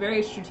 it's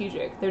very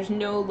strategic. There's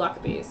no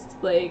luck-based.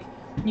 Like,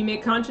 You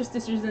make conscious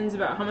decisions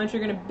about how much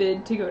you're going to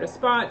bid to go to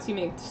spots. You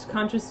make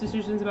conscious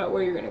decisions about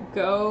where you're going to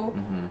go.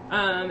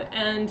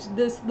 And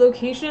this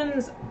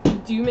locations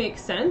do make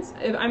sense.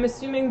 I'm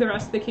assuming the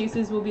rest of the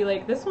cases will be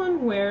like this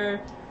one,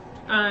 where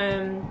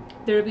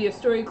there'll be a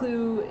story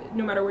clue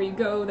no matter where you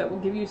go that will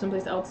give you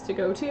someplace else to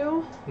go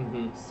to.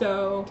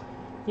 So,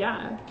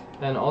 yeah.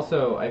 And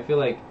also, I feel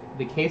like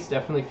the case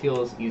definitely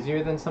feels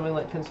easier than something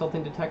like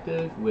Consulting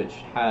Detective,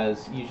 which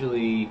has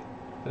usually,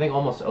 I think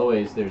almost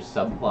always, there's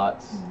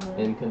subplots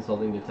in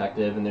Consulting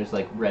Detective, and there's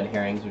like red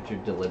herrings which are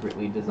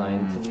deliberately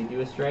designed to lead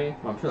you astray.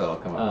 Well, I'm sure that'll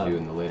come up too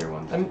in the later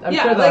ones. I'm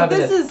yeah, sure they'll like have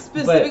this it, is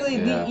specifically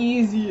but, the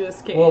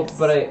easiest case. Well,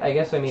 but I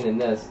guess I mean in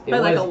this, it By,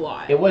 was like, a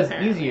lot, it was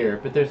apparently. easier,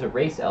 but there's a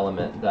race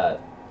element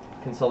that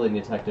Consulting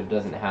Detective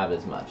doesn't have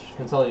as much.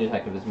 Consulting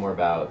Detective is more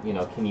about, you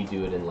know, can you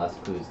do it in less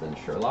clues than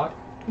Sherlock?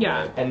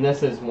 Yeah. And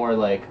this is more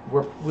like,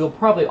 we'll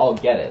probably all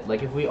get it.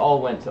 Like, if we all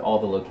went to all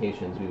the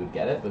locations, we would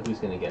get it, but who's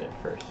going to get it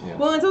first? Yeah.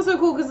 Well, it's also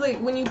cool because, like,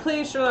 when you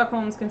play Sherlock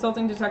Holmes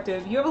Consulting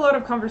Detective, you have a lot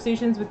of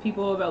conversations with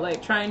people about,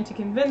 like, trying to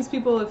convince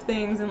people of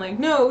things and, like,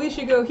 no, we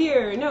should go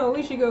here, no,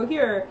 we should go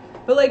here.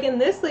 But, like, in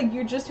this, like,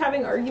 you're just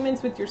having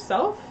arguments with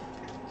yourself.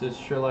 Does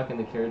Sherlock and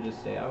the carriages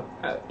stay out?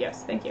 Oh,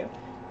 yes, thank you.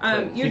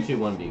 So You're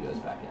 221B goes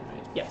back in,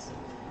 right? Yes.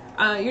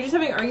 You're just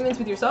having arguments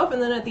with yourself,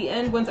 and then at the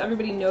end, once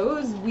everybody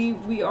knows,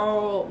 we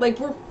all, like,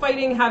 we're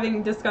fighting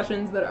having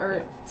discussions that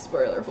aren't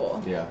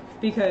spoilerful. Yeah.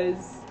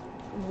 Because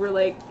we're,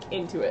 like,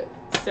 into it.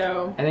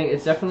 So... I think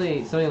it's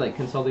definitely something like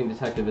Consulting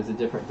Detective is a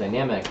different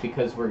dynamic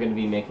because we're going to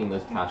be making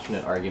those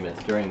passionate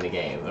arguments during the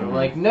game. And we're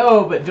like,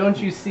 no, but don't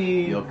you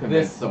see You'll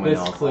convince this someone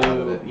else clue? out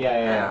of it.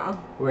 Yeah.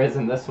 Whereas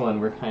in this one,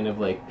 we're kind of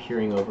like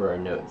peering over our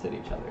notes at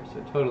each other.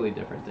 So totally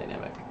different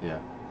dynamic. Yeah.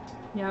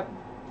 Yep.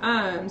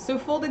 So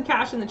Folded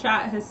Cash in the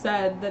chat has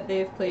said that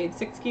they've played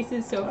 6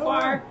 cases so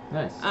far.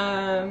 Nice.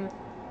 I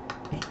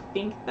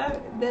think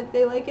that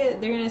they like it.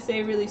 They're gonna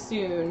say really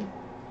soon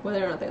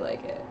whether or not they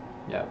like it.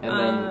 Yeah. And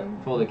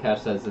then Folded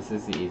Cash says this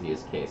is the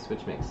easiest case,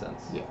 which makes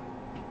sense. Yeah.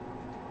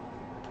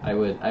 I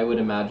would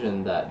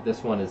imagine that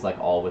this one is like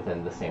all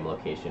within the same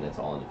location. It's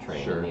all in a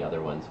train, Sure. and the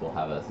other ones will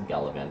have us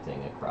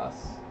gallivanting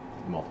across.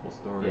 Multiple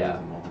stories Yeah.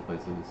 and multiple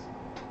places.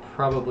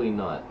 Probably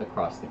not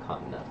across the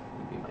continent,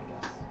 would be my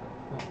guess.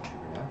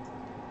 Yeah.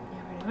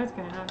 Yeah, we know what's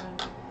gonna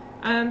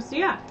happen. So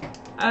yeah,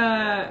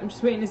 I'm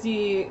just waiting to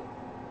see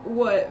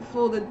what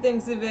Folded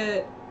thinks of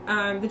it.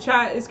 The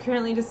chat is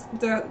currently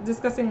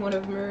discussing one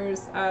of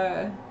Murr's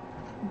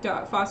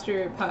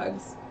foster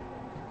pugs,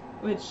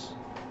 which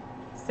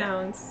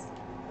sounds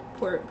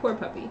poor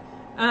puppy.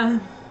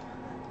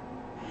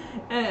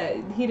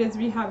 He does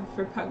rehab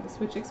for pugs,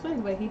 which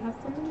explains why he has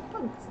so many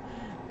pugs.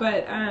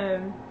 But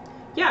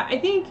yeah, I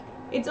think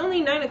it's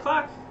only 9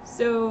 o'clock,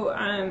 so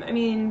I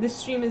mean, this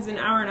stream is an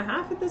hour and a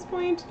half at this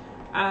point.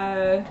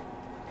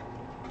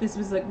 This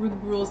was like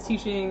rules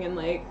teaching and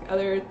like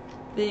other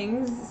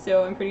things,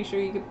 so I'm pretty sure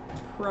you could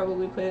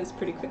probably play this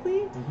pretty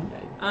quickly.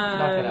 Yeah,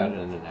 knock it out in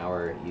an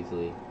hour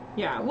easily.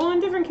 Yeah, well, in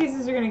different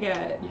cases you're gonna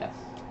get Yes.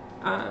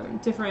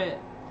 different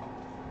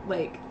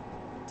like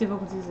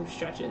difficulties of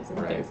stretches and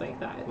things like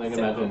that. Like, So,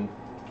 imagine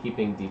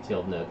keeping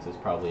detailed notes is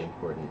probably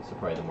important, so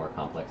probably the more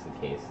complex the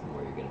case, the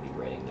more you're going to be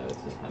writing notes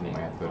and You having...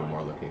 might have to go to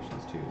more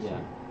locations too. So.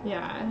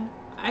 Yeah,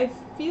 I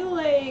feel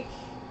like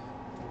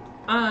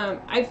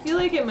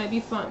it might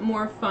be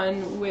more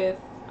fun with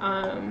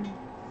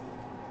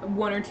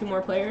 1 or 2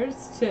 more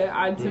players to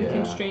add some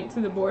constraint to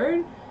the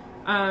board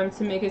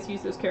to make us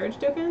use those carriage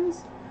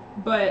tokens.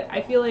 But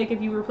I feel like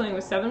if you were playing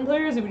with 7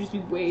 players, it would just be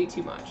way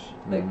too much.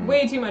 Like,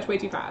 way too much, way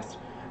too fast.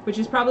 Which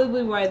is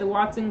probably why the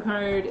Watson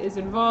card is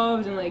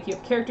involved, and, like, you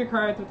have character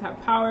cards that have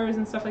powers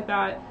and stuff like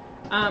that.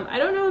 I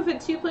don't know if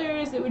at 2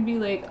 players it would be,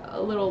 like, a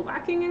little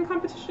lacking in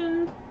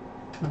competition.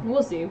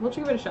 We'll see. We'll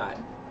give it a shot.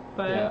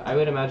 But Yeah, I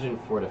would imagine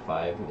 4 to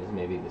 5 is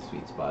maybe the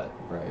sweet spot.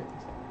 Right.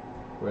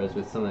 Whereas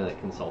with something like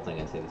Consulting,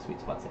 I'd say the sweet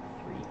spot's like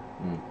 3.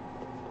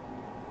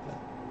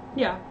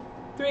 yeah,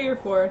 3 or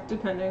 4,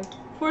 depending.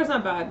 4 is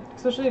not bad,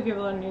 especially if you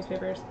have a lot of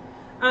newspapers.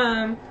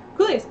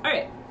 Coolies. All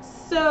right.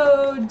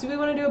 So, do we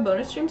want to do a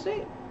bonus stream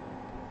tonight?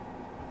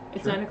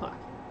 It's Sure. 9 o'clock.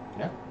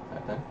 Yeah.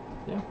 That time.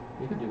 Yeah,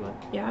 we could do one.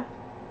 Yeah?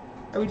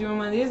 Are we doing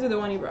one of these or the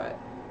one you brought?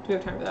 Do we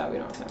have time for that? We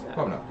don't have time for that.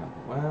 Probably not.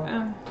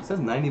 Well, it says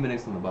 90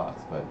 minutes on the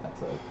box, but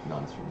that's a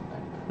non-stream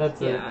 90 minutes.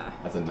 That's Yeah.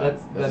 That's a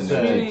That's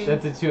streaming.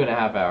 that's a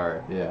 2.5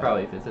 hour. Yeah.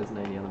 Probably if it says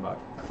 90 on the box.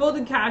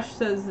 Folded Cash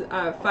says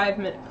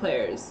 5-minute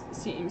players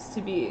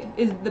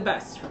is the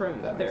best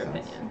from That their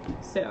makes sense.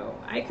 opinion. So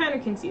I kind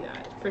of can see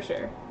that for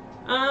sure.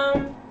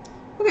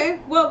 Okay,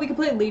 well we could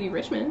play Lady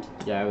Richmond,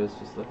 Yeah, I was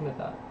just looking at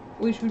that.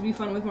 which would be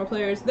fun with more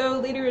players. Though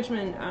Lady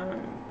Richmond,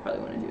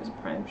 probably want to do as a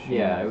prime stream.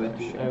 Yeah, I would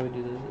do that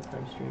as a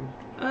prime stream.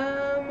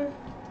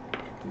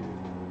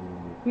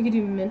 We could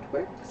do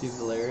Mintworks. Do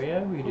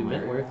Valeria? We could do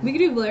Valeria. Mintwork. We could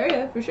do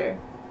Valeria for sure.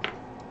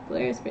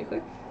 Valeria's pretty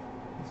quick.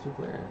 Let's do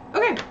Blair.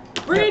 Okay,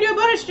 we're gonna do a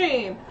bonus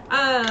stream.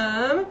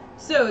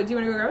 So do you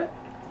want to go grab it?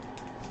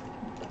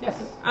 Yes.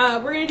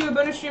 We're gonna do a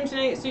bonus stream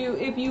tonight. So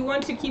if you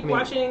want to keep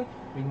watching,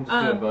 We can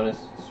just do a bonus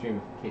stream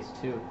of case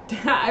 2.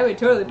 I would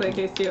totally play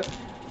case 2,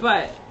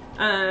 but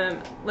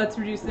Let's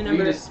reduce the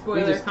number of we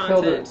spoiler just kill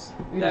content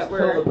We that just kill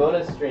we're. the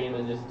bonus stream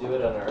and just do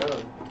it on our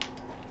own.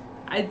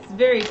 It's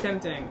very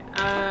tempting.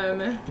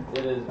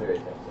 It is very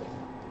tempting.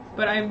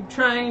 But I'm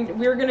trying.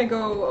 We're gonna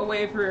go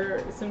away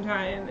for some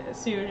time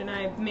soon, and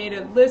I made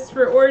a list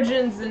for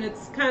Origins, and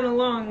it's kind of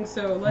long.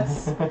 So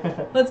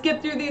let's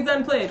get through these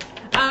unplayed.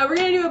 We're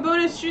gonna do a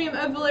bonus stream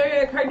of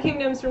Valeria Card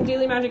Kingdoms from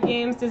Daily Magic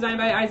Games, designed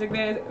by Isaac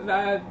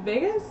Vega.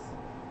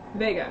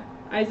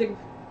 Isaac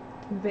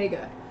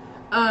Vega.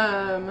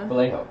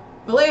 Vallejo.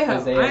 Vallejo.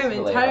 Isaias I am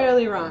Vallejo.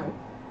 entirely wrong.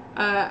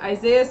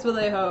 Isaias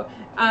Vallejo.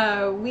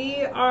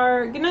 We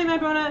are. Good night,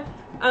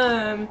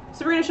 Madbona.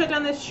 So we're gonna shut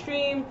down this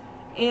stream,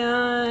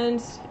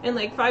 and in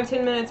like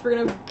 5-10 minutes we're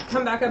gonna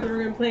come back up and we're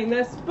gonna be playing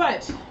this.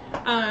 But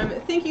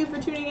thank you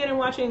for tuning in and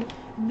watching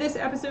this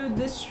episode,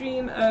 this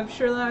stream of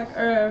Sherlock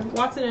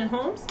Watson and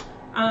Holmes,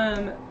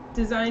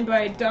 designed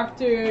by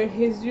Dr.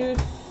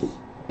 Jesus.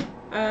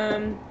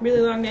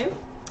 Really long name.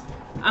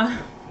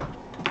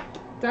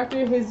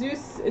 Dr.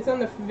 Jesus. It's on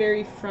the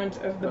very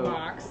front of the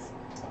box.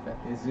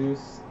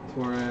 Jesus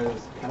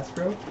Torres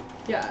Castro.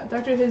 Yeah,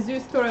 Dr.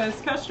 Jesus Torres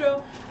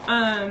Castro.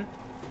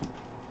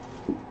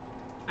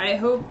 I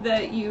hope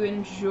that you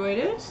enjoyed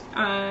it.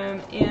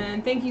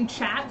 And thank you,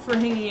 chat, for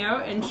hanging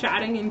out and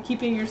chatting and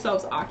keeping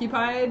yourselves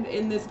occupied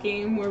in this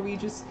game where we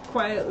just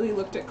quietly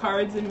looked at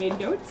cards and made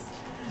notes.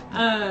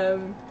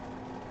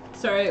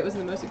 Sorry it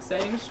wasn't the most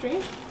exciting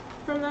stream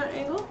from that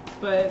angle,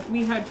 but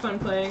we had fun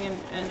playing,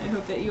 and I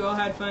hope that you all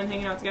had fun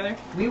hanging out together.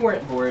 We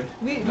weren't bored.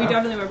 We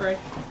definitely were bored.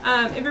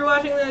 If you're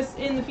watching this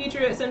in the future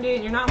at some date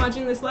and you're not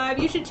watching this live,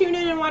 you should tune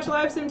in and watch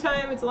live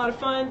sometime. It's a lot of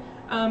fun.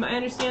 I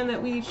understand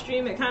that we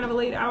stream at kind of a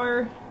late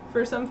hour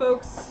for some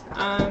folks.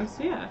 So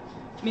yeah,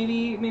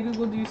 maybe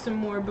we'll do some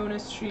more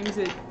bonus streams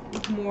at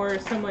more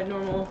somewhat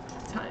normal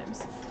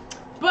times.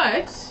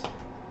 But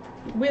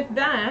with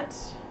that,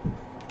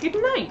 good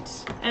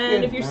night.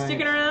 And if you're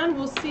sticking around,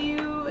 we'll see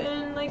you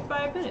in like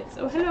 5 minutes.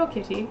 Oh, hello,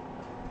 Kitty.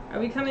 Are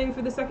we coming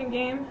for the second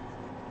game?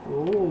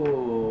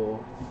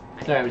 Ooh.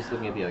 Sorry, I'm just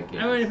looking at the other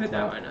game. I'm going to put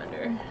that one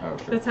under. Oh,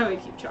 sure. That's how we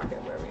keep track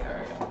of where we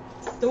are.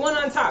 The one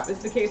on top is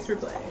the case we're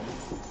playing.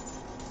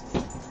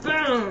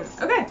 Boom.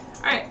 Okay.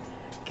 All right.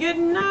 Good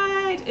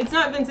night. It's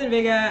not Vincent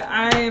Vega.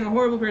 I am a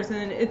horrible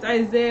person. It's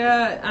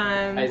Isaiah.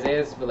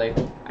 Isaias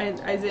Vallejo.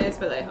 Isaias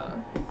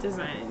Vallejo.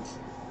 Designed.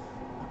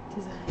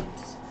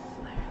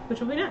 Which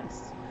will be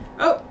next.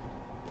 Oh.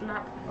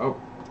 No.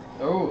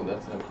 Oh,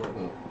 that's an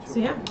important. So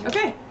yeah.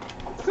 Okay.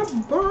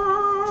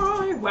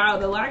 Goodbye. Wow,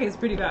 the lag is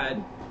pretty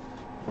bad.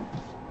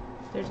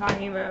 They're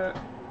talking about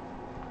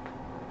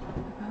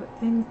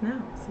things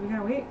now, so we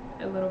gotta wait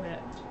a little bit.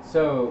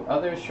 So,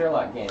 other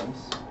Sherlock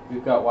games.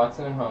 We've got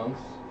Watson and Holmes,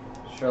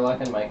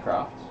 Sherlock and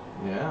Mycroft,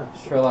 Yeah.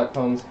 Sherlock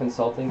Holmes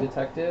Consulting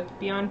Detective,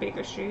 Beyond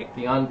Baker Street.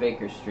 Beyond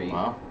Baker Street.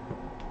 Wow.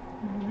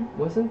 Mm-hmm.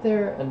 Wasn't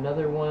there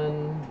another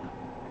one?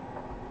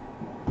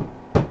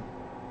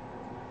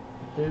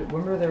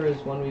 Remember there was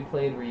one we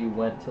played where you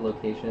went to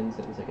locations,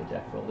 it was like a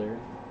deck builder?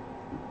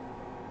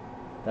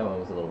 That one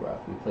was a little rough.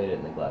 We played it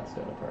in the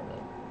Gladstone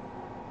apartment.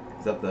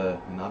 Is that the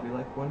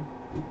Hanabi-like one?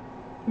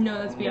 No,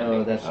 that's Beyond No,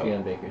 Baker that's Street.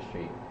 Beyond Baker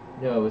Street.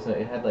 No,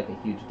 it had like a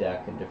huge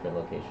deck in different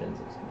locations.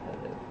 It was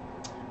competitive.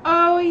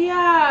 Oh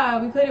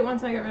yeah, we played it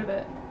once and I got rid of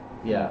it.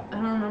 Yeah. I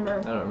don't remember.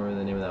 I don't remember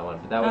the name of that one,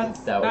 but that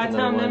was That's how another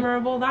one.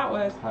 memorable that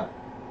was. Huh.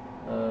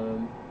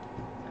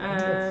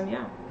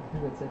 Yeah. I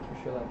think that's it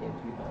for Sherlock games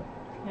we have.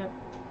 Yep.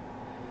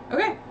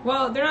 Okay,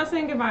 well, they're not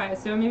saying goodbye,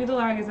 so maybe the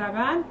lag is that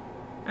bad?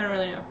 I don't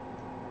really know.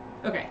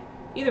 Okay,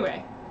 either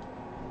way.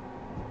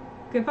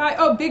 Goodbye.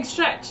 Oh, big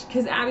stretch,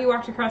 because Abby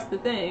walked across the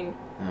thing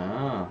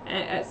Ah.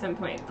 at some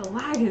point. The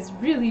lag is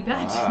really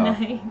bad Wow.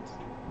 tonight.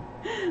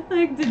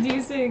 Like,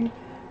 deducing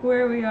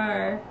where we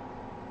are.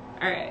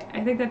 Alright,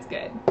 I think that's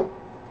good.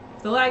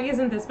 The lag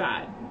isn't this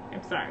bad.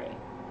 I'm sorry.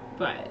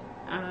 But,